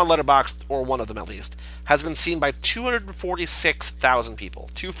popular film on Letterboxd, or one of them at least, has been seen by 246,000 people.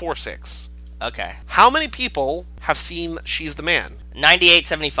 246. Okay. How many people have seen She's the Man?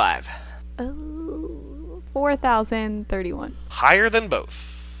 98.75. Oh, 4,031. Higher than both.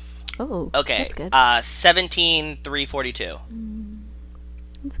 Oh, Okay. that's good. 17,342.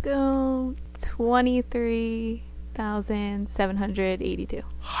 Let's go 23,782.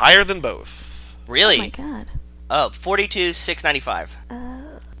 Higher than both. Really? Oh my god. Oh, 42,695.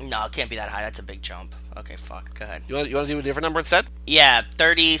 No, it can't be that high. That's a big jump. Okay, fuck. Go ahead. You want to do a different number instead? Yeah,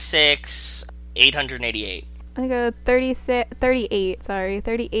 36,888. I'm gonna go 38, sorry.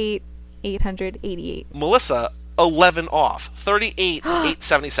 38,888. Melissa, 11 off.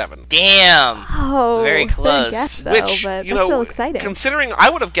 38,877. Damn. Oh, Very good close. guess, though, Which, but you that's know, still exciting. considering I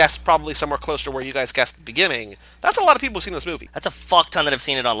would have guessed probably somewhere close to where you guys guessed at the beginning, that's a lot of people who've seen this movie. That's a fuck ton that have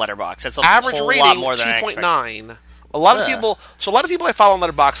seen it on Letterboxd. That's a Average whole rating, lot more than I expected. 2.9. A lot of Ugh. people, so a lot of people I follow on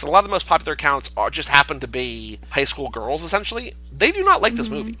Letterboxd, and a lot of the most popular accounts just happen to be high school girls, essentially. They do not like this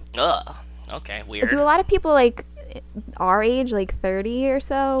movie. Ugh. Okay, weird. Do a lot of people like our age, like 30 or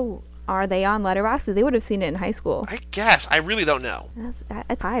so, are they on Letterboxd? They would have seen it in high school. I guess. I really don't know.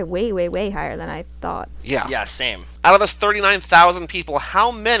 That's high, way higher than I thought. Yeah. Yeah, same. Out of those 39,000 people, how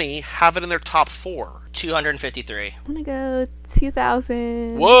many have it in their top 4? 253. I'm gonna go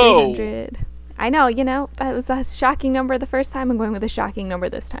 2,300. Whoa. I know, that was a shocking number the first time. I'm going with a shocking number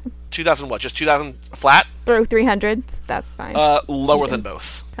this time. 2,000 what? Just 2,000 flat? Throw 300. That's fine. Lower than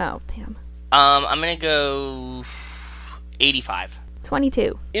both. Oh, damn. I'm gonna go 85.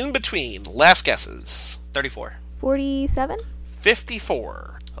 22. In between, last guesses. 34. 47?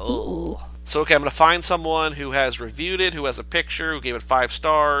 54. Oh. So, okay, I'm going to find someone who has reviewed it, who has a picture, who gave it 5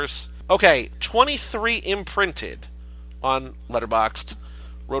 stars. Okay, 23 imprinted on Letterboxd.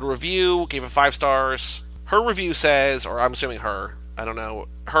 Wrote a review, gave it 5 stars. Her review says, or I'm assuming her, I don't know,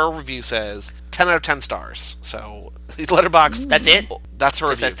 her review says 10 out of 10 stars. So, Letterboxd. That's it? That's her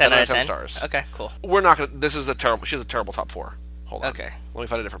Just review. says 10 out of 10 stars. Okay, cool. We're not going to, this is a terrible, she has a terrible top 4. Hold on. Okay. Let me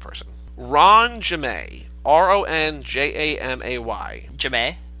find a different person. Ron Jamay. Ronjamay.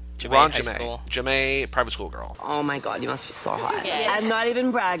 Jamay? Ron High School. Jamae, private school girl. Oh my god, you must be so hot. Yeah. I'm not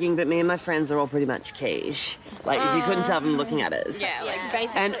even bragging, but me and my friends are all pretty much quiche. Like, if you couldn't tell from looking at us. Yeah, like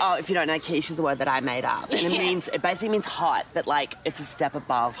basically. And if you don't know, quiche is a word that I made up. And it basically means hot, but like, it's a step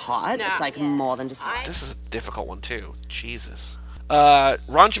above hot. No, it's like more than just hot. This is a difficult one, too. Jesus. Ron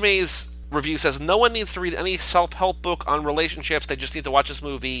Jamae's review says, no one needs to read any self-help book on relationships. They just need to watch this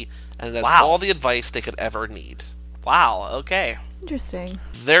movie, and it has all the advice they could ever need. Wow, okay. Interesting.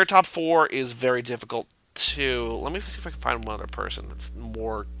 Their top 4 is very difficult, too. Let me see if I can find one other person that's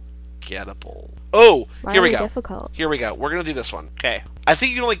more gettable. Oh, Why here are we they go. difficult? Here we go. We're going to do this one. Okay. I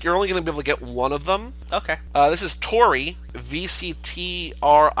think you're only going to be able to get one of them. Okay. This is Tori,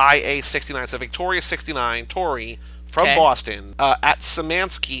 VCTRIA69, so Victoria69, Tori, from Boston, at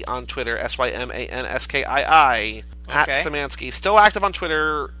Szymanski on Twitter, SYMANSKII, at Okay. Szymanski. Still active on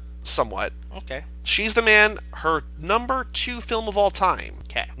Twitter, somewhat. Okay. She's the man, her number 2 film of all time.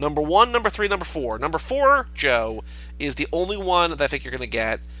 Okay. Number 1, number 3, number 4. Number 4, Joe, is the only one that I think you're going to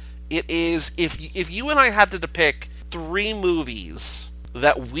get. It is, if you and I had to pick 3 movies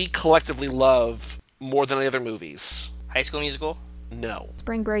that we collectively love more than any other movies. High School Musical? No.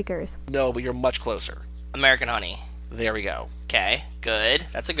 Spring Breakers. No, but you're much closer. American Honey. There we go. Okay, good.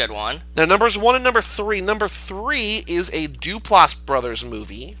 That's a good one. Now, numbers 1 and number 3. Number 3 is a Duplass Brothers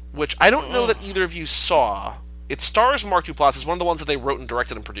movie, which I don't know that either of you saw. It stars Mark Duplass. It's one of the ones that they wrote and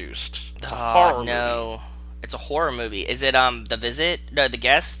directed and produced. It's a horror movie. It's a horror movie. Is it The Visit? No, The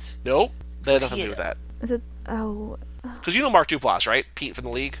Guest? Nope. That has nothing to do with that. Is it? Oh, Because you know Mark Duplass, right? Pete from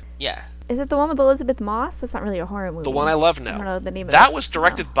The League? Yeah. is it the one with Elizabeth Moss? That's not really a horror movie. The one I love now. I don't know the name of it. That was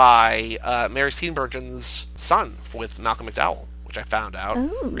directed by Mary Steenburgen's son with Malcolm McDowell, which I found out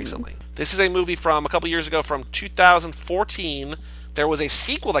recently. This is a movie from a couple years ago, from 2014. There was a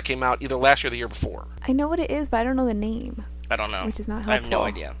sequel that came out either last year or the year before. I know what it is, but I don't know the name. I don't know. Which is not I have no helpful.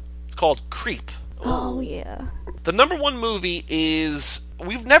 idea. It's called Creep. Oh, yeah. The number 1 movie is...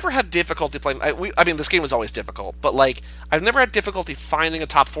 We've never had difficulty playing... I mean, this game was always difficult, but, like, I've never had difficulty finding a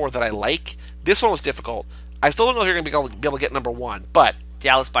top 4 that I like. This one was difficult. I still don't know if you're going to be able to get number 1, but...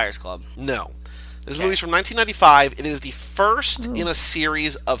 Dallas Buyers Club. No. This movie's from 1995. It is the first in a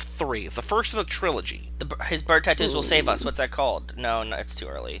series of 3. It's the first in a trilogy. His Bird Tattoos Will Save Us. What's that called? No, it's too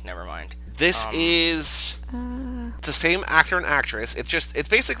early. Never mind. This is the same actor and actress. It's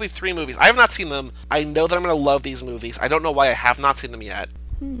basically 3 movies. I have not seen them. I know that I'm going to love these movies. I don't know why I have not seen them yet.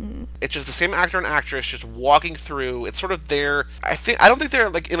 It's just the same actor and actress just walking through. It's sort of their... I don't think they're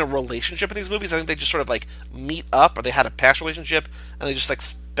like in a relationship in these movies. I think they just sort of like meet up, or they had a past relationship, and they just like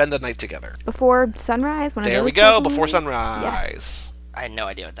spend the night together. Before Sunrise? There we go. Before Sunrise. Yes. I had no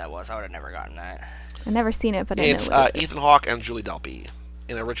idea what that was. I would have never gotten that. I've never seen it, but I It's know what it is. Ethan Hawke and Julie Delpy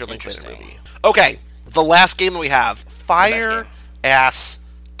in a Richard Linklater movie. Okay, the last game that we have. Fire Ass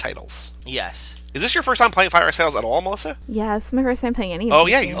Titles. Yes. Is this your first time playing Fire Ass Titles at all, Melissa? Yeah, it's my first time playing any of Oh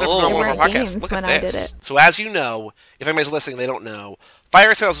these yeah, games. you've never been on one of our They weren't podcasts. games Look when at I this. did it. So as you know, if anybody's listening, they don't know. Fire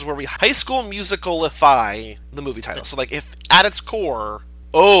Ass Titles is where we High School Musicalify the movie title. So like, if at its core,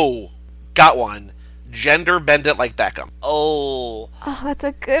 got one. Gender Bend It Like Beckham. Oh. Oh, that's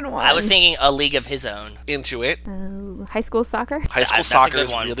a good one. I was thinking A League of His Own. Into it. Oh, High School Soccer? High School That's a Soccer good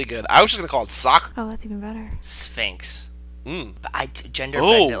is one. really good. I was just gonna call it soccer. Oh, that's even better. Sphinx. Mm. But Gender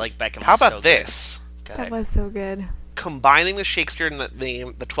Bend It Like Beckham. How was about so this? Good. That was so good. Combining the Shakespeare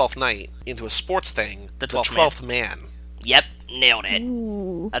name, The Twelfth Night, into a sports thing, The The 12th Twelfth Man. Yep, nailed it.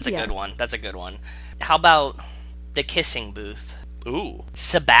 Ooh, That's a yes. good one. That's a good one. How about The Kissing Booth? Ooh.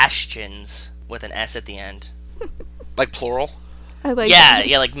 Sebastian's with an S at the end. Like plural? I like Yeah,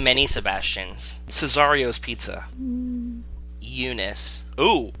 like many Sebastians. Cesario's Pizza. Eunice.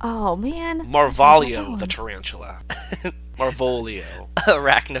 Ooh. Oh, man. Marvalio the Tarantula. Marvolio.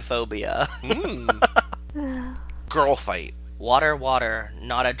 Arachnophobia. Girl Fight. Water, water,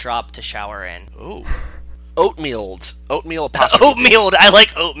 not a drop to shower in. Ooh. Oatmealed. Oatmeal apostrophe. Oatmeal. I like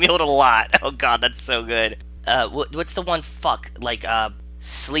oatmeal a lot. Oh god, that's so good. What's the one?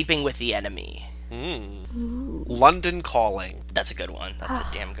 Sleeping with the Enemy. London Calling. That's a good one. That's a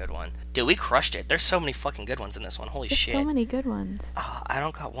damn good one. Dude, we crushed it. There's so many fucking good ones in this one. Holy There's shit. so many good ones. I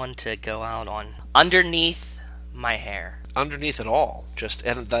don't got one to go out on. Underneath My Hair. Underneath it all.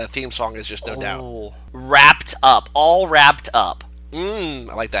 And the theme song is just No Doubt. Oh, wrapped up. All wrapped up. I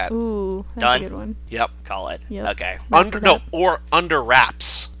like that. Ooh, that's Done? a good one. Yep. Call it. Yep. Okay. Under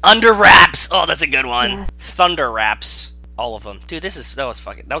Wraps. Under Wraps. Oh, that's a good one. Yes. Thunder Wraps. All of them. Dude, that was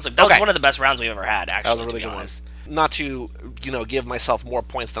Okay. one of the best rounds we've ever had, actually. That was a really to be good honest. one. Not to, give myself more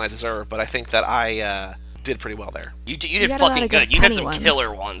points than I deserve, but I think that did pretty well there. You did got a lot fucking of good. good You had penny some ones.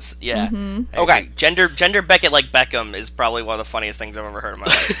 killer ones. Yeah. Okay. Gender Beckett like Beckham is probably one of the funniest things I've ever heard in my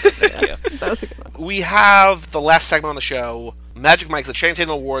life. So thank you. That was a good one. We have the last segment on the show, Magic Mike's the Channing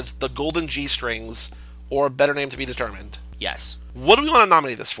Tatum Awards, the Golden G-Strings, or better name to be determined. Yes. What do we want to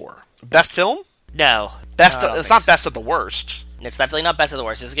nominate this for? Best film? No. Best. No, I don't It's think not so. best of the worst. It's definitely not best of the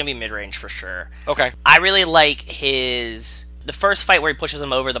worst. This is gonna be mid-range for sure. Okay. I really like the first fight where he pushes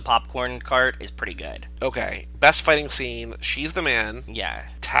him over the popcorn cart is pretty good. Okay. Best fighting scene, She's the Man Yeah.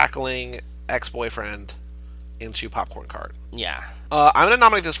 tackling ex-boyfriend into popcorn cart. Yeah. I'm going to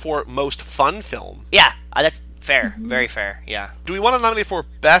nominate this for most fun film. Yeah. That's fair. Very fair. Yeah. Do we want to nominate for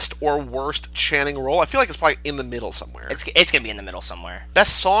best or worst Channing role? I feel like it's probably in the middle somewhere. It's gonna be in the middle somewhere.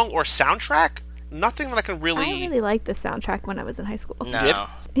 Best song or soundtrack? Nothing that I can I really... really liked the soundtrack when I was in high school. No. did?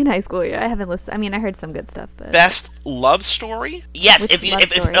 In high school, yeah. I haven't listened. I mean, I heard some good stuff, but Best love story? Yes, Which if love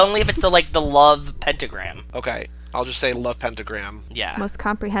story? only if it's the love pentagram. Okay. I'll just say Love Pentagram. Yeah. most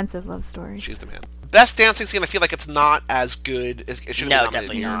comprehensive love story. She's the Man. Best dancing scene, I feel like it's not as good. It should have been No, nominated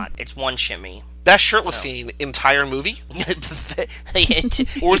definitely here. not. It's one shimmy. Best shirtless scene, entire movie?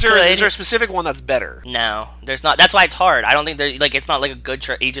 Or is there a specific one that's better? No, there's not. That's why it's hard. I don't think there it's not like a good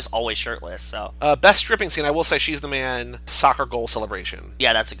shirt. He's just always shirtless. So Best stripping scene, I will say She's the Man, soccer goal celebration.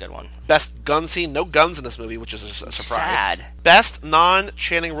 yeah, that's a good one. Best gun scene, no guns in this movie, which is a surprise. Sad. Best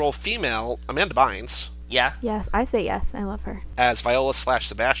non-Channing role female, Amanda Bynes, Yeah, Yes, I say yes. I love her. as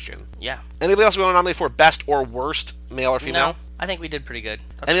Viola/Sebastian. yeah. Anybody else we want to nominate for best or worst male or female? No, I think we did pretty good.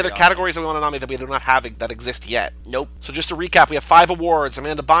 That's Any other pretty awesome. categories that we want to nominate that we do not have that exist yet? Nope. So just to recap, we have 5 awards.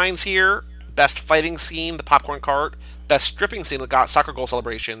 Amanda Bynes here. Best fighting scene, The Popcorn Cart. Best stripping scene, The Soccer Goal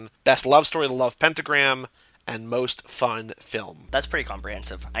Celebration. Best love story, The Love Pentagram. And most fun film. That's pretty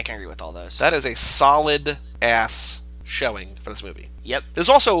comprehensive. I can agree with all those. That is a solid ass showing for this movie. Yep. There's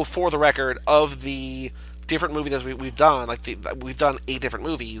also, for the record, of the different movies that we've done, we've done 8 different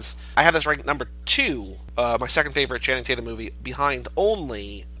movies. I have this ranked number 2, my second favorite Channing Tatum movie, behind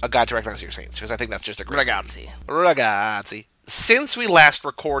only A Guide to Recognize Your Saints, because I think that's just a great Ragazzi. Ragazzi. Since we last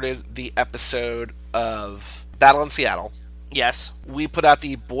recorded the episode of Battle in Seattle, Yes. we put out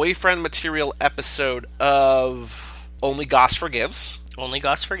the boyfriend material episode of Only Goss Forgives. Only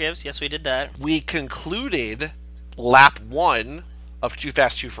Goss Forgives. Yes, we did that. We concluded lap 1 of Too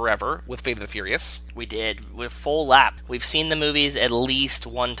Fast, Too Forever with Fate of the Furious. We did. With full lap. We've seen the movies at least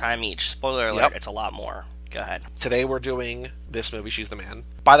one time each. Spoiler alert, Yep. it's a lot more. Go ahead. Today we're doing this movie, She's the Man.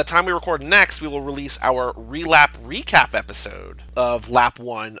 By the time we record next, we will release our relap recap episode of lap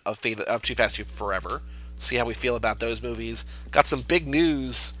 1 of Too Fast, Too Forever. See how we feel about those movies. Got some big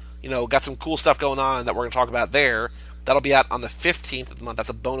news, got some cool stuff going on that we're going to talk about there. That'll be out on the 15th of the month. That's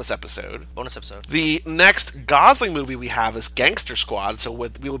a bonus episode. Bonus episode. The next Gosling movie we have is Gangster Squad, so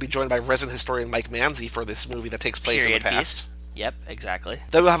we will be joined by resident historian Mike Manzi for this movie that takes place Period in the past. piece. Yep, exactly.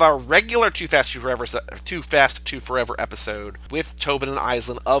 Then we'll have our regular Too Fast, Too Forever episode with Tobin and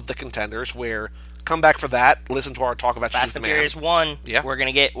Island of The Contenders, where come back for that, listen to our talk about She's Fast the and Man. Furious 1. Yeah. We're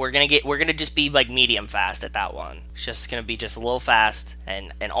gonna just be like medium fast at that one. It's just gonna be just a little fast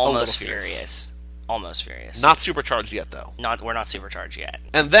and almost furious. furious. Almost furious. Not supercharged yet, though. We're not supercharged yet.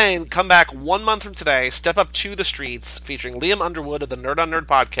 And then come back 1 month from today, Step Up to the Streets, featuring Liam Underwood of the Nerd on Nerd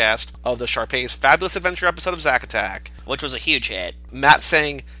podcast of the Sharpay's Fabulous Adventure episode of Zack Attack. Which was a huge hit. Matt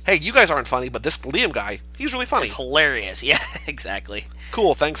saying, hey, you guys aren't funny, but this Liam guy, he's really funny. It's hilarious. Yeah, exactly.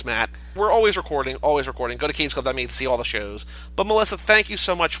 Cool, thanks, Matt. We're always recording, always recording. Go to CageClub.me to see all the shows. But Melissa, thank you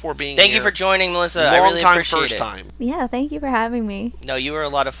so much for being Thank here. you for joining, Melissa. I Long really time, appreciate first it. time. Yeah, thank you for having me. No, you were a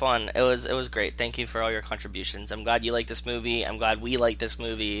lot of fun. It was great. Thank you for all your contributions. I'm glad you like this movie. I'm glad we like this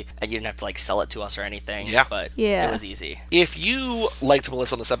movie, and you didn't have to sell it to us or anything. Yeah. But Yeah. it was easy. If you liked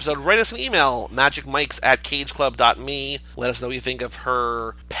Melissa on this episode, write us an email, magicmikes@cageclub.me. Let us know what you think of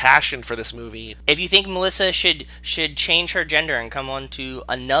her passion for this movie. If you think Melissa should change her gender and come on to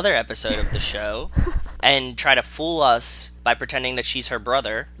another episode of the show and try to fool us by pretending that she's her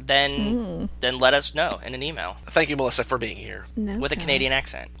brother, then let us know in an email Thank you, Melissa, for being here. No with a problem. Canadian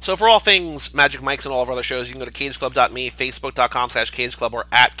accent. So for all things Magic Mike's and all of our other shows, you can go to cageclub.me, facebook.com/cageclub, or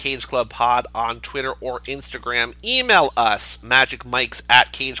at cageclubpod on Twitter or Instagram. Email us,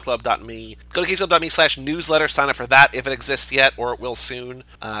 magicmikes@cageclub.me. Go to cageclub.me/newsletter, sign up for that if it exists yet, or it will soon.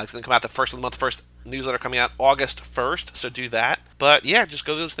 It's going to come out the first of the month, first newsletter coming out August 1st, so do that. But yeah, just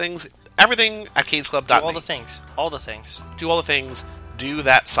go to those things. Everything at cageclub.me. Do all the things. All the things. Do all the things. Do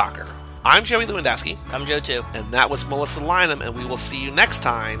that soccer. I'm Joey Lewandowski, I'm Joe too. and that was Melissa Lynham, and we will see you next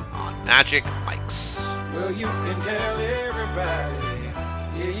time on Magic Mike's. Well, you can tell everybody.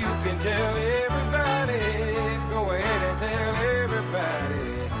 Yeah, you can tell everybody. Go ahead and tell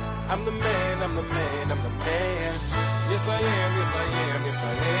everybody. I'm the man, I'm the man, I'm the man. Yes I am, yes I am, yes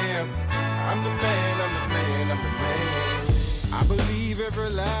I am. I'm the man, I'm the man, I'm the man. I believe every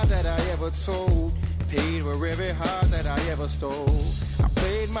lie that I ever told, paid for every heart that I ever stole. I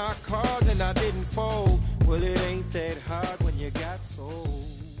played my cards and I didn't fold. Well, it ain't